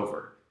falls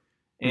over,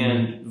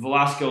 and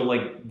Velasco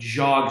like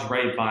jogs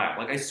right by him.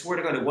 Like I swear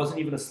to God, it wasn't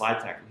even a slide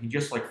tackle. He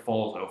just like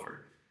falls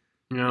over.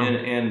 Yeah.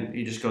 And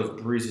he just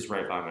breezes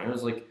right by me. It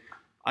was like,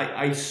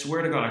 I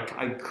swear to God,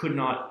 I could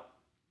not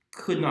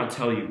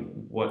tell you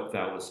what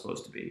that was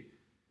supposed to be.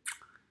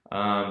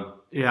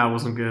 Yeah, it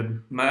wasn't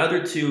good. My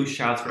other two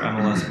shouts for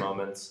MLS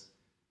moments,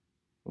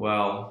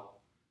 well,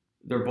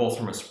 they're both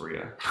from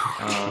Asprilla.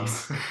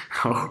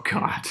 Oh,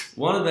 God.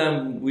 One of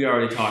them we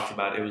already talked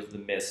about. It was the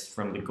miss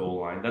from the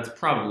goal line. That's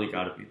probably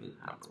got to be the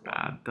That's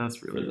bad.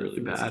 That's really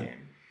for bad. This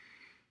game.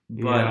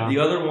 But the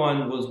other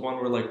one was one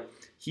where like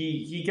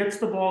he gets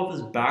the ball with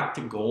his back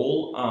to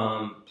goal,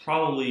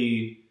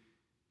 probably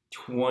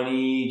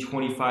 20,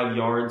 25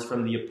 yards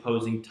from the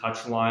opposing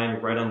touch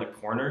line, right on the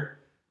corner.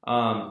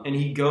 And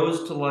he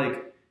goes to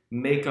like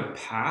make a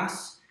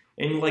pass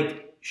and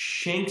like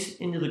shanks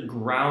into the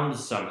ground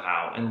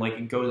somehow, and like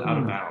it goes out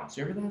of bounds.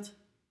 You remember that?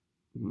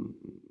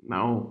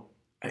 No.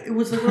 It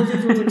was like one of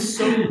those things where it was like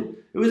so.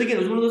 It was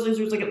one of those things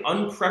where it was like an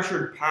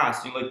unpressured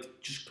pass. And he like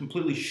just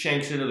completely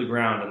shanks into the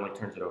ground and like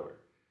turns it over.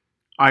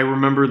 I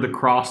remember the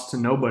cross to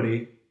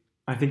nobody.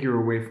 I think you were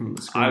away from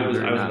the screen. I was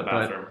in the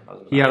bathroom.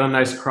 He had a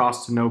nice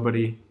cross to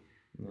nobody.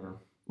 Yeah.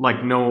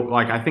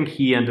 I think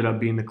he ended up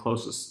being the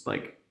closest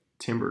like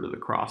timber to the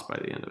cross by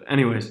the end of it.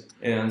 Anyways.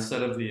 Yeah,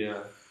 instead of the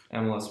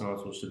MLS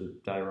moments, we'll do the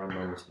diorama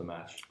moments of the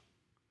match.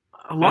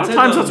 A lot of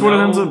times that's what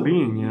it ends up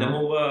being. Yeah.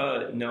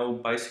 No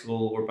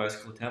bicycle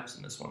attempts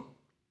in this one.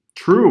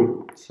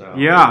 True. So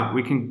yeah,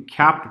 we can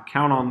count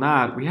on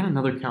that. We had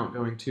another count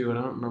going too, and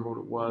I don't remember what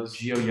it was.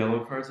 Geo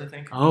yellow cards, I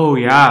think. Oh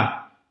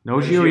yeah, no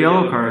Geo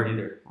yellow card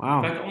either.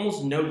 Wow. In fact,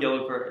 almost no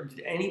yellow card.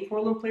 Did any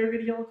Portland player get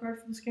a yellow card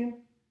for this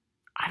game?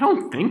 I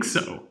don't think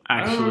so.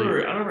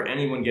 Actually, I don't remember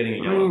anyone getting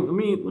a yellow. Let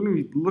me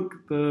look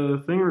at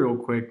the thing real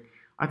quick.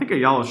 I think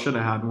Ayala should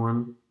have had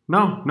one.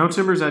 No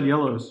Timbers had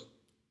yellows.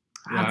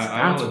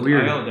 That's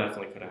weird. Ayala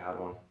definitely could have had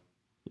one.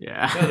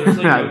 Yeah. Yeah, there's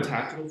like no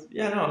tactical.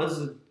 Yeah, no, this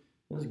is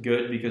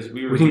good because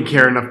we didn't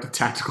care enough to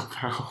tactical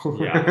foul.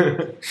 Yeah,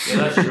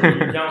 that's true. When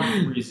you're down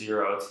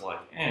 3-0, it's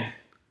like,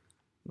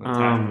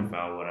 tactical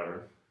foul,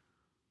 whatever.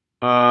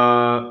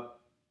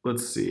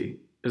 Let's see.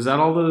 Is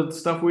that all the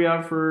stuff we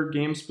have for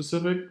game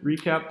specific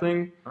recap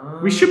thing?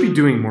 We should be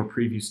doing more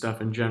preview stuff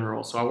in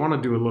general, so I want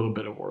to do a little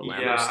bit of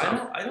Orlando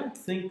stuff. I don't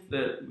think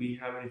that we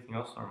have anything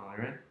else normally,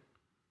 right?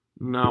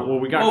 No, well,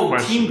 we got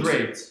questions. Team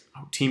grades.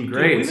 Oh, team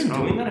grades. We've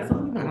been doing that. I feel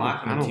like we've been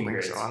lacking on team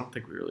grades. So. I don't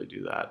think we really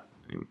do that.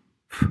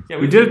 Yeah,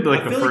 we did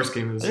like the first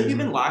game of the season. I think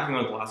we've been lacking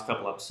on the last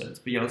couple episodes.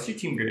 But yeah, let's do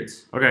team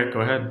grades. Okay,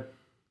 go ahead.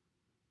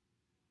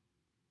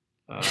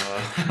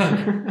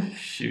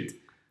 Shoot.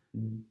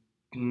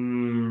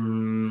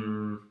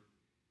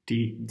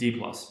 D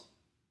plus.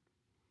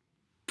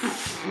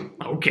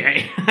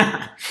 Okay.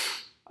 I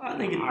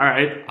think all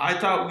right. I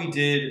thought we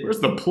did. Where's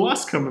the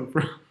plus coming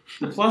from?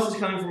 The plus is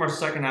coming from our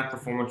second half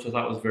performance, which I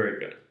thought was very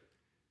good.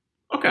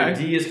 Okay.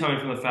 The D is coming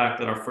from the fact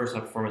that our first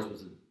half performance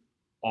was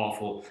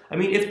awful. I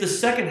mean, if the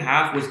second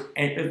half was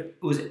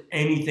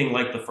anything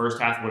like the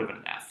first half, it would have been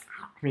an F.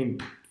 I mean,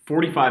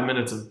 45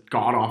 minutes of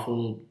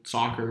god-awful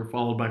soccer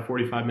followed by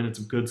 45 minutes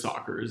of good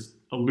soccer is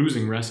a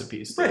losing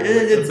recipe. Still. Right, and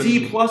a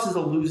D plus is a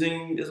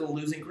losing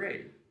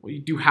grade. Well, you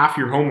do half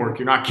your homework,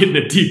 you're not getting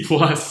a D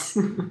plus.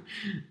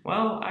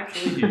 Well,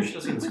 actually, you should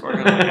have seen the score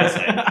on my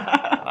essay.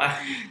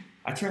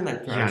 I turned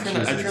that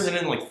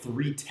in like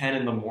 3:10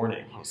 in the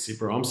morning. Oh, see,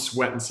 bro, I'm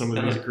sweating some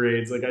of these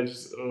grades. Like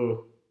There's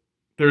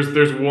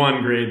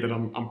one grade that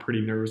I'm pretty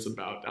nervous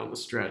about down the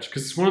stretch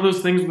because it's one of those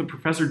things where the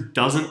professor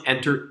doesn't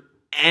enter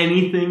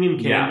anything in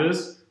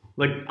Canvas. Yeah.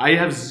 Like I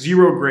have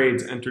 0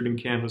 grades entered in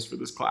Canvas for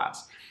this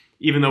class,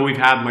 even though we've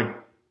had like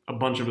a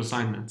bunch of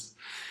assignments.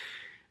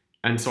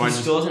 And so he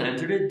still hasn't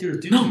entered it,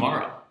 dude.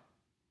 Tomorrow.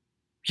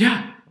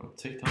 Yeah. Oh,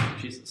 TikTok,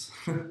 Jesus.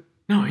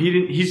 No, he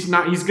didn't. He's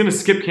not. He's gonna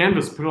skip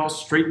Canvas, put it all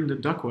straight into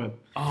DuckWeb.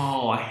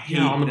 Oh, I hate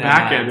on the that.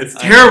 back end. It's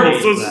terrible.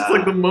 So it's just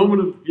like the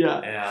moment of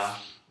Yeah.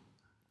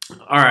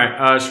 All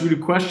right. Should we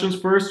do questions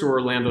first or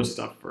Orlando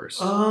stuff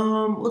first?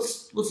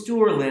 Let's do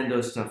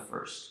Orlando stuff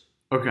first.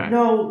 Okay.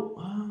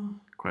 No.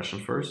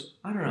 Questions first?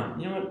 I don't know.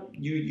 You know what?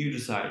 You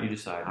decide. You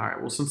decide. All right.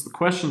 Well, since the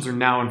questions are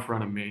now in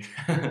front of me,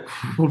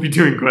 we'll be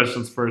doing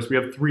questions first. We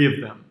have 3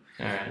 of them.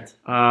 All right.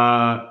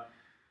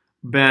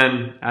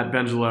 Ben at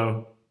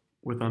Bengelo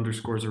with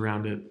underscores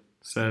around it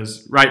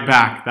says, right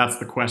back. That's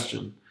the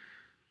question.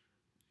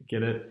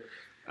 Get it?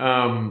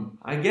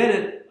 I get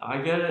it.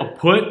 I'll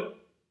put.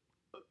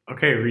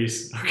 Okay,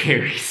 Reese.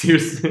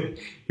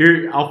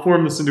 Here. I'll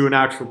form this into an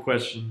actual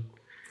question.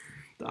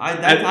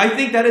 I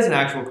think that is an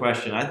actual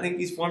question. I think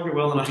he's formed it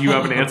well enough. Do you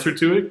have an answer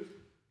to it?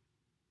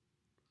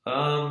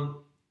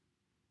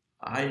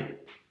 I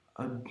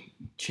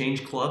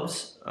change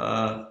clubs.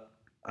 I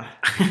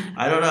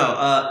don't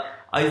know.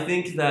 I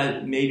think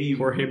that maybe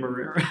Jorge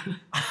Morera.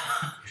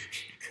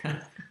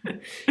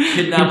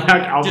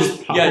 kidnap.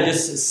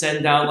 Just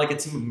send down like a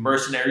team of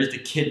mercenaries to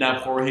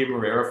kidnap Jorge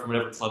Morera from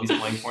whatever club he's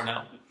playing for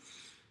now.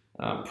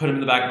 Put him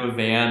in the back of a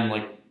van,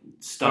 like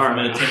stuff him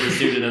in a timber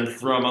suit, and then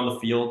throw him on the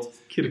field.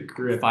 Get a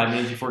grip. 5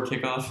 minutes before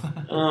kickoff.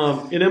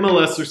 In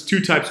MLS, there's two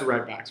types of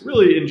right backs.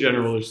 Really, in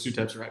general, there's two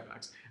types of right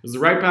backs. There's the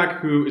right back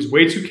who is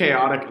way too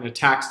chaotic and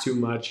attacks too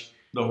much.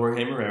 The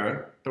Jorge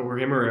Morera. The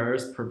Jorge Morera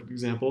is a perfect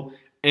example.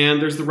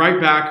 And there's the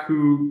right back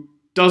who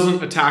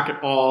doesn't attack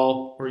at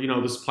all, or,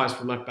 this applies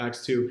for left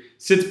backs too.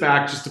 Sits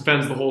back, just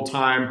defends the whole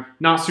time.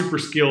 Not super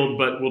skilled,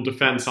 but will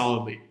defend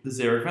solidly. The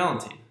Zarek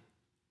Valentine.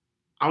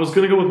 I was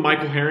going to go with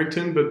Michael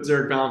Harrington, but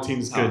Zarek Valentine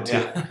is good too.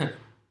 Yeah.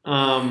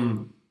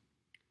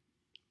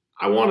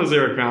 I want a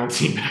Zarek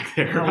Valentine back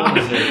there.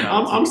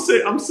 I'm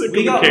sick of the chaos.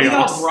 We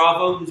got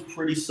Bravo, who's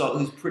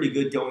pretty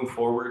good going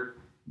forward.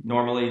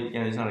 Normally,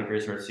 he's not a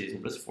great start of the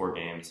season, but it's 4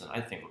 games, and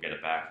I think we'll get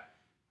it back.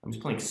 He's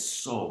playing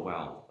so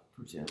well.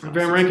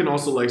 Van Rankin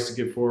also likes to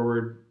get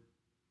forward,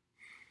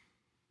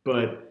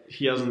 but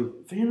he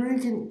hasn't Van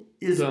Rankin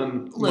is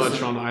done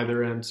much on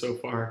either end so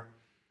far.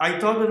 I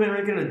thought that Van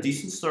Rankin had a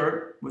decent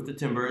start with the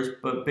Timbers,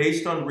 but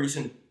based on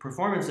recent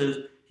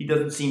performances, he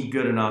doesn't seem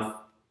good enough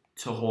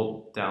to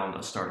hold down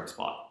a starting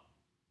spot,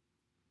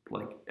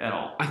 at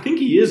all. I think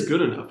he is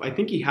good enough. I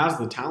think he has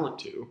the talent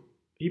to.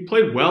 He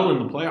played well in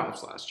the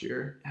playoffs last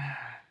year.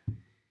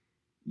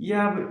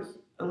 Yeah, but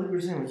like we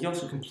were saying, he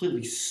also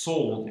completely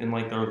sold in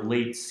their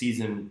late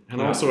season. And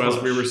also,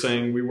 as we were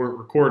saying, we weren't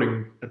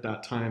recording at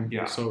that time.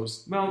 Yeah. So it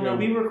was,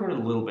 we recorded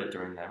a little bit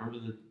during that.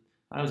 Remember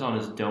I was on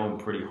his dome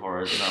pretty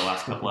hard in our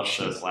last couple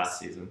episodes last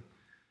season.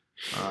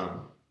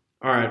 All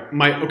right, I'm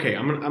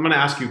gonna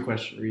ask you a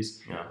question, Reese.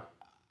 Yeah.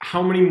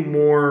 How many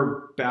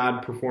more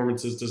bad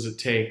performances does it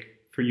take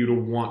for you to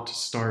want to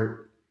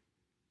start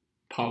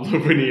Pablo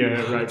Bonilla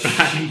at right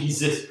back?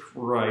 Jesus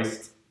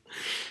Christ.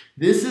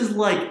 This is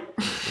like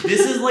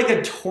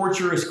a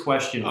torturous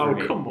question for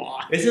me. Oh, come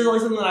on. This is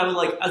something that I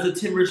would as a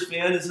Timbers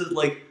fan, this is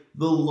the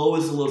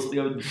lowest of lows, something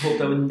I would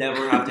hope I would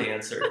never have to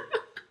answer.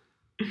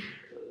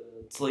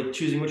 It's like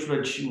choosing which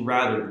would I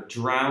rather,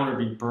 drown or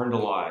be burned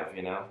alive,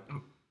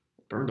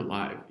 Burned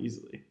alive,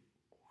 easily.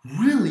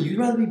 Really? You'd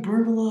rather be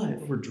burned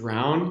alive? Over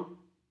drown?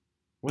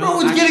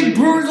 Bro, it's getting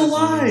burned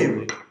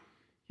alive!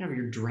 Yeah, but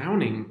you're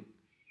drowning.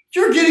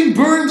 You're getting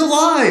burned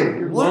alive!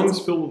 Your lungs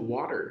filled with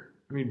water.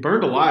 I mean,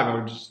 burned alive, I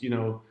would just,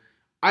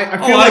 I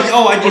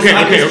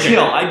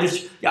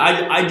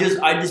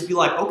just be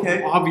like,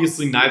 okay.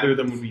 Obviously, neither of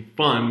them would be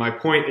fun. My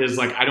point is,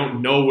 I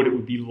don't know what it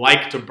would be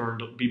like to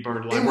be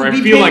burned alive. Where I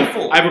feel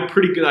painful. like I have a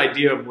pretty good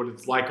idea of what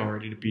it's like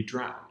already to be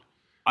drowned.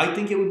 I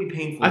think it would be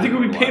painful. I think it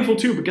would be painful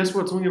too, but guess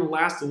what? It's only going to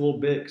last a little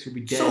bit because you'll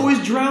be dead. So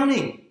is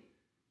drowning.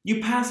 You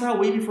pass out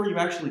way before you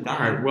actually die. All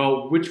right.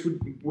 Well,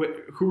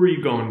 who are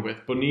you going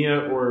with,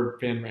 Bonilla or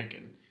Van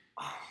Rankin?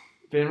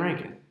 Van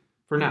Rankin.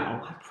 For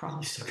now. I'd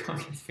probably still go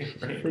with Van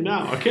Rankin. For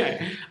now,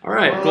 okay. All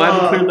right,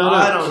 glad we cleared that up.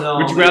 I don't know.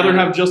 Would you rather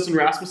have Justin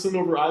Rasmussen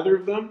over either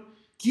of them?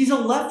 He's a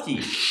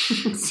lefty.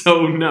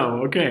 So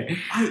no, okay.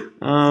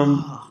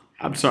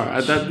 I'm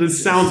sorry.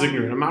 This sounds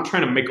ignorant. I'm not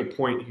trying to make a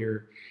point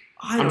here.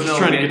 I'm just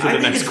trying to get to the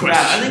next question.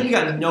 I think you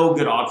got no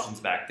good options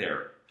back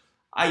there.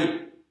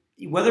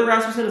 Whether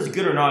Rasmussen is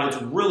good or not,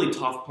 it's really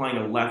tough playing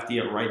a lefty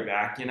at right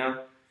back.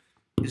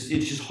 It's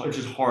just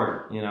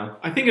hard.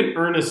 I think an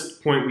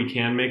earnest point we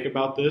can make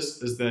about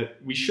this is that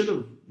we should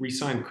have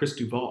re-signed Chris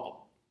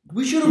Duval.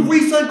 We should have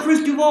re-signed Chris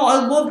Duval.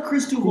 I love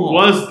Chris Duval. Who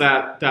was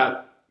that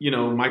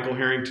Michael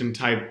Harrington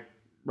type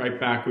right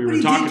back we were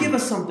talking about? He did give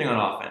us something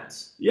on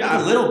offense.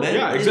 Yeah, a little bit.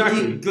 Yeah,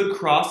 exactly. Good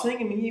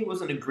crossing. I mean, he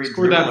wasn't a great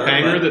scored dribbler, that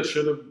banger that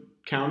should have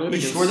counted. He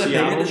scored that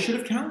banger that should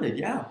have counted.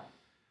 Yeah,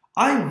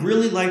 I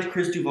really liked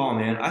Chris Duval,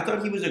 man. I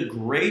thought he was a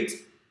great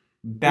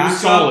backup. He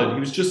was solid. He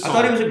was just solid.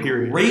 I thought he was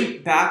a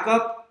great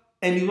backup,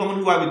 and he was someone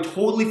who I would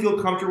totally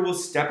feel comfortable with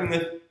stepping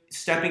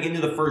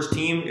into the first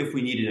team if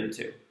we needed him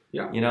to.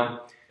 Yeah.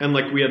 And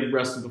we had the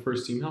rest of the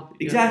first team healthy.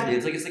 Exactly.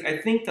 Yeah. It's like I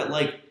think that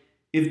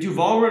if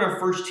Duval were in our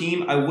first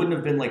team, I wouldn't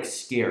have been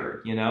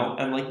scared,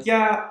 And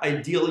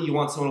ideally you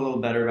want someone a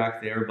little better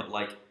back there, but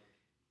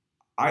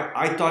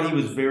I thought he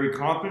was very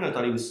confident. I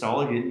thought he was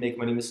solid. He didn't make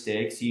many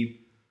mistakes. He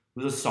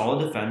was a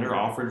solid defender,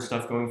 offered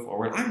stuff going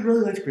forward. I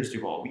really liked Chris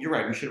Duval. You're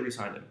right. We should have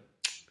re-signed him.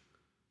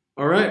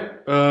 All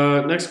right.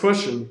 Next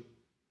question.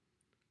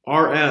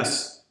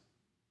 RS.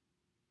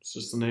 It's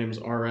just the name's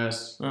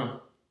RS.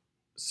 Oh.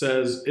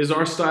 Says, is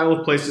our style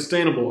of play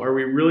sustainable? Are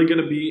we really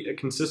going to be a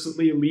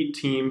consistently elite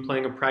team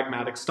playing a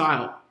pragmatic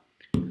style?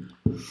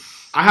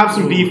 I have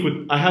some beef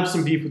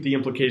with the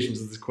implications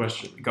of this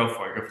question. Go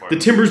for it. The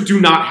Timbers do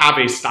not have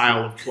a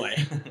style of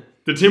play.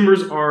 The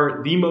Timbers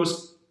are the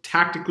most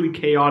tactically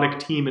chaotic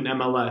team in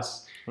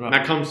MLS. What And about,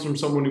 that comes from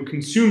someone who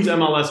consumes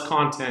MLS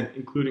content,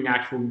 including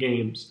actual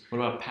games. what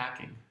about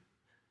packing?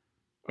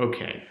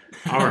 Okay.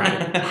 All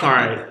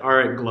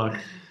right, Gluck.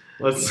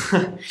 Let's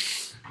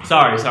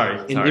Sorry.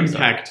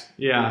 impact.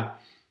 Yeah.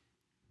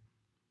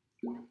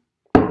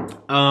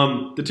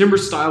 The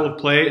Timbers style of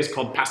play is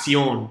called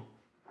pasión,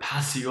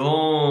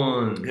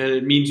 Pasión. and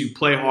it means you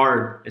play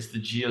hard. It's the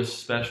Geo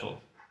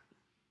special.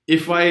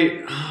 If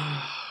I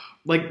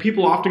like,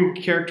 people often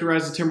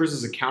characterize the Timbers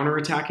as a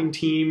counter-attacking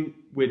team,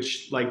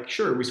 which, like,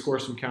 sure, we score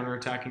some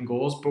counter-attacking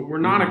goals, but we're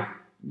not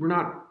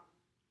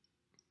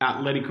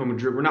Atletico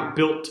Madrid. We're not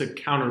built to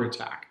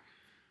counterattack.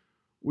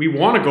 We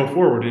want to go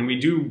forward, and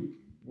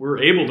we're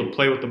able to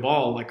play with the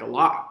ball like a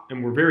lot,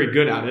 and we're very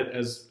good at it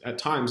as at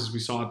times, as we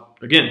saw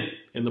again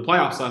in the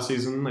playoffs last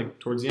season, like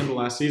towards the end of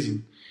last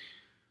season.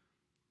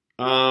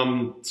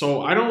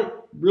 So I don't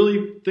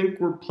really think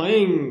we're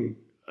playing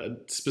a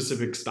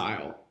specific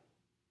style.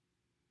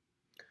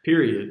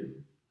 Period.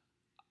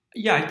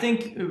 Yeah, I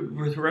think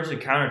with regards to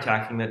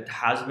counterattacking, that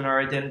has been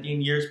our identity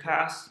in years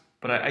past.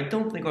 But I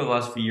don't think over the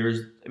last few years,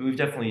 we've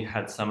definitely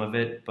had some of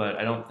it, but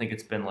I don't think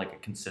it's been like a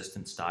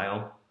consistent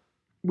style.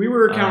 We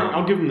were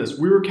I'll give them this.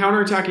 We were a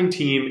counterattacking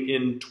team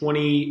in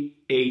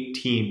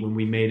 2018 when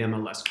we made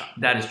MLS Cup.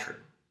 That is true.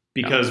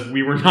 Because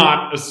we were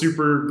not a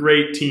super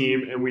great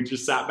team, and we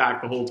just sat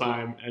back the whole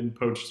time and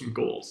poached some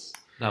goals.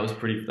 That was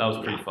pretty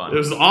fun. It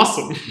was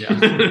awesome. Yeah.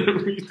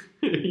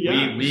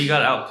 Yeah. We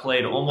got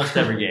outplayed almost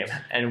every game,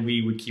 and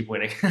we would keep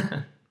winning.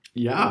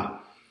 Yeah.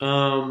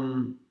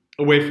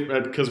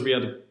 Because we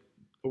had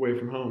away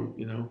from home,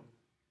 you know.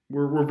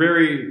 We're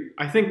very,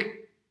 I think,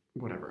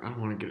 whatever. I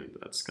don't want to get into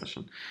that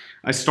discussion.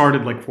 I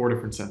started like 4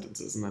 different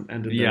sentences and then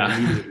ended them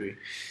immediately.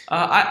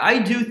 I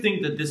do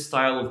think that this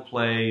style of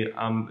play,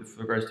 with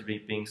regards to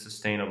being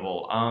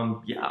sustainable,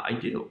 I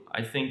do.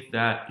 I think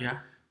that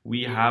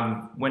we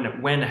have,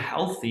 when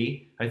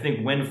healthy, I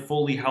think when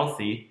fully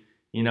healthy,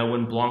 you know,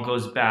 when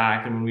Blanco's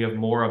back and when we have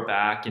Mora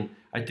back, and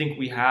I think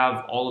we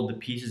have all of the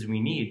pieces we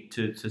need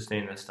to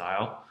sustain this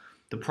style.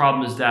 The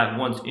problem is that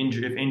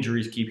if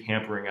injuries keep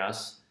hampering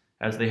us,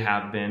 as they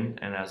have been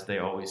and as they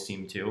always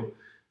seem to,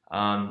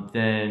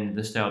 then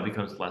the style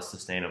becomes less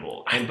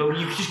sustainable. But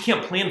you just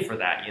can't plan for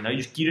that, you know.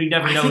 You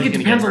never know. I think it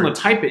depends on the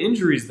type of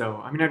injuries,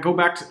 though. I mean, I go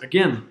back to,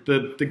 again,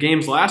 the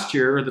games last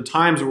year, or the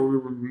times where we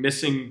were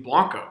missing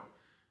Blanco.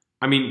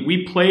 I mean,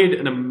 we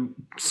played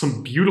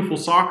some beautiful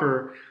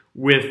soccer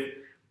with,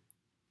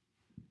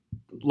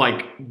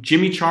 like,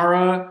 Jimmy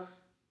Chara.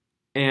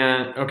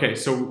 And, okay,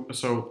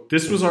 so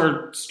this was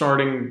our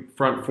starting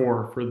front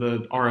four for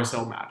the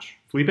RSL match.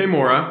 Felipe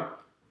Mora,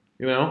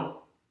 you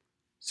know,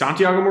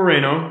 Santiago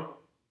Moreno,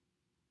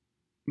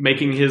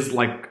 making his,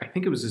 like, I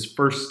think it was his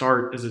first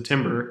start as a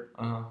Timber,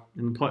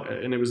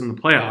 and it was in the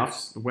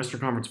playoffs, the Western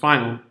Conference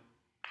Final.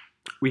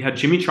 We had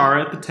Jimmy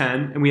Chara at the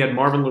 10, and we had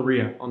Marvin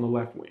Loria on the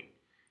left wing.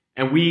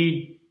 And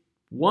we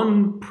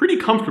won pretty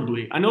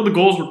comfortably. I know the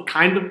goals were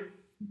kind of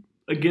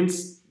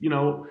against, you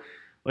know,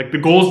 like, the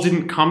goals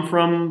didn't come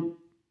from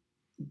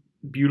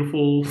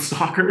beautiful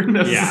soccer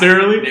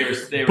necessarily,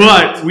 they were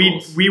but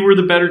we were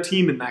the better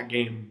team in that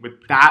game with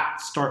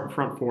that start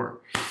front four.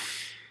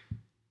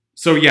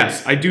 So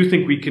yes, I do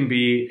think we can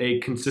be a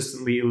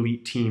consistently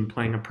elite team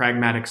playing a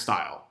pragmatic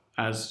style,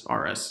 as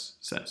RS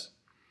says.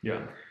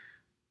 Yeah.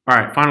 All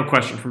right, final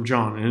question from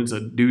John, and it's a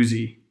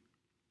doozy.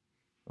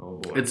 Oh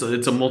boy. It's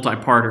a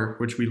multi-parter,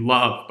 which we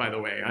love, by the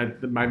way. I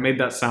made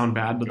that sound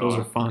bad, but those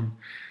are fun.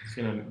 It's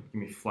gonna give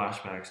me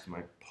flashbacks to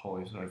my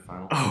poli-sci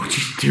final. Oh,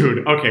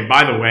 dude. Okay,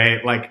 by the way,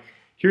 like,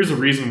 here's a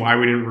reason why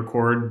we didn't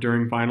record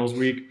during finals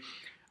week.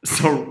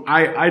 So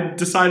I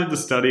decided to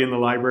study in the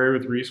library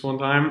with Reese one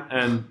time,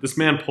 and this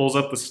man pulls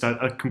up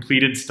a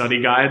completed study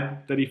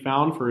guide that he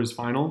found for his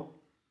final.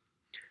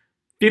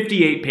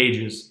 58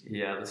 pages.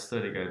 Yeah, the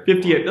study guide.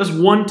 58. That's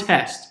one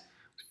test.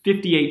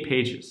 58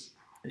 pages.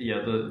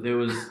 Yeah, there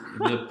was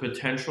the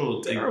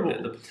potential.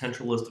 Terrible. The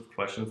potential list of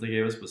questions they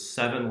gave us was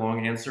 7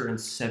 long answer and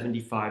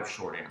 75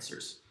 short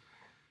answers.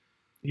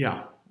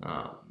 Yeah.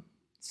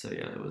 So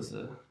yeah, it was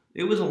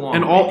a long.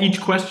 And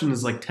each question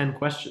is like 10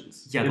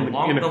 questions. Yeah, in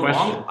a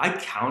question. I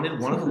counted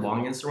one of the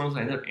long answer ones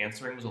I ended up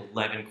answering was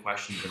 11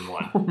 questions in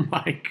one. Oh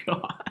my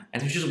god.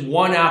 And there's just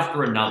one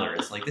after another.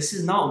 It's like, this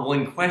is not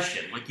one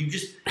question. Like,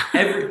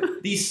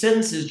 these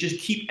sentences just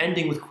keep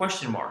ending with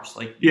question marks.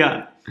 Like,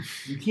 yeah.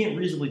 You can't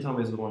reasonably tell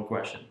me this is one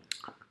question.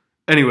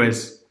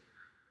 Anyways,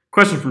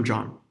 question from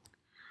John.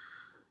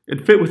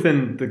 It fit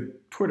within the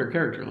Twitter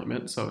character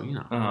limit, so, you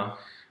know. Uh-huh.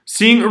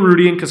 Seeing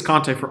Urruti and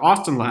Cascante for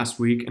Austin last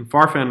week and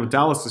Farfan with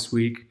Dallas this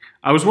week,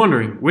 I was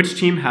wondering, which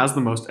team has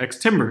the most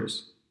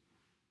ex-Timbers?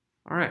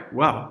 All right,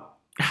 well,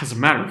 as a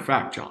matter of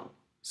fact, John,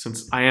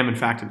 since I am, in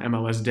fact, an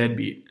MLS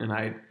deadbeat, and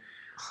I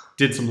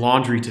did some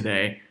laundry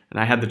today, and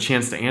I had the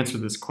chance to answer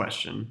this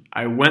question,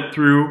 I went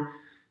through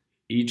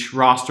each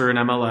roster in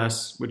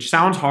MLS, which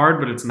sounds hard,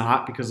 but it's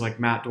not, because, like,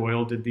 Matt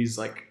Doyle did these,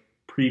 like,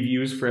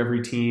 previews for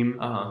every team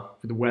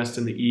for the West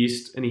and the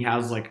East, and he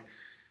has, like,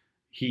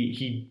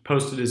 he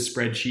posted his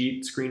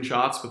spreadsheet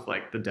screenshots with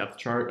like the depth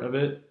chart of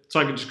it, so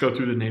I could just go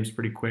through the names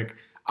pretty quick.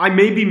 I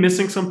may be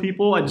missing some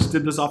people. I just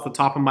did this off the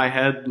top of my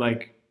head,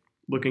 like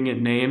looking at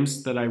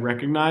names that I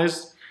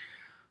recognized.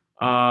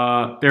 There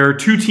are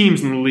 2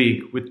 teams in the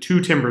league with 2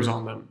 Timbers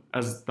on them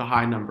as the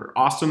high number.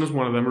 Austin is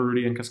one of them,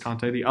 Urruti and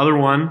Cascante. The other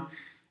one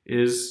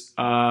is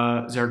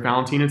Zarek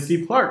Valentin and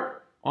Steve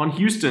Clark on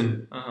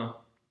Houston. Uh-huh.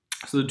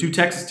 So the 2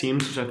 Texas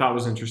teams, which I thought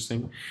was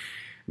interesting.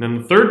 And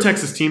then the 3rd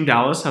Texas team,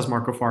 Dallas, has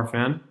Marco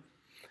Farfan.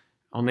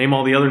 I'll name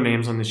all the other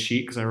names on this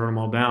sheet because I wrote them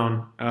all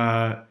down.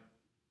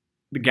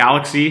 The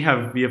Galaxy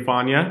have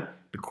Villafaña.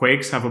 The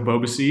Quakes have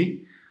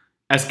Abobasi.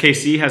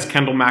 SKC has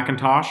Kendall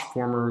McIntosh,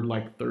 former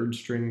like 3rd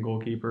string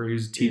goalkeeper.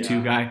 He's a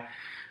T2 guy.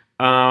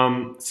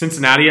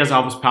 Cincinnati has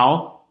Alvis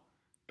Powell.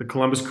 The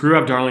Columbus Crew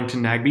have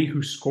Darlington Nagbe,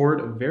 who scored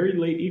a very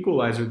late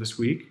equalizer this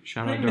week.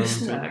 Shout out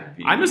Darlington.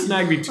 I miss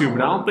Nagbe too,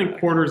 but I don't think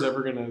Porter's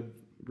ever going to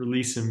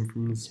release him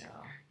from this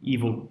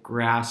evil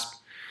grasp.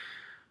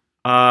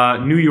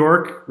 New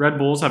York Red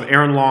Bulls have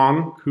Aaron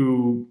Long,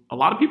 who a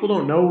lot of people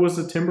don't know was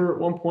a Timber at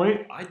one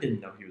point. I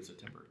didn't know he was a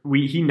Timber.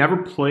 He never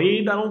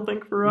played, I don't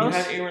think, for us.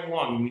 We had Aaron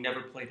Long, and we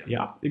never played him.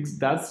 Yeah,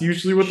 that's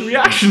usually what the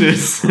reaction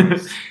is.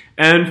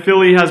 And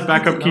Philly has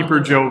backup keeper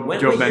Joe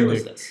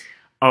Bendick.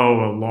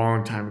 Oh, a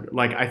long time ago.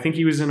 Like, I think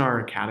he was in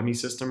our academy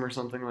system or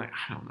something. Like,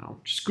 I don't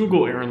know. Just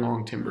Google Aaron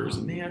Long Timbers.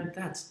 Oh, man,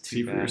 that's too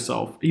see bad. For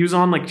yourself. He was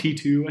on like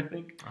T2, I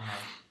think.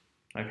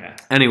 Okay.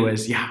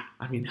 Anyways, yeah.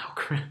 I mean, how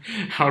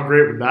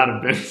great would that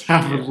have been to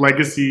have a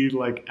legacy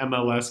like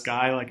MLS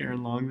guy like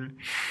Aaron Long there?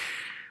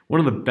 One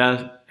of the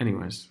best.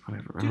 Anyways,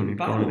 whatever. I don't need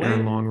to go on an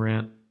Aaron Long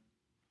rant.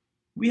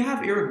 We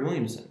have Eric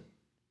Williamson.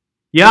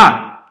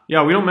 Yeah, we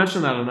don't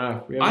mention that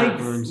enough. We have Eric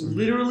Williamson.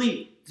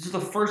 This is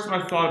the first time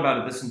I've thought about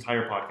it this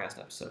entire podcast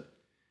episode.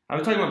 I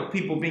was talking about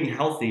people being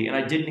healthy, and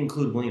I didn't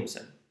include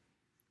Williamson.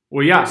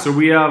 Well, yeah, so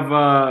we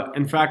have,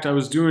 in fact, I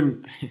was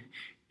doing,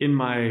 in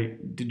my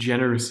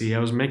degeneracy, I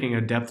was making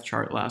a depth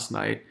chart last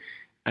night,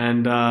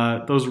 and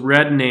those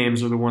red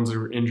names are the ones that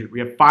were injured. We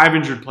have 5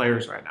 injured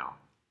players right now.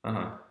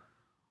 Uh-huh.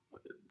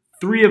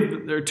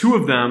 2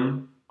 of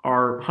them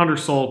are Hunter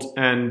Solt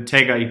and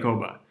Tega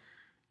Ikoba.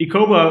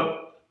 Ikoba,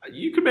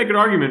 you could make an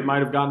argument, might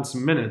have gotten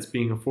some minutes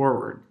being a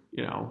forward,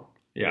 you know.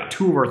 Yeah.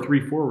 2 of our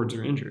 3 forwards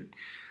are injured.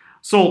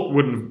 Solt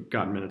wouldn't have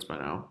gotten minutes by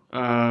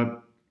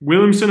now.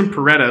 Williamson and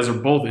Paredes are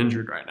both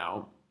injured right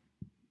now.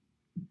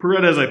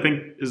 Paredes, I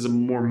think, is a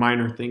more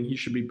minor thing. He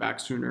should be back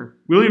sooner.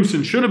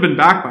 Williamson should have been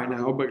back by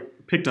now,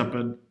 but picked up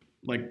a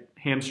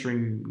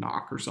hamstring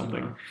knock or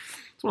something. Uh-huh.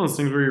 It's one of those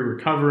things where you're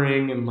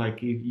recovering and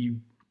you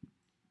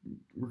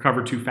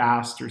recover too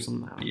fast or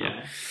something.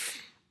 Yeah.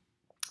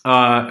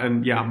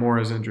 And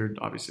Mora's injured.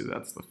 Obviously,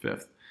 that's the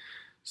 5th.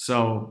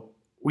 So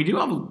we do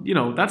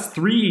have, that's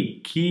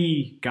 3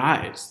 key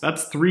guys.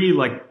 That's 3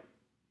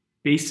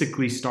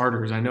 basically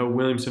starters. I know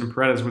Williamson and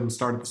Paredes wouldn't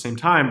start at the same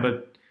time,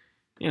 but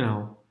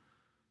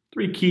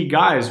 3 key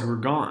guys who were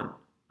gone.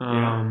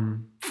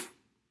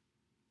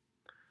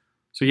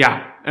 So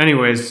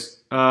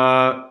anyways,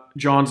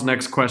 John's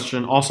next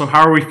question. Also,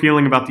 how are we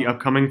feeling about the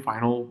upcoming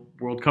final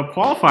World Cup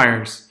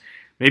qualifiers?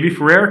 Maybe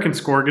Ferreira can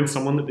score against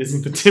someone that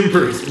isn't the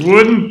Timbers.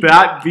 Wouldn't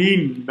that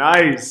be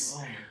nice? Oh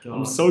my God.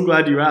 I'm so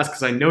glad you asked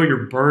because I know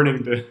you're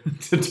burning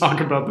to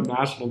talk about the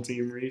national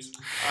team, Reese.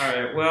 All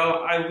right.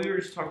 Well, we were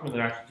just talking about the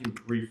national team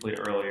briefly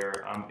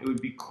earlier. It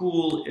would be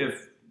cool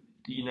if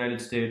the United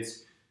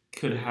States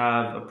could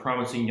have a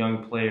promising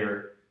young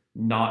player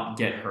not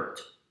get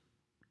hurt.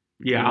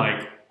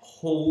 Yeah.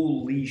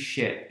 Holy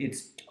shit.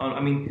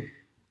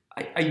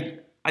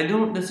 I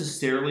don't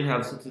necessarily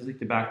have statistics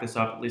to back this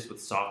up, at least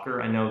with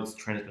soccer. I know this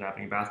trend has been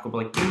happening in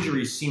basketball, but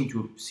injuries seem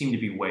to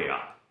be way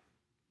up.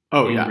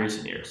 In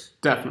recent years.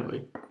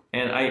 Definitely.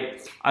 And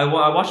I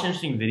watched an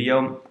interesting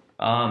video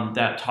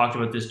that talked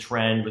about this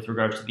trend with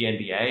regards to the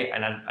NBA,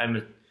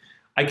 and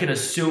I can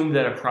assume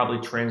that it probably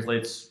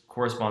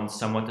corresponds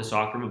somewhat to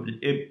soccer, but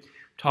it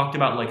talked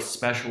about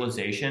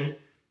specialization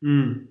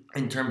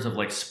in terms of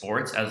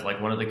sports as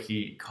one of the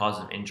key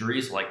causes of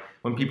injuries.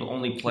 When people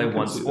only play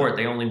one sport,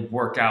 they only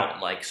work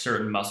out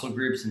certain muscle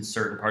groups in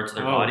certain parts of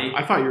their body.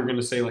 I thought you were going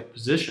to say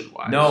position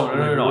wise. No.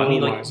 I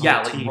mean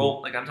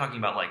role. I'm talking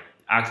about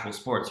actual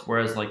sports.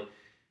 Whereas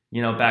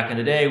back in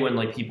the day when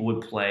people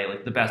would play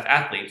the best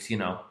athletes,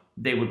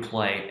 they would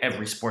play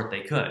every sport they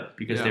could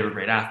because they were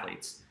great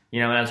athletes.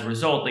 And as a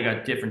result, they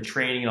got different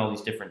training and all these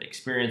different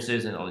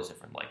experiences and all these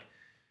different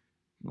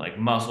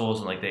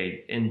muscles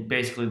and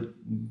basically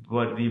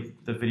what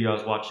the video I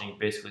was watching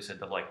basically said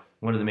that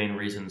one of the main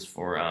reasons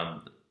for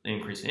the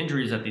increase in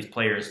injuries that these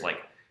players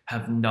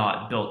have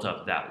not built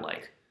up that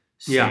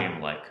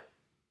same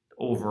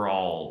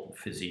overall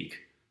physique.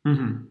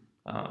 Mm-hmm.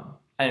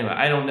 Anyway,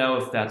 I don't know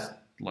if that's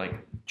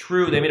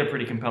true. They made a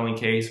pretty compelling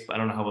case, but I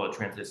don't know how well it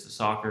translates to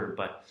soccer.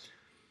 But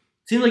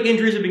it seems like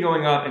injuries have been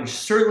going up, and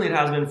certainly it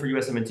has been for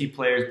USMNT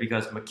players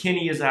because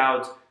McKinney is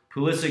out,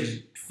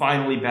 Pulisic's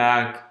finally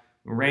back,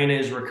 Reina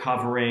is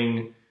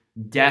recovering,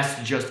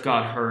 Dest just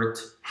got hurt,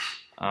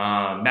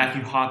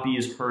 Matthew Hoppe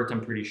is hurt,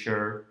 I'm pretty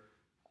sure.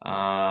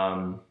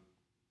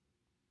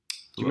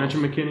 Did you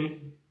mention McKinney?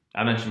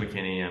 I mentioned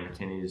McKinney. Yeah,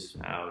 McKinney's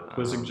out.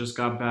 Pulisic just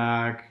got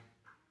back.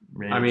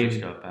 Randy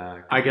just got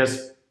back. I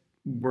guess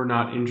we're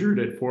not injured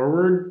at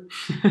forward.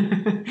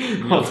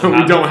 Also,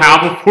 we don't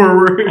have a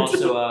forward.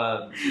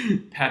 Also,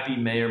 Pepe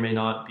may or may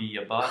not be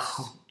a bust.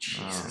 Oh,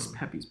 Jesus.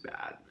 Pepe's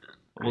bad, man.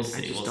 We'll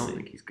see. I just don't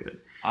think he's good.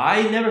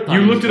 I never thought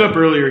you looked it up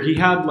earlier. He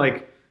had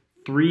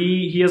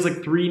he has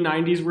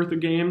 390s worth of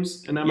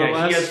games in MLS.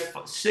 Yeah, he has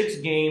 6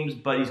 games,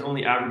 but he's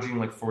only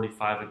averaging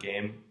 45 a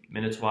game,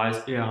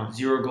 minutes-wise. Yeah.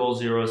 0 goals,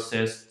 0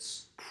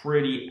 assists.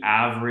 Pretty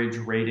average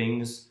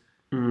ratings.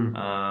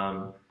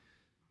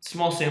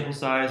 Small sample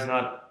size,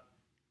 not...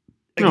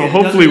 Again,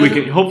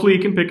 hopefully he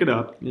can pick it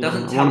up.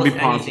 Doesn't tell us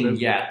anything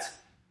yet,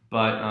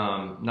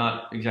 but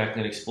not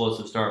exactly an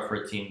explosive start for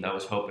a team that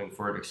was hoping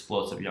for an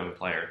explosive young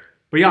player.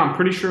 But yeah, I'm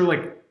pretty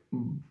sure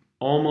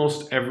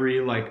almost every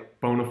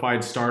bona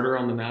fide starter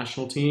on the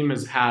national team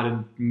has had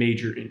a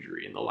major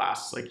injury in the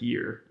last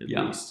year at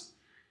least.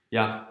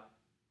 Yeah.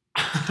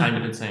 Kind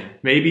of insane.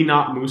 Maybe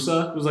not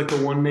Musa was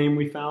the one name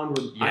we found.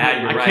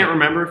 I can't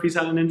remember if he's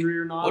had an injury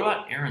or not. What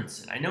about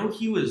Aronson? I know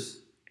he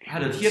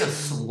had a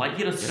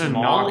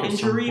small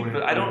injury,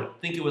 but I don't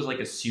think it was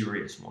a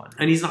serious one.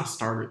 And he's not a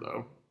starter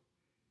though.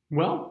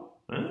 Well,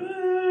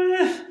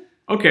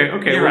 okay.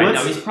 You're right.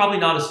 No, he's probably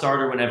not a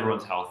starter when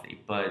everyone's healthy,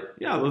 but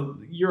yeah,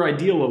 your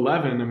ideal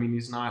 11. I mean,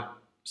 he's not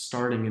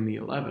starting in the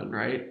 11,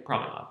 right?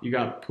 Probably not. You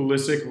got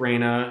Pulisic,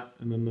 Reyna,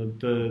 and then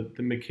the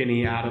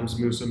McKinney, Adams,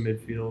 Musa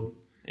midfield.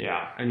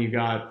 Yeah. And you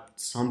got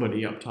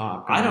somebody up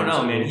top. I don't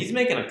know, man. He's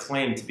making a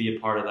claim to be a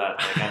part of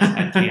that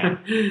at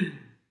camp.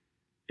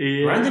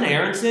 Yeah. Brendan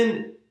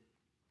Aronson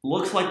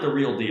looks like the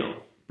real deal.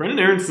 Brendan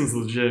Aronson's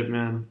legit,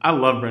 man. I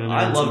love Brendan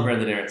Aronson. I love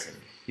Brendan Aronson.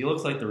 He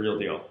looks like the real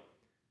deal.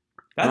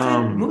 That's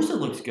it. Musa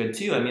looks good,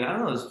 too. I mean, I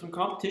don't know. There's some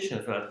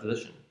competition for that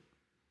position.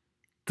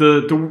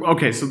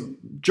 Okay, so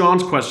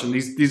John's question,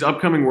 these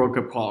upcoming World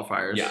Cup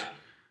qualifiers. Yeah.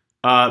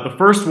 The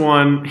first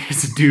one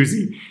is a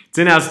doozy. It's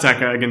in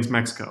Azteca against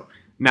Mexico.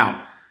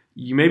 Now,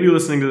 you may be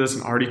listening to this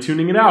and already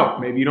tuning it out.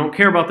 Maybe you don't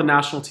care about the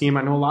national team.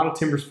 I know a lot of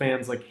Timbers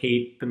fans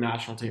hate the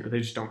national team, or they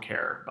just don't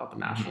care about the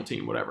national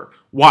team, whatever.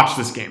 Watch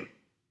this game.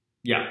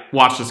 Yeah.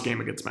 Watch this game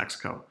against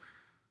Mexico.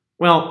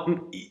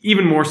 Well,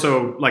 even more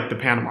so the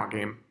Panama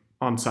game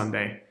on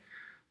Sunday.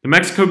 The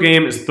Mexico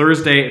game is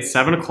Thursday at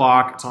 7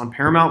 o'clock. It's on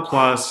Paramount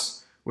Plus.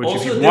 Which,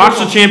 also, if you watch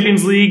the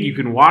Champions League, you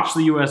can watch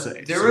the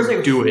USA. There is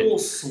a whole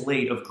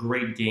slate of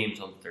great games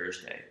on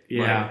Thursday.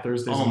 Yeah,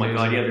 Thursday's oh my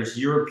God, yeah. There's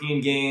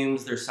European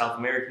games. There's South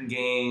American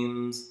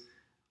games.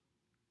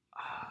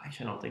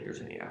 Actually, I don't think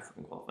there's any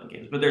African qualifying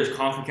games, but there's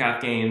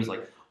CONCACAF games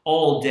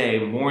all day,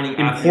 morning,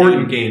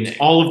 important games.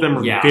 All of them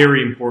are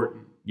very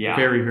important. Yeah,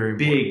 very, very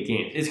important. Big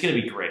games. It's going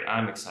to be great.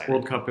 I'm excited.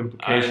 World Cup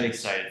implications. I'm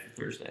excited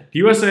for Thursday. The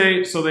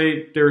USA, so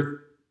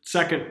they're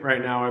second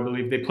right now, I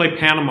believe. They play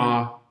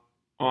Panama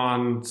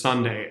on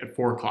Sunday at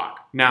 4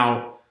 o'clock.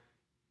 Now,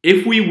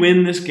 if we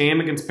win this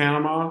game against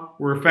Panama,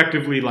 we're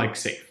effectively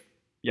safe.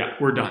 Yeah,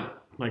 we're done.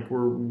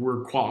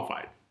 We're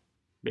qualified,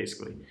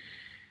 basically.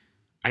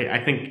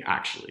 I think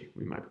actually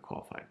we might be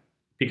qualified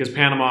because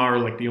Panama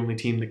are the only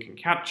team that can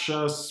catch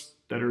us,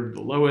 that are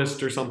the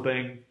lowest or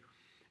something.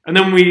 And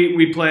then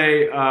we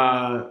play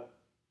at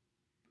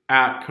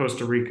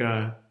Costa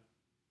Rica,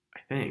 I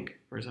think.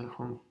 Or is that at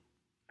home?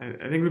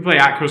 I think we play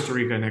at Costa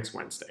Rica next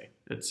Wednesday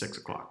at 6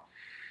 o'clock.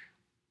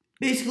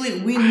 Basically,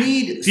 we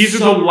need these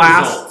some are the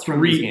last results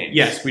from these games.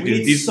 Yes, we do.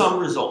 Need some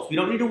results. We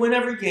don't need to win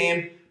every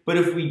game, but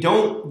if we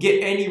don't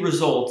get any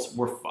results,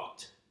 we're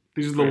fucked.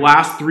 These are the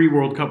last 3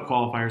 World Cup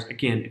qualifiers.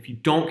 Again, if you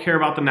don't care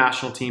about the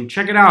national team,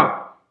 check it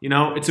out.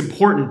 It's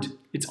important.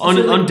 It's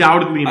also,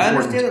 undoubtedly important.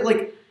 I understand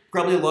that,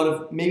 probably a lot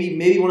of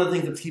maybe one of the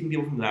things that's keeping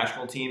people from the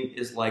national team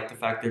is the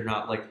fact they're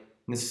not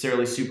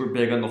necessarily super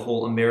big on the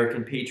whole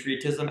American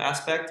patriotism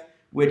aspect.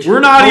 Which we're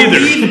not either.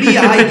 Believe me,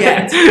 I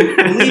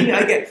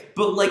get.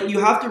 But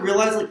you have to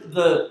realize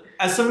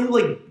as someone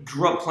who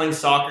grew up playing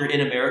soccer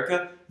in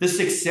America, the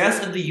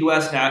success of the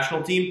U.S.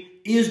 national team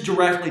is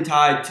directly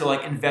tied to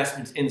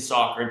investments in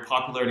soccer and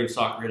popularity of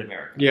soccer in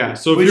America. Yeah,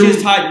 so which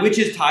is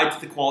tied to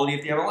the quality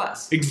of the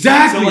MLS.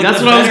 Exactly, so,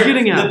 that's what I was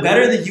getting at. The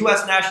better the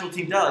U.S. national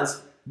team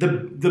does,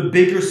 the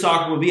bigger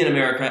soccer will be in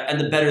America, and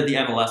the better the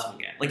MLS will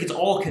get. It's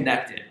all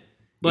connected.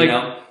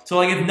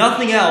 So if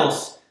nothing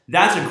else.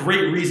 That's a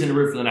great reason to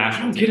root for the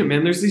national team. I don't get it,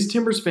 man. There's these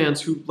Timbers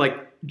fans who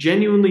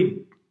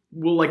genuinely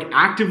will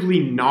actively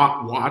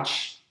not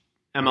watch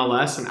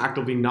MLS and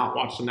actively not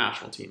watch the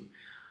national team.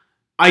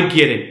 I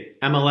get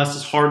it. MLS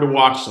is hard to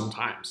watch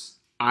sometimes.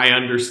 I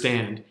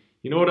understand.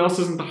 You know what else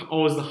isn't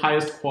always the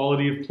highest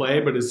quality of play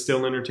but is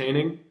still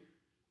entertaining?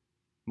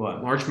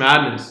 What? March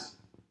Madness.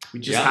 We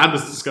just had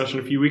this discussion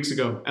a few weeks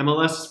ago.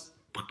 MLS is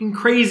fucking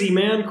crazy,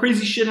 man.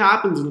 Crazy shit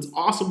happens and it's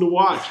awesome to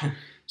watch.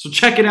 So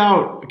check it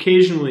out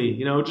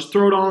occasionally, just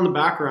throw it all in the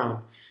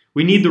background.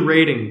 We need the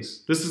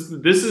ratings. This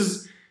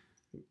is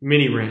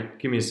mini rant.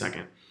 Give me a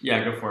second.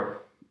 Yeah, go for it.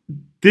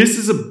 This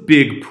is a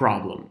big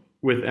problem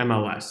with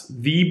MLS.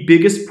 The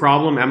biggest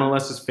problem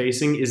MLS is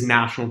facing is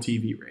national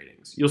TV ratings.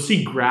 ratings. You'll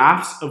see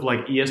graphs of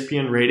like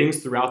ESPN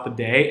ratings throughout the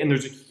day, and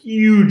there's a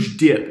huge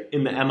dip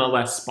in the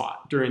MLS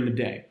spot during the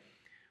day.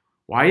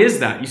 Why is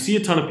that? You see a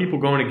ton of people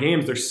going to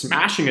games. They're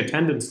smashing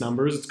attendance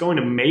numbers. It's going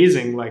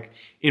amazing, like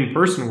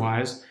in-person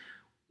wise.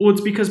 Well,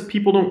 it's because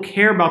people don't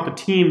care about the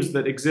teams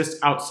that exist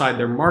outside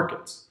their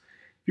markets.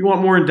 If you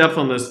want more in-depth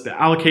on this, The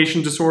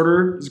Allocation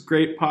Disorder is a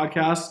great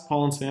podcast.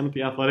 Paul and Sam at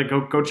The Athletic.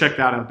 Go check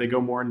that out. They go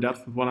more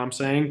in-depth with what I'm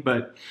saying.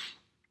 But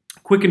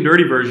quick and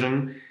dirty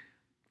version,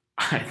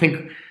 I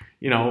think,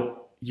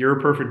 you're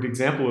a perfect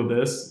example of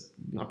this.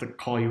 Not to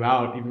call you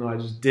out, even though I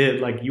just did.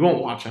 Like, you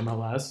won't watch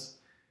MLS.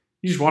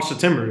 You just watch the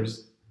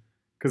Timbers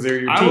because they're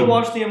your team. I would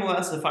watch the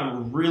MLS if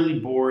I'm really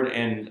bored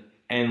and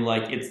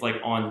like it's like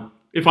on.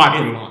 If I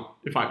put it on,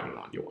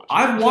 you'll watch it.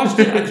 I've watched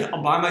it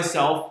by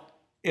myself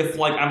if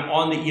like I'm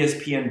on the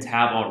ESPN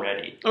tab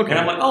already. Okay. And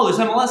I'm like, oh, there's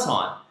MLS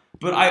on.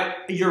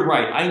 But you're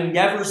right. I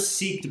never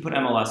seek to put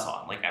MLS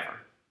on, like ever.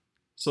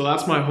 So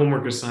that's my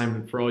homework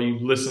assignment for all you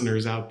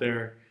listeners out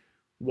there.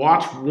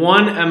 Watch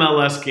one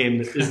MLS game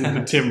that isn't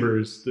the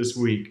Timbers this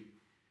week.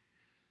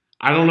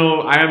 I don't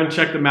know. I haven't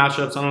checked the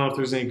matchups. I don't know if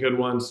there's any good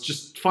ones.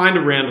 Just find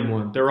a random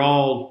one. They're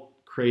all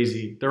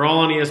crazy. They're all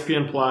on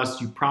ESPN Plus.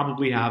 You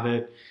probably have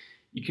it.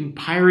 You can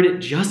pirate it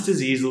just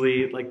as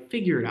easily. Like,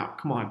 figure it out.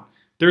 Come on.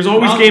 There's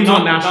always games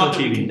on national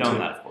TV. We condone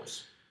that, of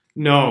course.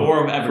 No.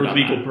 Or have ever for done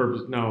legal that.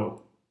 purpose.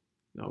 No,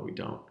 we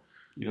don't.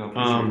 You know, I'm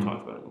pretty sure we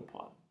talked about it in the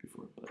pod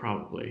before.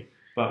 Probably.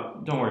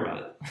 But don't worry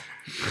about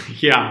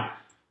it. Yeah.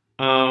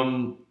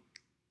 All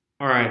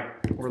right.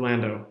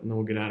 Orlando, and then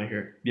we'll get out of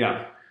here.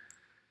 Yeah.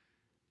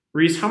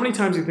 Reese, how many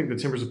times do you think the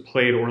Timbers have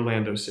played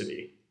Orlando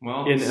City?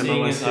 Well, in seeing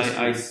MLS as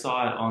history? I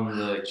saw it on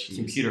the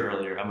computer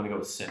earlier, I'm going to go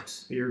with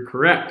 6. You're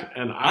correct.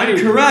 And I'm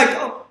correct.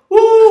 Oh,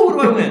 woo!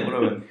 What do I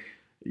win?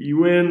 You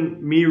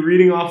win me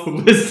reading off the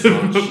list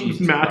of Jesus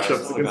matchups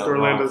Christ. against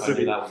Orlando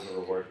City. That was the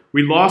reward.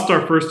 We lost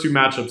our first 2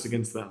 matchups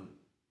against them.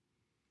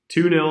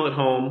 2-0 at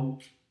home.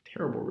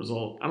 Terrible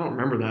result. I don't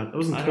remember that. That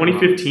was in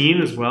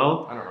 2015 as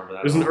well. I don't remember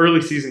that. It was an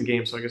early season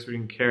game, so I guess we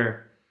didn't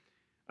care.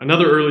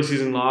 Another early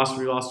season loss.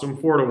 We lost them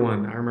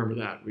 4-1. I remember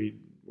that. We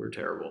were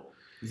terrible.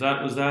 Was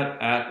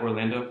that at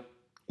Orlando?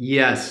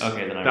 Yes.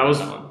 Okay, then I that remember was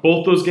that one.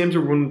 Both those games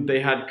were when they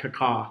had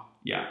Kaká.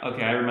 Yeah.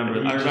 Okay, I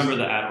remember. I remember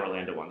the at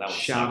Orlando one. That one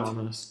Shout sucked.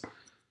 on us.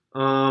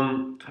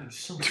 God,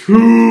 so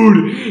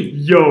Dude,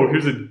 yo,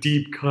 here's a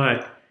deep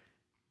cut.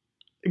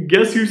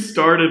 Guess who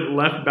started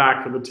left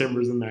back for the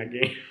Timbers in that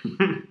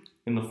game?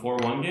 in the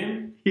 4-1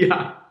 game?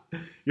 Yeah.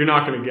 You're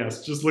not going to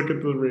guess. Just look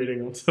at the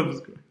rating on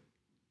SofaScore.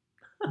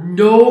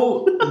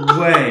 No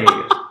way.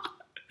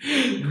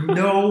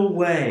 No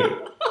way.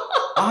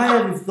 I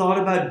haven't thought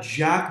about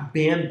Jack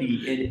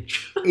Bambi in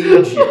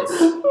ages.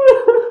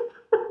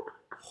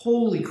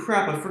 Holy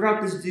crap, I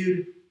forgot this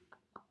dude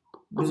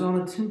was on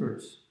the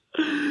Timbers.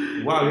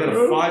 Wow, we got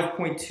a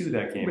 5.2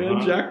 that game. Man,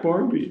 huh? Jack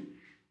Barnby.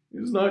 He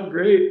was not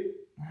great.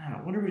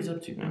 I wonder what he's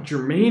up to now.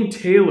 Jermaine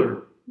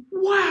Taylor.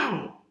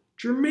 Wow.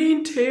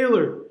 Jermaine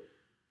Taylor.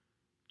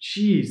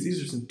 Jeez,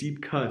 these are some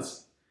deep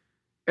cuts.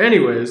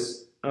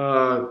 Anyways,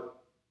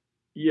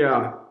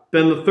 yeah.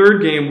 Then the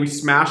third game, we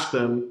smashed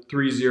them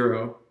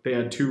 3-0. They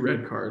had 2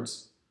 red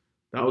cards.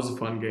 That was a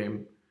fun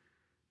game.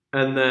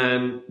 And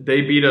then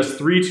they beat us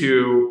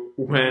 3-2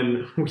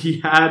 when we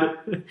had...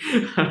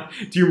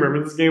 do you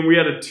remember this game? We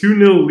had a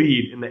 2-0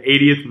 lead in the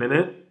 80th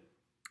minute.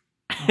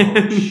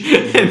 And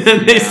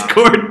then they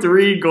scored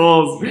 3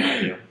 goals.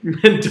 Yeah.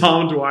 And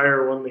Tom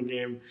Dwyer won the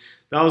game.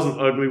 That was an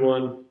ugly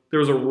one. There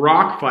was a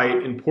rock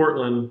fight in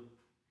Portland.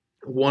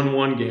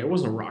 1-1 game. It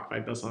wasn't a rock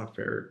fight. That's not a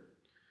fair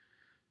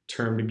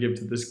term to give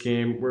to this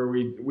game. Where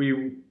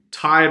we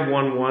tied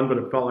 1-1, but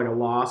it felt like a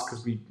loss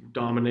because we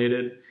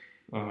dominated.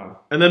 Uh-huh.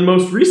 And then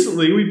most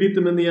recently, we beat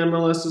them in the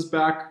MLS's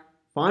back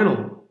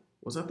final.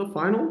 Was that the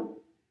final?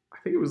 I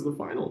think it was the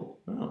final.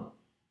 Oh.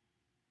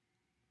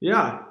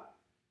 Yeah.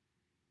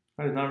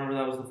 I did not remember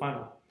that was the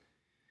final.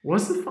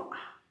 Was the final?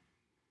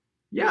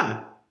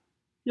 Yeah.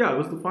 Yeah, it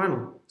was the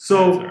final.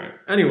 So, That's all right.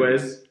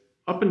 anyways,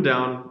 up and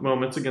down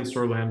moments against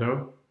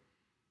Orlando.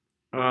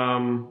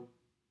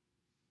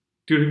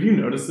 Dude, have you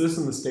noticed this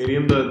in the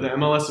stadium? The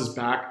MLS's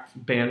back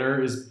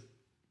banner is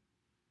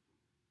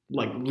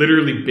like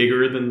literally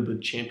bigger than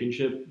the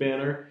championship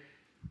banner.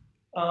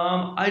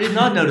 I did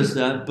not notice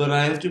that, but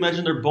I have to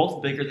imagine they're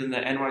both bigger than the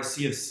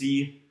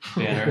NYCFC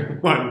banner.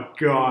 Oh my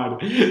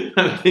god,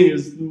 that thing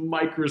is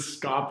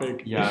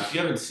microscopic. Yeah, if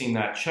you haven't seen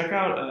that, check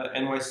out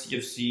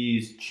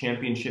NYCFC's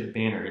championship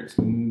banner. It's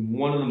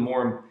one of the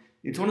more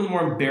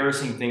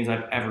embarrassing things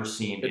I've ever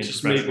seen. It in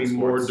just made me professional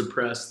more sports.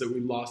 depressed that we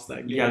lost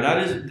that game. Yeah,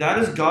 that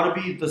has got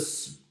to be the.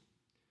 It's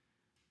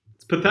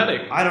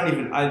pathetic.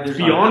 There's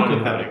beyond I don't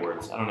pathetic. Have any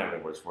words. I don't have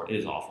any words for it. It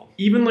is awful.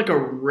 Even like a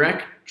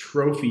rec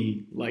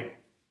trophy, like,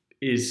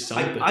 is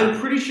something. I'm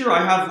pretty sure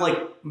I have like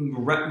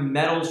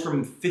medals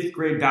from 5th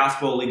grade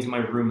basketball leagues in my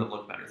room that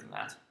look better than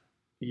that.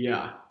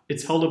 Yeah.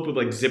 It's held up with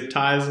like zip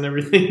ties and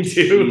everything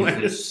too. Jesus, Like,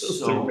 it's just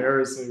so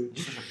embarrassing.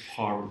 It's such a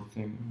horrible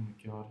thing.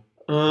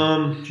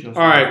 Oh my god.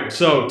 All right.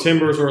 So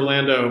Timbers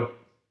Orlando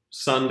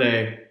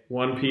Sunday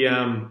 1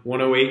 p.m.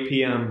 1:08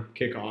 p.m.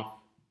 kickoff.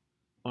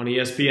 on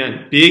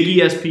ESPN. Big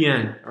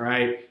ESPN, all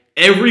right?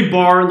 Every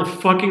bar in the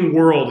fucking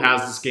world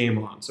has this game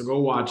on, so go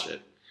watch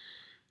it.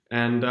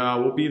 And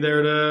we'll be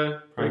there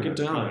to break it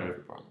down.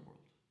 Every bar in the world.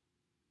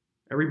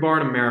 Every bar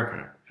in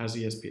America has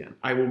ESPN.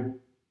 I will...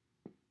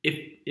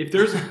 If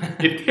there's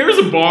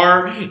a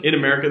bar in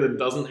America that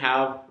doesn't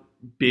have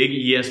big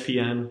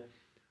ESPN,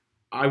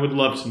 I would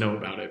love to know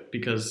about it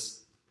because...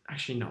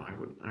 Actually, no, I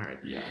wouldn't. All right.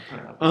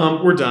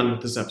 Yeah. We're done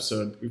with this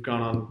episode. We've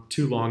gone on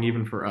too long,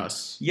 even for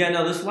us. Yeah,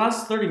 no, this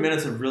last 30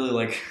 minutes have really,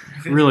 like...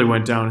 really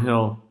went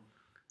downhill.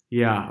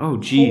 Yeah. Oh,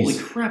 geez.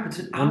 Holy crap, it's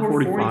an hour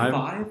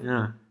 45?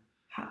 Yeah.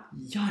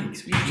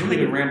 Yikes. We've really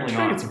been rambling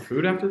Try to on. get some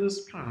food after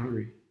this? I'm kind of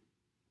hungry.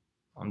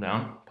 I'm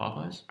down.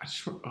 Popeyes? I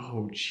just want...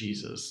 Oh,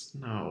 Jesus.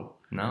 No.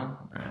 No?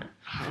 All right.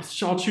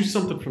 I'll choose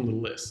something from the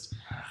list.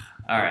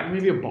 All right.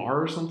 Maybe a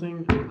bar or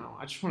something? I don't know.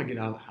 I just want to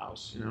get out of the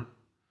house, you know?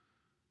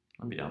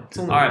 I'll be down.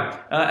 All right.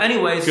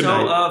 Anyway,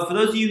 so for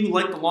those of you who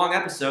like the long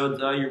episodes,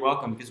 you're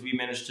welcome because we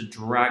managed to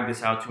drag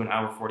this out to an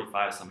hour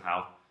 45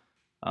 somehow.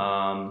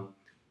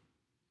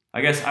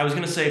 I guess I was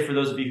going to say for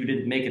those of you who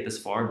didn't make it this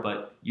far,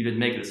 but you didn't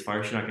make it this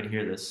far, you're not going to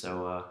hear this,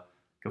 so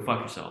go fuck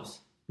yourselves.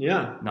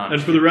 Yeah. No, and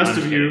for the rest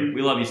of you...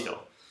 We love you still.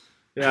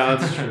 Yeah,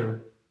 that's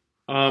true.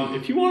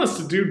 If you want us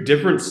to do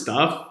different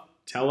stuff,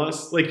 tell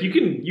us. Like, you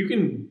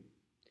can...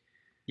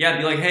 Yeah,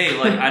 be like, hey,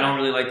 like I don't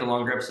really like the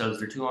longer episodes;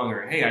 they're too long.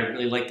 Or hey, I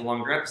really like the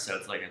longer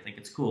episodes. Like I think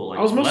it's cool. Like,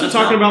 I was mostly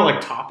talking about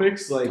like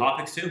topics,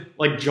 too.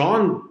 Like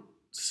John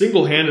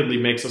single-handedly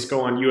makes us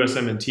go on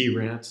USMNT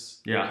rants.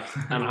 Yeah,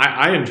 and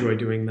I enjoy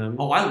doing them.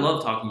 Oh, I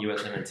love talking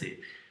USMNT.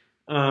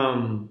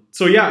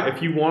 So yeah,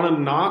 if you want to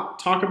not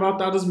talk about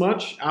that as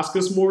much, ask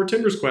us more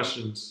Timbers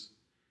questions.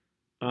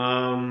 You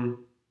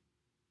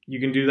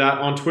can do that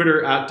on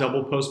Twitter at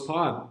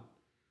DoublePostPod.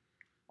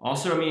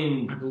 Also, I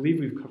mean... I believe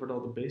we've covered all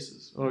the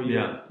bases. Oh,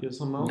 yeah. You have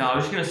something else? No, I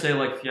was just going to say,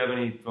 like, if you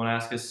want to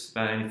ask us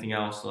about anything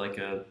else, like,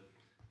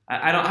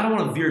 I don't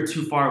want to veer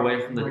too far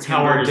away from the like Timbers.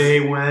 How our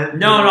day went.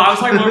 No, I was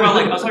talking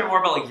more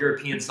about,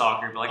 European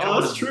soccer. But, like,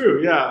 that's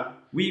true, yeah.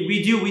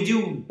 We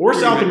do. Or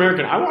South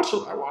American. I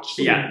watched.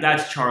 Yeah,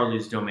 that's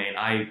Charlie's domain.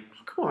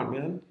 Come on,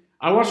 man.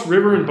 I watched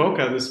River and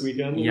Boca this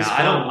weekend. Yeah,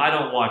 I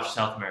don't watch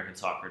South American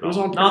soccer at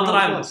all. Not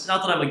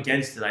that I'm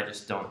against it. I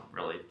just don't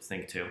really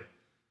think to.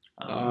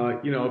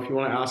 If you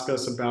want to ask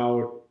us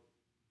about,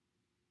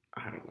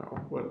 I don't know,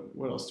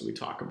 what else do we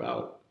talk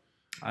about?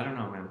 I don't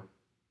know, man.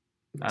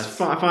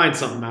 Find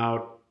something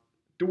out.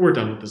 We're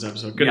done with this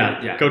episode. Good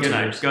night. Yeah. Go Good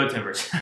Timbers. night. Go Timbers.